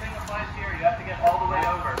 Same thing applies here. You have to get all the way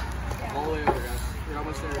over. All the way over, guys. You're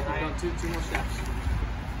almost there. You've done two more steps.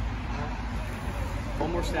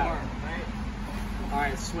 One more step. All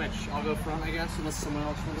right, switch. I'll go front, I guess, unless someone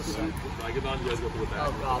else wants to. If I get on, you guys go to the back.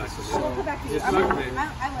 Oh, God. So we'll go back to you. Just I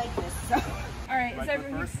like this. So. All right, is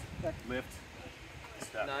everyone Lift.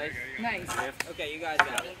 Step. Nice. nice? Lift. Okay, you guys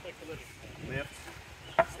got it. Lift.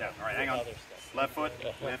 Step. All right, hang on. Left foot.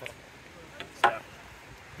 Lift. Step.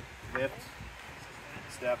 Lift.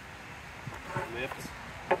 Step. Lift.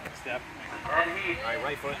 Step. All right,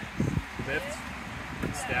 right foot. Lift.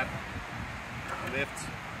 Step. Lift.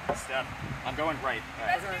 Step. I'm going right. All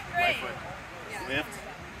right. Right foot. Lift.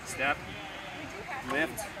 Step.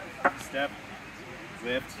 Lift. Step.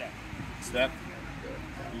 Lift. Step.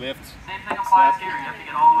 Lift. Same thing applies here. You have to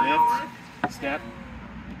get all the way over. Lift. Step.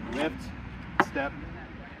 Lift. Step.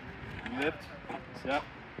 Lift. Step.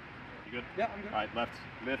 You good? Yeah, I'm good. All right, left.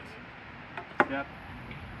 Lift. Step.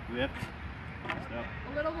 Lift. Step.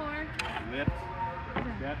 A little more. Lift.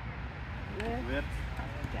 Step. Lift.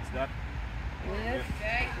 Step. Lift.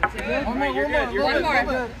 Good. One more. You're good. You're One good.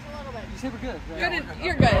 more. You said we're good.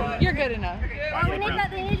 You're good. You're good enough.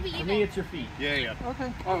 They need to be For me, it's your feet. Yeah.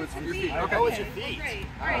 Okay. Oh, it's your feet. Okay. Oh, it's your feet.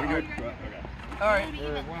 Are we good? Okay. All right.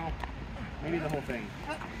 Well, maybe the whole thing.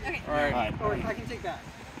 Okay. All right. Or I can take that.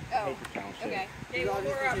 Oh. Okay.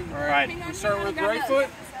 All right. We start with right foot.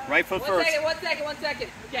 Right foot first. 1 second.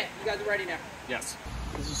 Okay, you guys are ready now. Yes.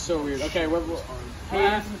 This is so weird. Okay, we're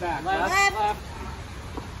hands in the back. Left.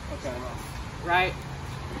 Okay. Right.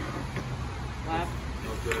 Left.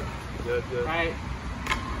 Good. Right.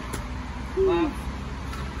 Left.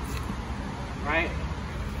 Right.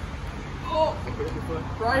 Oh!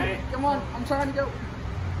 Right. Come on, I'm trying to go.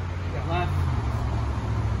 Left.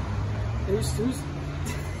 Who's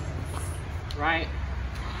right?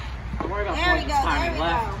 Don't worry about There we go. timing.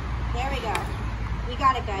 Left. There we go. We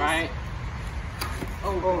got it, guys. Right.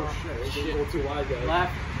 Oh shit. It's a little too wide, guys.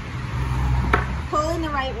 Left. Pull in the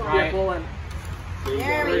right one. Right. Pulling.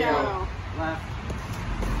 There we go. Left.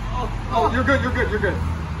 Oh, you're good.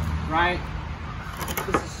 Right.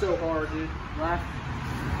 This is so hard, dude. Left.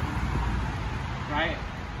 Right.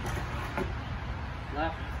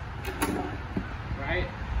 Left. Right.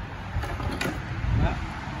 Left.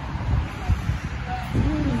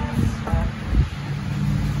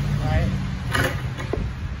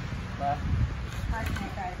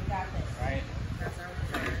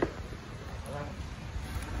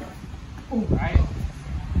 Right.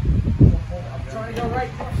 I'm trying to go right.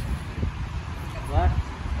 Left.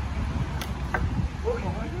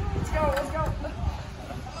 Let's go, let's go.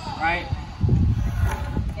 Right.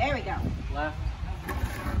 There we go. Left.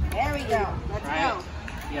 There we go. Let's Right. go.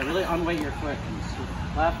 Yeah, really unweight your foot.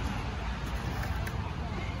 Left.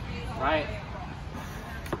 Right.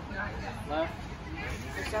 Left.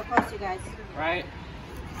 We're so close, you guys. Right.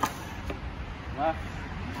 Left.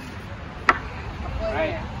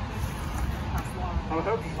 Right.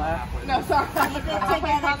 Left. No, sorry. Keep it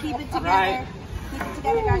together, keep it together. Right. Keep it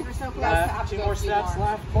together, guys. We're so close. Left. 2 more steps.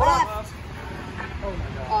 Left. Left. Oh my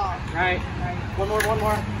God. Right. One more.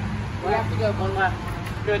 We have to go. One left.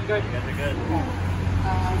 Good. You guys are good.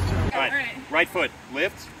 All right. Right foot.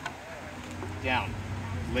 Lift. Down.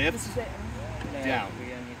 Lift. Down.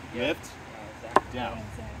 Lift. Down.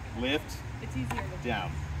 Lift. It's easier. Down.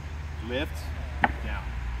 Lift. Down.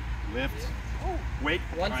 Lift. Wait.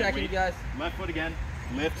 One second, wait. guys. Left foot again.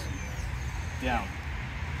 Lift. Down.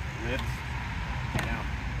 Lift. Down.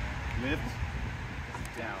 Lift.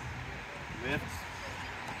 Down. Lift.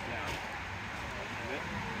 Down. Lift.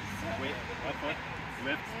 Wait. Left foot.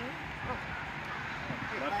 Lift.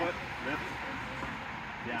 Left foot. Lift.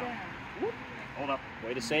 Down. Hold up.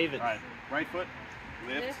 Way to save it. All right. Right foot.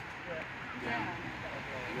 Lift. Down.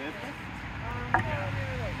 Lift. Down.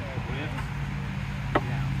 Lift.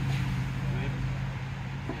 Down. Lift.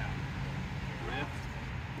 Down. Lift.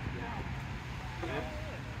 Down. Lift.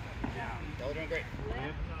 Down. Y'all are doing great.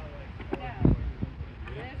 Lift. Down.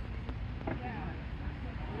 Lift. Down.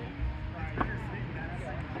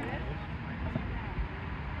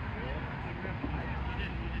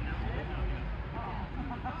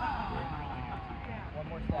 One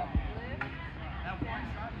more step.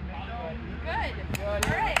 Good. Good. All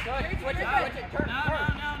right. Good. Switch it. Good. Turn.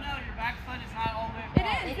 Your back foot is not all the way It is.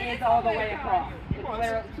 It is all the way across. It's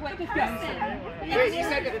literally. You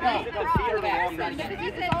said the feet. The feet are the longer.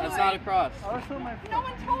 That's not across. No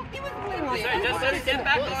one told. It was literally. Just step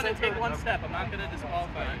back on and take one step. I'm not going to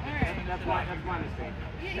disqualify you. That's my mistake.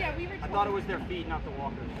 Yeah, we were I told. thought it was their feet, not the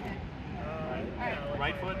walkers.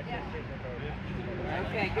 Right foot.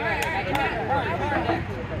 Okay, good.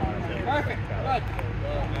 Perfect. Good.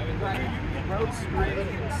 Road straight.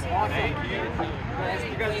 Thank you.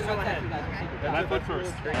 You guys go ahead. Left foot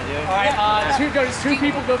first. All right, two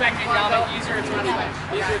people go back in now. Use your two people.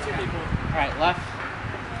 These are 2 people. All right, left.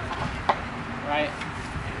 Right.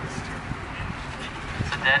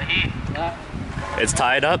 It's a dead heat. Left. It's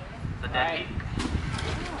tied up. It's a dead Right. heat.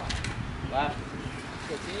 Left.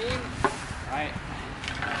 Right.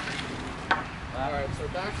 All right, so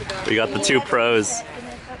back to back. We got the 2 pros. You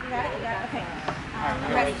got it? Okay.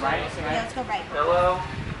 Alright, Ready? right. Yeah, let's go right. Pillow,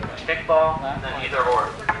 kickball, and then either or.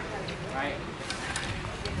 Right.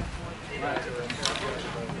 Left.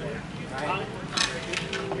 Right.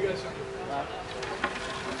 Left.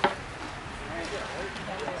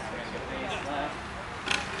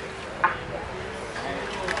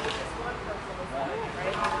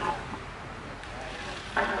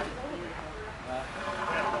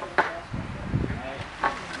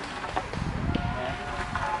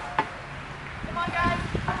 Come on, guys.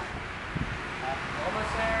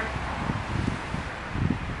 Almost there.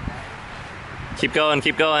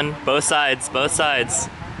 Keep going. Both sides. All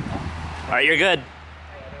right, you're good.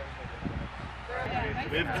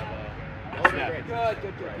 Lift. Step. Good.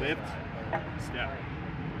 Lift. Step.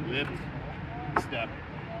 Lift. Step.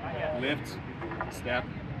 Lift. Step.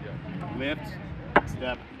 Lift.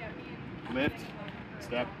 Step. Lift.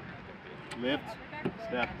 Step. Lift.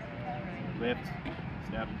 Step. Lift.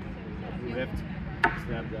 Step. Lift.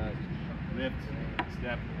 Step. Lift. Step. Lift.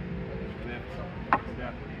 Step. Lift.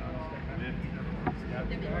 Step.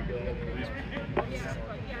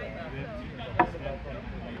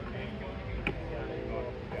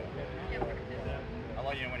 I'll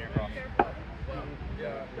let you know when you're across.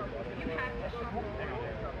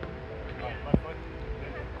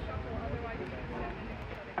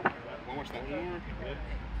 One more step.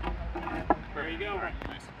 There you go. All right,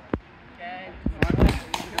 nice. Okay.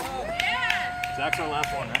 Zach's our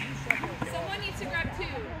last one, right? Someone needs to grab 2.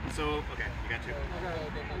 So, okay, you got 2.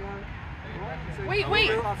 Wait. All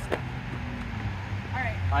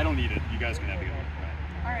right. I don't need it. You guys can have it.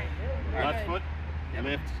 All right. Left foot,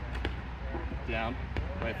 lift, down.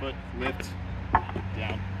 Right foot, lift,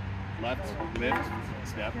 down. Left, lift,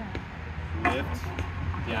 step, lift,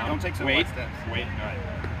 down. Don't take so wait, much steps. Wait, all right.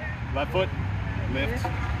 Left foot, lift,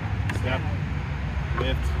 step,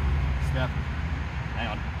 lift, step. Hang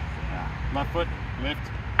on. Left foot, lift,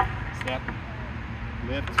 step,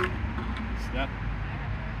 lift, step,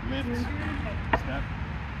 lift, step,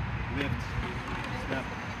 lift, step,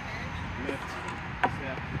 lift,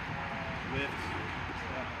 step, lift,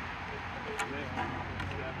 step, lift,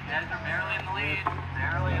 step. You guys are barely in the lead.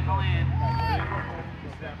 Barely in the lead. Lift,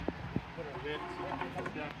 step, lift,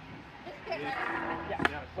 step.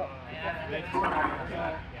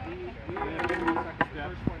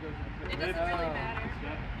 It doesn't really matter.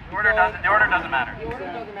 The order doesn't matter. The order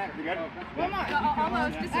doesn't matter. You got it? One more.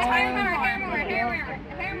 Almost. Just hair more.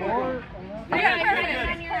 Yeah,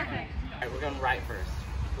 perfect. Alright, we're going right first.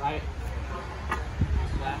 Right.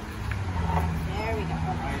 Left. There we go.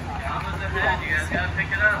 Almost ahead. You guys gotta pick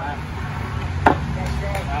it up.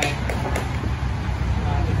 Right.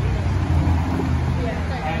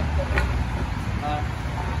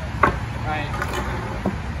 Right.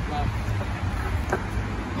 Left.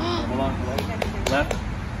 Hold on. Left.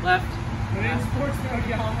 Left.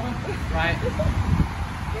 Right.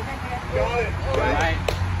 Got it. Right.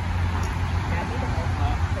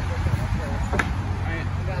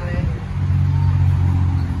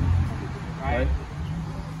 Right.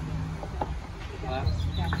 Left.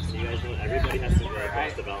 So you guys know everybody has to wear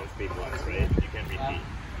across the balance beam once, right? You can't repeat.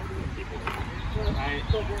 People. Right.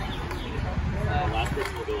 The last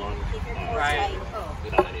person will go on Right.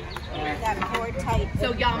 without anything. That cord tight.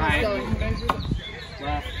 So Yama's going.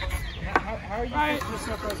 Left. How are you Right. supposed to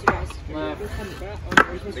so close, you guys? Left.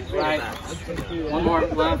 Right. One more.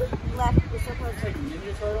 Left. Left. We're so close.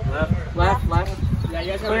 Left. Left. Left. Yeah,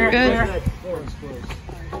 you guys Clear. good. Clear.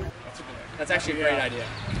 That's actually a great idea.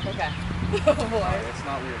 Okay. Oh boy. It's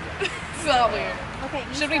not weird yet. It's not weird. Okay.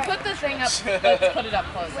 Should we put the thing up? Let's put it up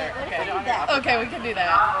closer. Wait, what if Okay. I do that? Okay, we can do that.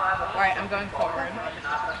 All right, I'm going forward. You're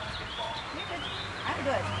good. I'm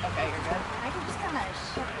good. Okay, you're good. I can just kind of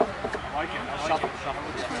shuffle. Shuffle. Shuffle.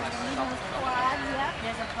 Yep.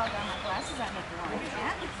 There's a plug on my glasses. I make one.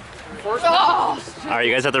 Yeah. Oh! Alright,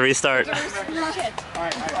 you guys have to restart. Shit.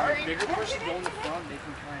 Alright. Bigger person go in the front, they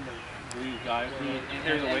can kind of lead, guys.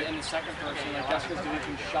 And the second person, like Jessica's doing,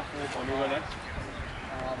 can shuffle.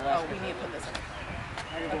 Oh, we need to put this in.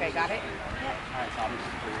 Okay, got it? Alright, so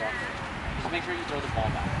just make sure you throw the ball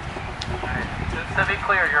back. Just to be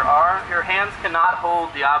clear, your hands cannot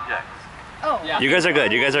hold the objects. Oh. Yeah. You guys are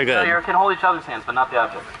good. You guys are No, good. you can hold each other's hands, but not the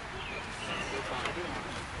objects.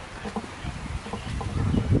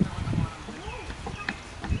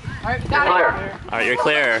 Alright, You're got clear. it. Alright, you're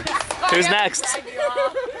clear. Who's next? I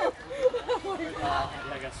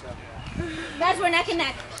guess so. Guys, we're neck and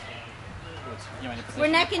neck. We're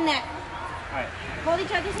neck and neck. Alright. Hold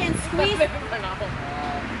each other's hands. Squeeze.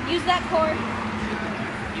 Use that cord.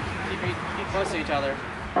 Keep close to each other.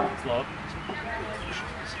 Slow.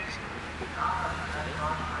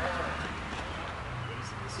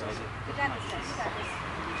 You got this, guys. You got this.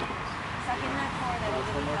 Suck in that cord. That'll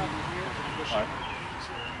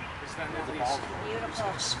really help. Beautiful.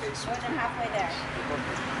 More than halfway there.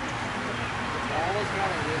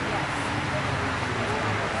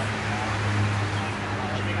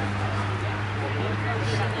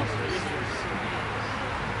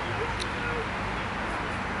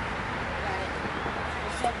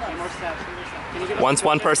 Once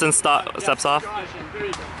one person steps off.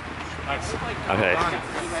 Okay.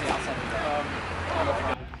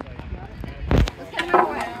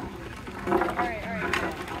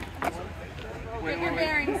 Get your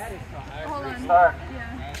bearings. Hold on. Start.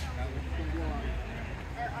 Yeah.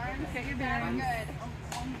 Get your bearings.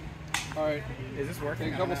 Alright, is this working?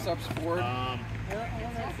 Take a couple steps forward. Yeah,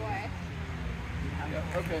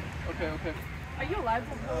 okay. Are you alive?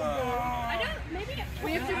 I don't. Maybe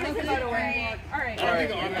we have to think about a way. All right.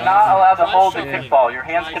 You're not allowed to hold the kickball. Your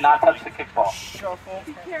hands cannot touch the kickball. Shuffle.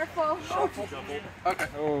 Be careful. Okay.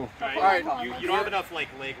 Oh. Alright. You don't have enough like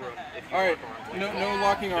leg room. Alright. No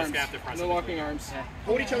locking arms. No locking arms.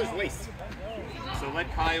 Hold each other's waist. So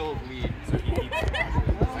let Kyle lead. So he keeps.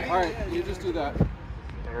 Alright, you just do that.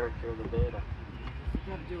 Eric, you're the beta.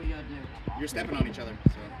 You're stepping on each other.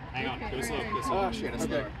 So. Hang on. Go slow. Go slow. Oh shit.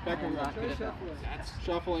 Okay. Back and back.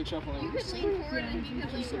 Shuffling. You could lean forward and you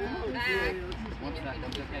could lean back.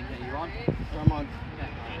 You on? I'm on.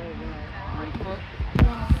 Right foot.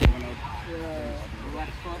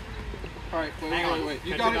 Left foot. Alright, Hang on. wait.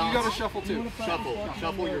 You Catch gotta your balance. shuffle too.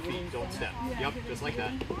 Shuffle your feet. Don't step. Yep, just like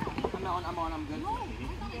that. I'm on, I'm good.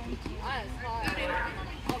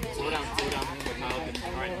 Slow down.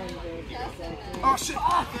 Alright. Oh shit!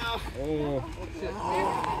 Oh.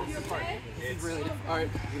 It's really alright.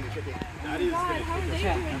 That is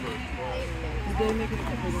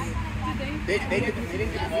They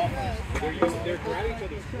didn't get the ball. They're grabbing each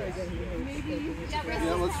other's wrists.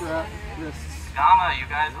 Yeah, let's wrap wrists. Gama, you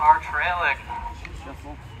guys are trailing.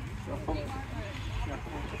 Shuffle.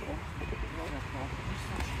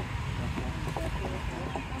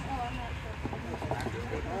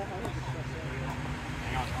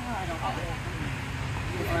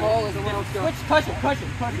 Cushion.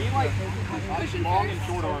 Like long and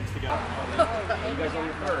short arms together. You guys on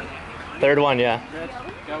your third. Third one, yeah.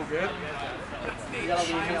 Go good. You gotta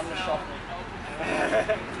leave me on the shuffle.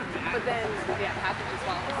 But then, yeah, Patrick just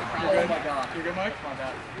follows the crowd. Oh my god. You good, Mike? My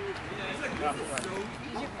bad.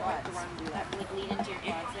 Use your quads. Like lean into your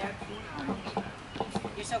quads there.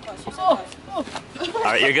 You're so close. All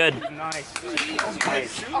right, you're good. Nice. That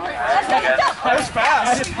was fast.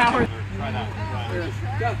 I just powered. Try that.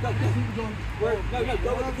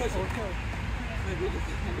 Go with the cushion.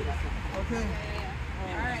 Okay.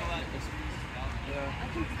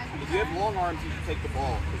 If you have long arms, you can take the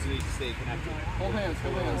ball because you need to stay connected. Hold hands.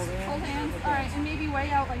 Hold hands. All right, and maybe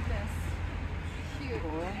way out like this. Cute.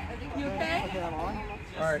 You okay?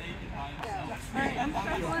 Alright. Alright, I'm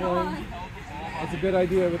going on. That's a good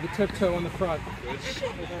idea with the tiptoe in the front. Go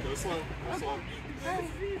slow. Alright.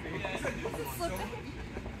 Slip it.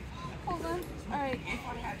 Hold on. Alright.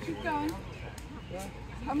 Keep going.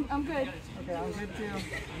 I'm good. Okay, I'm good too.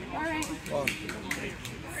 Alright. Well,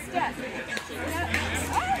 Step.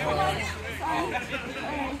 Hold on. Alright.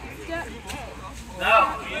 Step. No,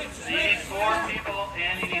 you need 4 people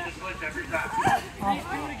and you need to switch every time.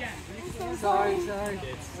 sorry. Alright.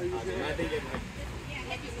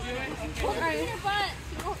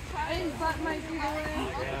 I didn't butt my feet away.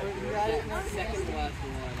 You got it? Second to last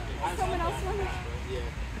one. Someone else won it?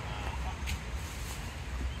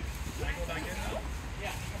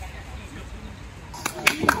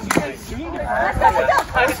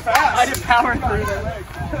 I just powered through that.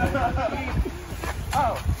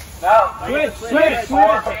 Oh. No, Switch.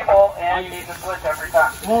 4 people and you need to switch every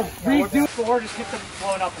time. Well, redo 4, just hit the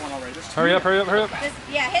blown up one already. Hurry up.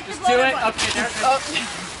 Yeah, hit the Do blow it. one. Okay, there.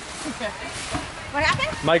 Okay. What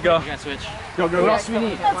happened? Mike, go. You gotta switch. Go. What else do we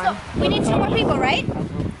need? We need 2 more people, right?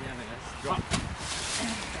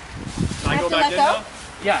 I go back in now?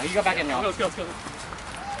 Yeah, you go back in now. Let's go.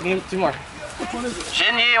 We need 2 more.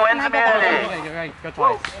 Zheng He wins immunity. Go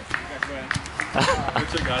twice. Good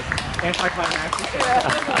shit, guys. Anticlimactic.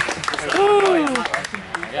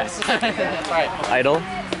 Yes. Alright.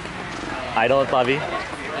 Idle, Bobby.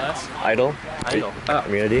 Yes. Idle.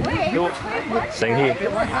 Immunity. Zheng He.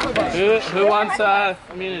 Who wants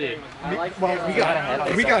immunity?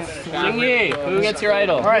 We got Zheng He. Who gets your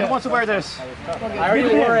idol? Alright, who wants to wear this? I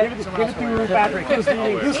already wore it. Give it to Patrick. I was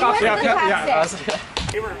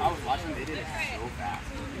watching, they did it so fast.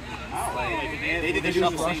 They did the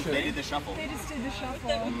shuffle. They did the shuffle. They just did the shuffle.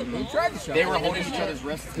 They tried to shuffle. They were holding each other's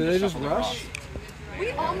wrists. Did they just rush?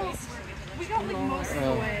 We got like most of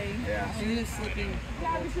the way. Yeah. She was slipping.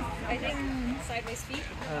 Yeah, because I think sideways feet.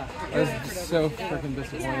 That was so freaking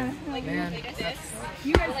disappointing. Yeah, like, man.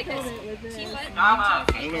 You guys like killed it with it. Gama,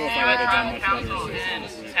 I don't know if I would have done much council better.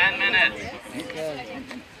 in 10 minutes.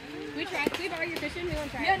 We tried. We borrow your fishing. We want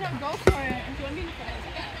to try. Yeah, no, go for it. Do you want me to try?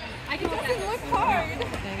 I can. It doesn't look hard.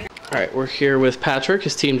 All right, we're here with Patrick.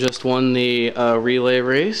 His team just won the relay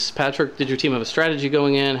race. Patrick, did your team have a strategy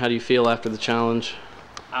going in? How do you feel after the challenge?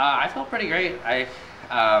 I felt pretty great. I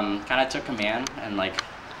kind of took command and like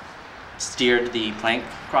steered the plank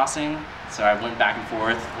crossing. So I went back and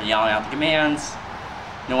forth, yelling out the commands.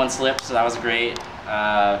 No one slipped, so that was great.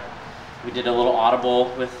 We did a little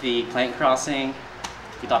audible with the plank crossing.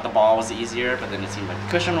 We thought the ball was easier, but then it seemed like the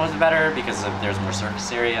cushion was better because there's more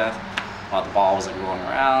surface area while the ball was like rolling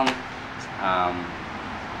around.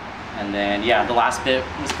 And then yeah, the last bit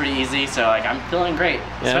was pretty easy, so like I'm feeling great,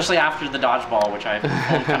 especially after the dodgeball, which I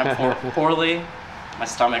performed kind of poorly. My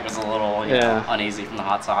stomach was a little you know, uneasy from the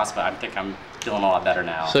hot sauce, but I think I'm feeling a lot better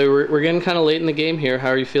now. So we're getting kind of late in the game here. How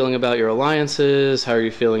are you feeling about your alliances? How are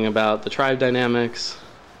you feeling about the tribe dynamics?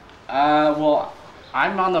 Well,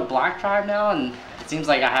 I'm on the black tribe now, and it seems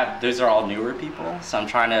like those are all newer people, so I'm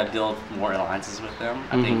trying to build more alliances with them.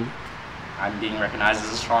 I think I'm being recognized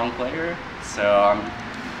as a strong player, so I'm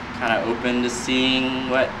kind of open to seeing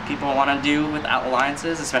what people want to do with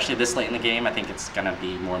alliances, especially this late in the game. I think it's going to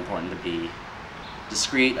be more important to be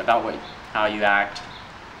discreet about how you act,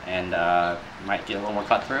 and might get a little more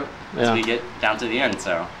cutthroat as we get down to the end,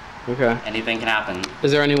 so anything can happen.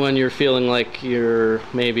 Is there anyone you're feeling like you're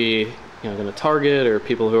maybe going to target, or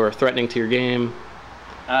people who are threatening to your game?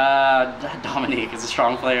 Dominique is a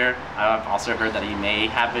strong player. I've also heard that he may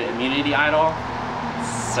have an immunity idol,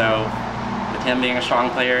 so with him being a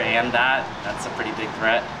strong player and that's a pretty big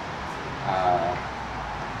threat.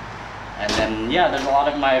 And then yeah, there's a lot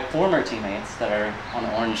of my former teammates that are on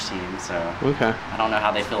the orange team, so I don't know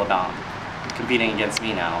how they feel about competing against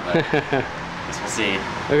me now, but I guess we'll see.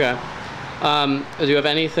 Okay. Do you have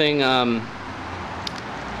anything,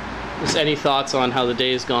 just any thoughts on how the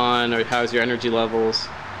day's gone, or how's your energy levels?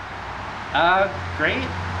 Great,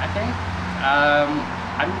 I think.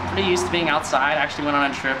 I'm pretty used to being outside. I actually went on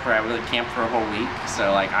a trip where I really camped for a whole week,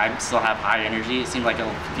 so like I still have high energy. It seemed like a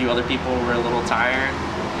few other people were a little tired,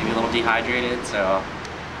 maybe a little dehydrated, so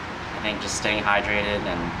I think just staying hydrated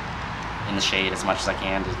and in the shade as much as I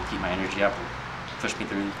can to keep my energy up, push me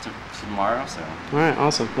through to tomorrow. So. All right,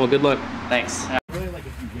 awesome. Well, good luck. Thanks. I really like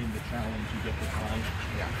if you win the challenge, you get the time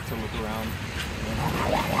to look around.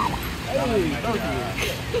 Hey, I'm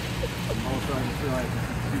all starting to feel like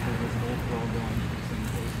super visible. We're all going to the same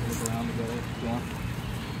place to look around together. Yeah.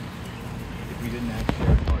 If we didn't have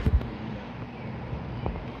shared targets.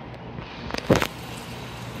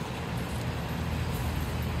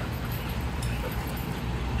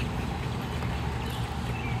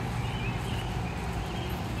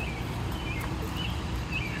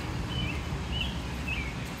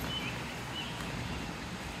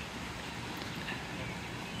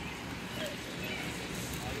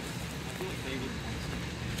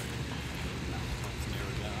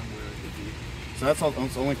 So that's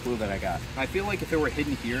the only clue that I got. I feel like if it were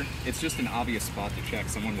hidden here, it's just an obvious spot to check.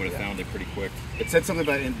 Someone would have found it pretty quick. It said something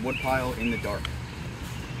about in woodpile in the dark.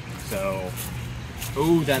 So,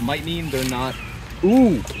 ooh, that might mean they're not.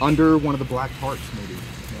 Ooh, under one of the black tarps, maybe.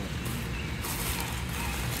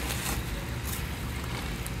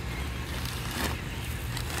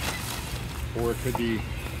 Yeah. Or it could be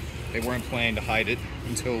they weren't planning to hide it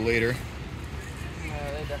until later. No,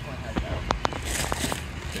 they definitely had that.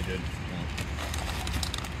 They did.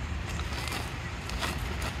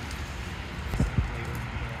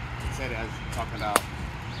 Said as talking about the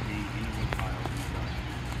inner wood pile and stuff.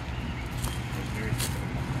 It's very specific.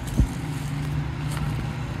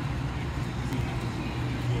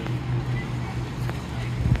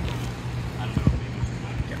 I don't know, maybe it's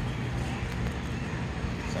like, yeah.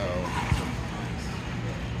 So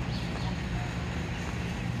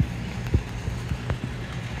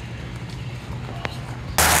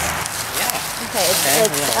Okay,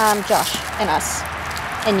 it's Josh and us.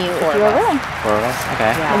 And you, if Four you of are us. willing. 4 of us?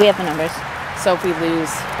 Okay. Yeah. We have the numbers. So if we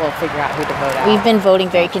lose, we'll figure out who to vote out. We've been voting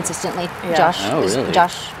very consistently. Yeah. Josh, Oh, really?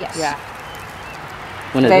 Josh, yes. Yeah.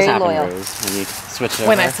 When did Very this happen, loyal. Rose? When you switched over?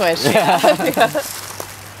 When I switched, yeah.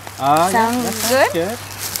 Sounds good? good.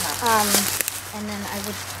 And then I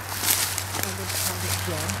would target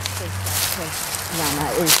Jen because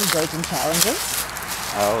Yana is great in challenges.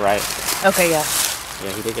 Oh, right. Okay, yeah. Yeah,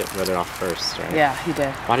 he did get voted off first, right? Yeah, he did.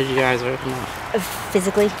 Why did you guys vote him off?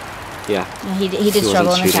 Physically. Yeah. He did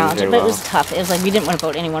struggle in the challenge, but it was tough. It was like we didn't want to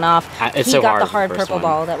vote anyone off. It's He so got hard the with hard the first purple one.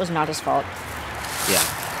 ball. That was not his fault. Yeah.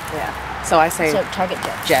 Yeah. So I say So target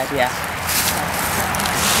Jed. Jed, yeah.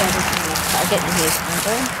 Jed is the target and he is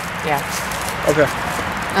Amber. Yeah. Okay.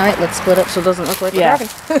 All right, let's split up so it doesn't look like Yeah. we're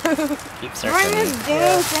talking. Keep Bring this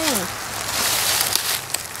dang thing.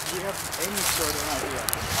 Do you have any sort of idea?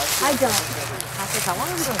 I don't. How long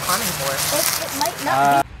have you been climbing for? It might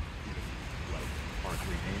not be. Our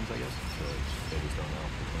 3 names, I guess. So they just don't know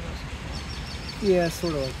between us. Yeah,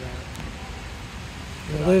 sort of like that.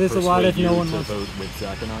 Yeah, there's a lot if no one to wants vote with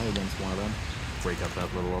Zach and I against one of them. Break up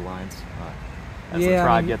that little alliance. As Yeah, the I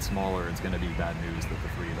tribe mean- gets smaller, it's going to be bad news that the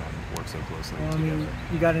 3 of them work so closely I together. mean,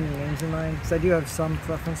 you got any names in mind? Because I do have some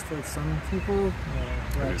preference for some people.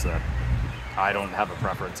 Who's that? I don't have a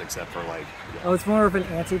preference except for like. Yeah. Oh, it's more of an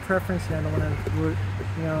anti-preference, and I don't want to root,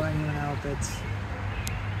 anyone out that's,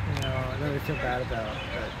 that I feel bad about.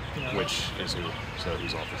 But, Which is who? So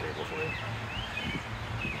who's off the table for you?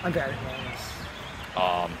 I'm bad at names.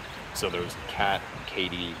 So there's Kat,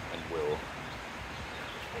 Katie, and Will.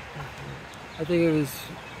 I think it was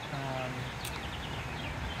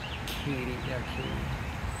Katie. Yeah, Katie.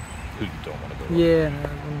 Who you don't want to vote Yeah, no, I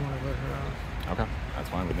wouldn't want to vote her off. Okay, that's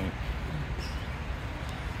fine with me.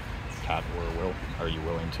 Kat or Will, are you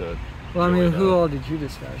willing to? Well, I mean, who all did you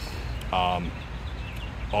discuss?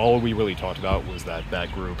 All we really talked about was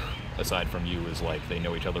that group, aside from you, is like they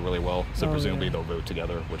know each other really well. So presumably they'll vote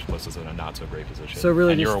together, which puts us in a not so great position. So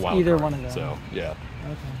really, and just you're a wild either card, one of them. So yeah.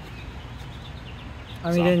 Okay.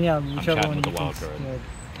 I mean, then yeah, whichever I'm one with you the wild think's card. good.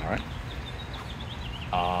 All right.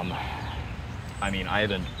 I mean,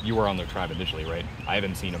 you were on the tribe initially, right? I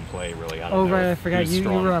haven't seen him play really. I don't Oh know right, I forgot who's you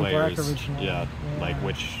strong were on players. Black originally. Yeah. Like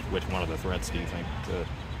which one of the threats do you think?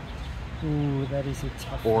 Ooh, that is a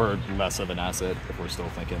tough Or one. less of an asset if we're still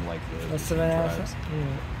thinking like the Less two of an tribes. asset?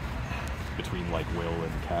 Yeah. Between like Will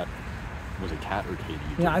and Kat. Was it Kat or Katie?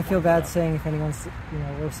 Yeah, I feel bad saying if anyone's,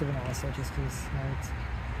 less of an asset just because,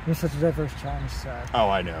 it's such a diverse challenge set. Oh,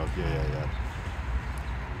 I know. Yeah.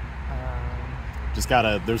 Just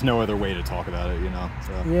gotta, there's no other way to talk about it,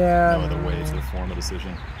 So Yeah, no other no. ways to form a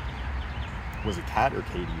decision. Was it Kat or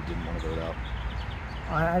Katie you didn't want to vote out?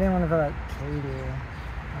 I didn't want to vote out Katie.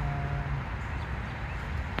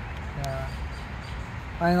 Yeah.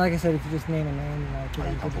 I mean, like I said, if you just name a name, you know,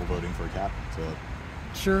 Are you comfortable voting for a cat?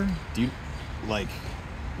 Sure. Do you like?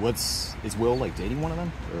 Is Will like dating one of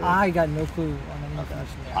them? Or? I got no clue on any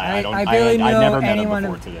information. I barely know never met anyone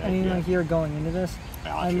him before today. anyone here going into this.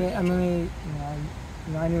 Gotcha. I mean,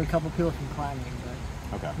 I knew a couple people from climbing,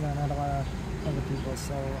 but okay. Not a lot of other people.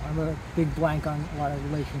 So I'm a big blank on a lot of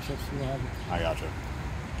relationships we have. I gotcha.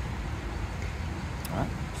 All right.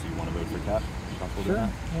 So you want to vote for Cat? You comfortable Sure. doing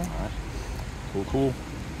that? Yeah. All right. Cool.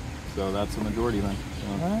 So that's the majority then.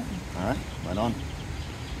 So, all right. Right on.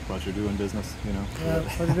 Pleasure doing business, you know. Yeah,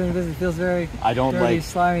 pleasure doing business. Feels very dirty,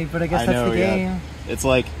 slimy, but I guess that's the game. Yeah. It's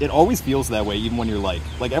like, it always feels that way, even when you're like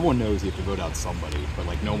everyone knows you have to vote out somebody, but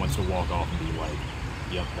like no one wants to walk off and be like,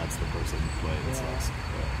 yep, that's the person. But it sucks.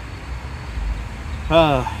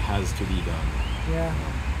 Has to be done. Yeah.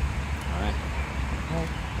 All right.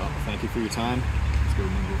 Well, thank you for your time. Let's go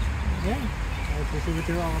mingle. Yeah. I appreciate what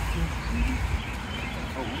you're all up to.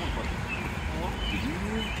 Oh, one more question. Did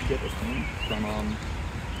you get a phone from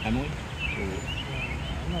Emily?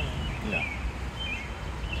 No. Yeah.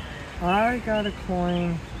 I got a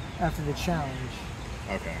coin after the challenge.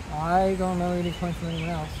 Okay. I don't know any coins from anyone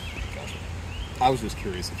else. Gotcha. I was just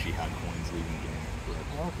curious if she had coins leaving the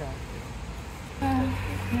game. Okay.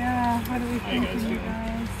 Yeah, what do we How you think, guys doing?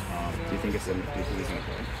 Do you think he's gonna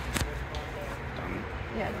play?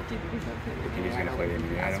 Yeah, do you think he's Do you think he's gonna play the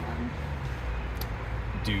Emiliano?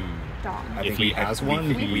 If he has one,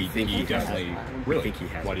 we think he definitely. Really? We think he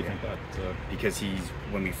has. Why do you it, think that? Because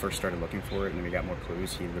when we first started looking for it, and then we got more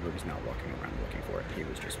clues, he literally was not walking around looking for it. He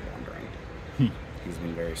was just wandering. He's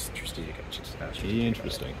been very strategic.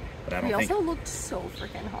 Interesting. But I We don't think. also looked so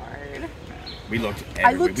freaking hard. We looked I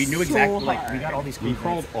everywhere. looked We knew so exactly. Like hard. we got all these. We clues.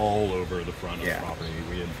 crawled all over the front of the property.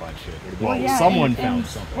 We didn't find shit. Well, yeah, someone found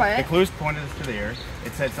something. What? The clues pointed us to there.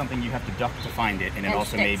 It said something you have to duck to find it, and then And also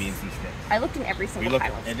sticks. maybe in some sticks. I looked in every We single looked,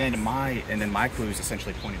 pile of and then my clues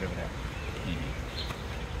essentially pointed over there.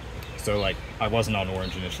 So like, I wasn't on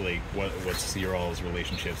Orange initially. What's your all's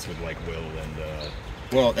relationships with like Will and?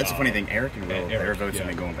 Well, that's the funny thing. Eric and Will, their Eric, votes have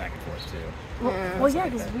yeah. been going back and forth too. Well, yeah,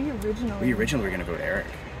 because we originally were going to vote Eric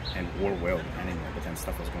or Will, depending, but then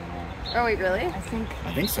stuff was going on. Oh wait, really? I think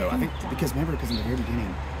so. I think because in the very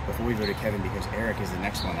beginning, before we voted Kevin, because Eric is the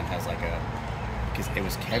next one that has like because it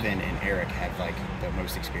was Kevin and Eric had like the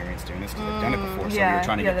most experience doing this because they've done it before, so we were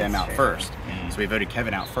trying to get them out first. So we voted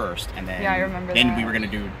Kevin out first, and then I remember then that. we were going to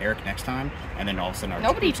do Eric next time, and then all of a sudden our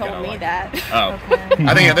Nobody groups got told me like, that. Oh, Okay.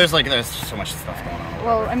 I think there's so much stuff going on.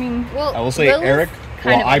 Well, I mean, I will say Will is Eric. kind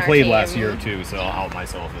Well, of I on our played team. last year too, so I'll out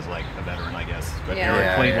myself as like a veteran, I guess. But Yeah. Eric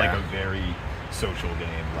Yeah, played yeah. like a very social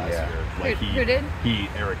game last year. Like Who did?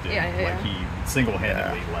 Eric did. Yeah, yeah, like he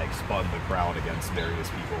single-handedly like spun the crowd against various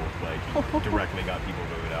people. Like he directly got people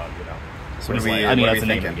voted out. You know. So It's what are we- like, I mean, what are that's we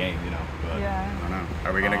the name of the thinking? game, you know. But, yeah. I don't know.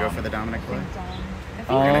 Are we going to go for the Dominic play?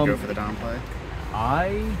 Dom. We're going to go for the Dom play?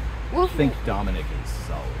 I think Dominic is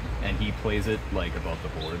solid, and he plays it like above the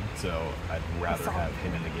board. So I'd rather have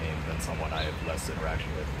him in the game than someone I have less interaction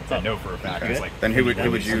with. I know for a fact. Okay. It's like Then who would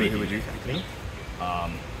you think?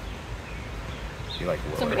 You like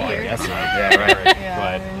Will? Somebody right? here. I guess, right? Yeah, right.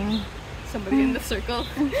 Yeah, Somebody in the circle.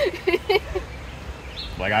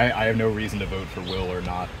 Like I have no reason to vote for Will or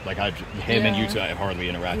not. Like him and Yuta I have hardly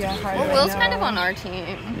interacted with. Well, Will's kind of on our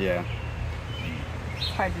team. Yeah. It's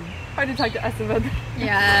hard to talk to us about that.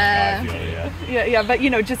 Yeah. I feel it, Yeah, but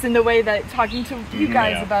just in the way that talking to you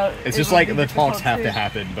guys about it's it just would like be the difficult talks have too. to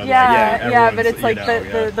happen, but but it's like you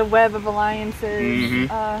know, the web of alliances.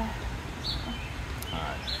 Mhm.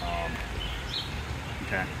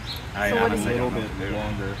 Okay. I So what honestly do you- don't know what to do.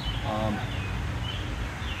 Longer.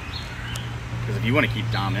 Because if you want to keep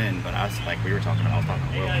Dom in, but us, like we were talking about, I was talking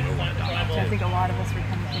to Will, and Will wanted Dom out I too. think a lot of us were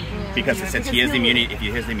kind of thinking Because since he has the he'll- immunity, if he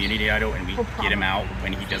has the immunity idol and we He'll get him out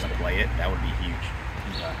when he doesn't play it, that would be huge.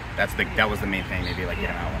 That was the main thing. Maybe like get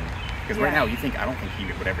him out because right Yeah. now I don't think he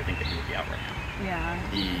would ever think that he would be out right now.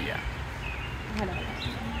 Yeah. Yeah.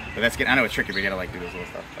 But that's good. I know it's tricky. We gotta like do this little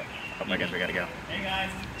stuff. But I guess we gotta go.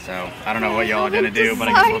 So I don't know what y'all are gonna do, but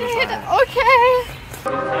I guess we'll decide. Okay.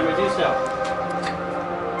 Time to do so.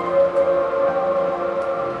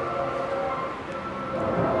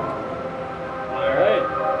 All right.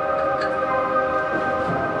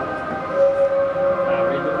 Now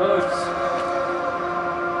read the votes.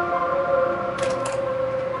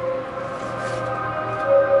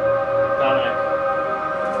 Dominic.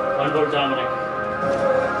 One vote, Dominic.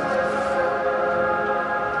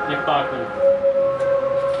 Nick Bachman.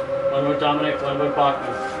 One vote, Dominic. One vote,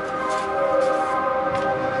 Bachman.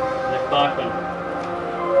 Nick Bachman.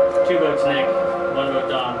 2 votes, Nick. 1 vote,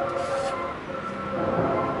 Dom.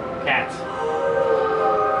 Cats.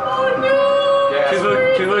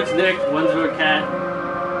 2 votes Nick, 1 vote Cat,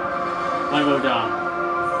 1 vote Dom.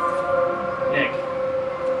 Nick.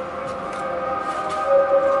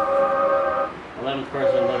 11th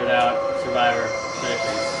person voted out, Survivor,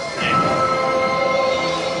 Predictions. Nick.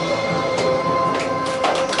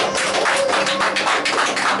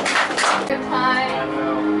 Good time,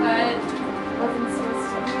 but wasn't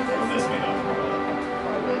supposed to do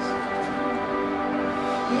this.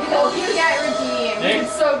 You get redeemed. Nick. You're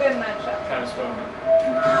so good in that show. Kind of spoken.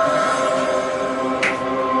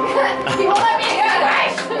 You won't let me do it,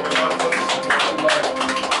 right?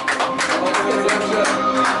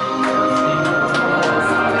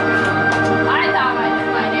 I thought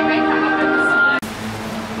my name might come up in the song.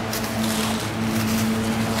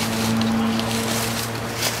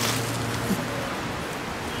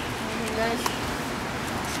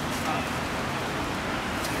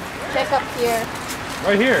 Check up here.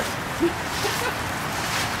 Right here.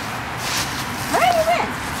 Where have you been?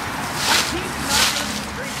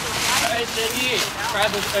 Hey, Zheng He,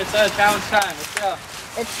 it's challenge time. Let's go.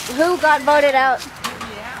 It's who got voted out?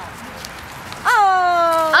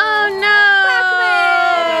 Oh! Oh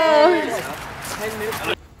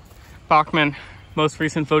no! Bachman, most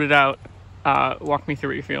recent voted out. Walk me through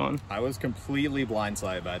what you're feeling. I was completely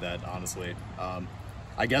blindsided by that, honestly.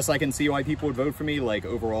 I guess I can see why people would vote for me. Like,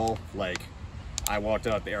 overall, like, I walked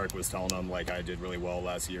up, Eric was telling them, like, I did really well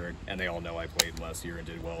last year, and they all know I played last year and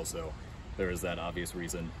did well, so there is that obvious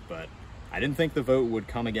reason. But I didn't think the vote would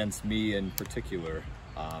come against me in particular.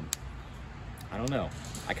 I don't know.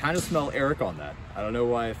 I kind of smell Eric on that. I don't know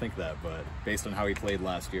why I think that, but based on how he played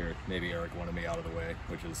last year, maybe Eric wanted me out of the way,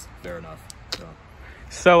 which is fair enough.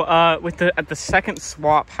 So, at the second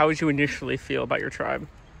swap, how did you initially feel about your tribe?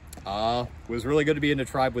 It was really good to be in a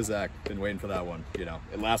tribe with Zach. Been waiting for that one, you know.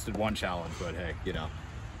 It lasted one challenge, but hey, you know.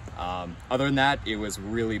 Other than that, it was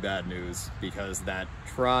really bad news because that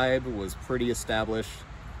tribe was pretty established,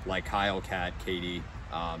 like Kyle, Kat, Katie,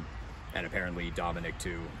 and apparently Dominic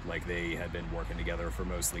too. Like, they had been working together for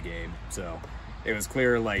most of the game, so it was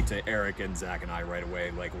clear, like, to Eric and Zach and I right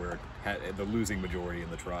away, like, we're the losing majority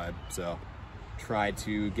in the tribe. So tried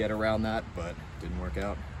to get around that, but didn't work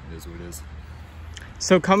out. It is what it is.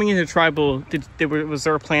 So coming into tribal, was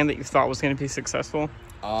there a plan that you thought was going to be successful?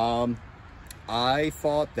 I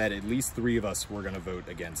thought that at least 3 of us were going to vote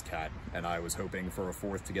against Kat, and I was hoping for a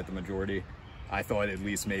 4th to get the majority. I thought at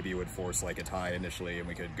least maybe it would force like a tie initially and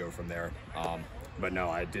we could go from there. But no,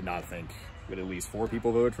 I did not think that at least 4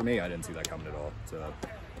 people voted for me. I didn't see that coming at all. So,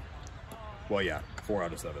 well, yeah, 4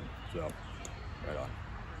 out of 7. So, right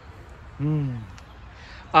on.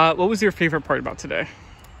 What was your favorite part about today?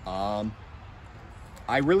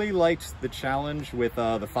 I really liked the challenge with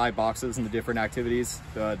the 5 boxes and the different activities.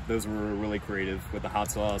 Those were really creative with the hot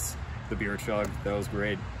sauce, the beer chug, that was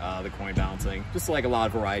great. The coin balancing, just like a lot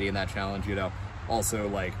of variety in that challenge, you know. Also,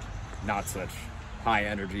 like, not such high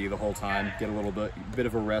energy the whole time, get a little bit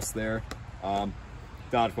of a rest there.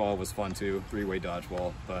 Dodgeball was fun too, 3-way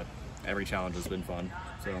dodgeball, but every challenge has been fun,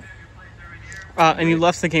 so. And you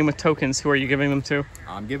left the game with tokens. Who are you giving them to?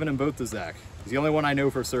 I'm giving them both to Zach. He's the only one I know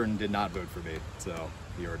for certain did not vote for me, so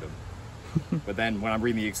he earned them. But then when I'm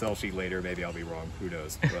reading the Excel sheet later, maybe I'll be wrong. Who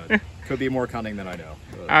knows? But could be more cunning than I know.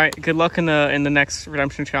 But. All right. Good luck in the next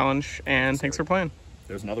redemption challenge, and thanks for playing.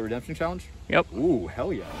 There's another redemption challenge? Yep. Ooh,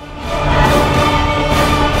 hell yeah.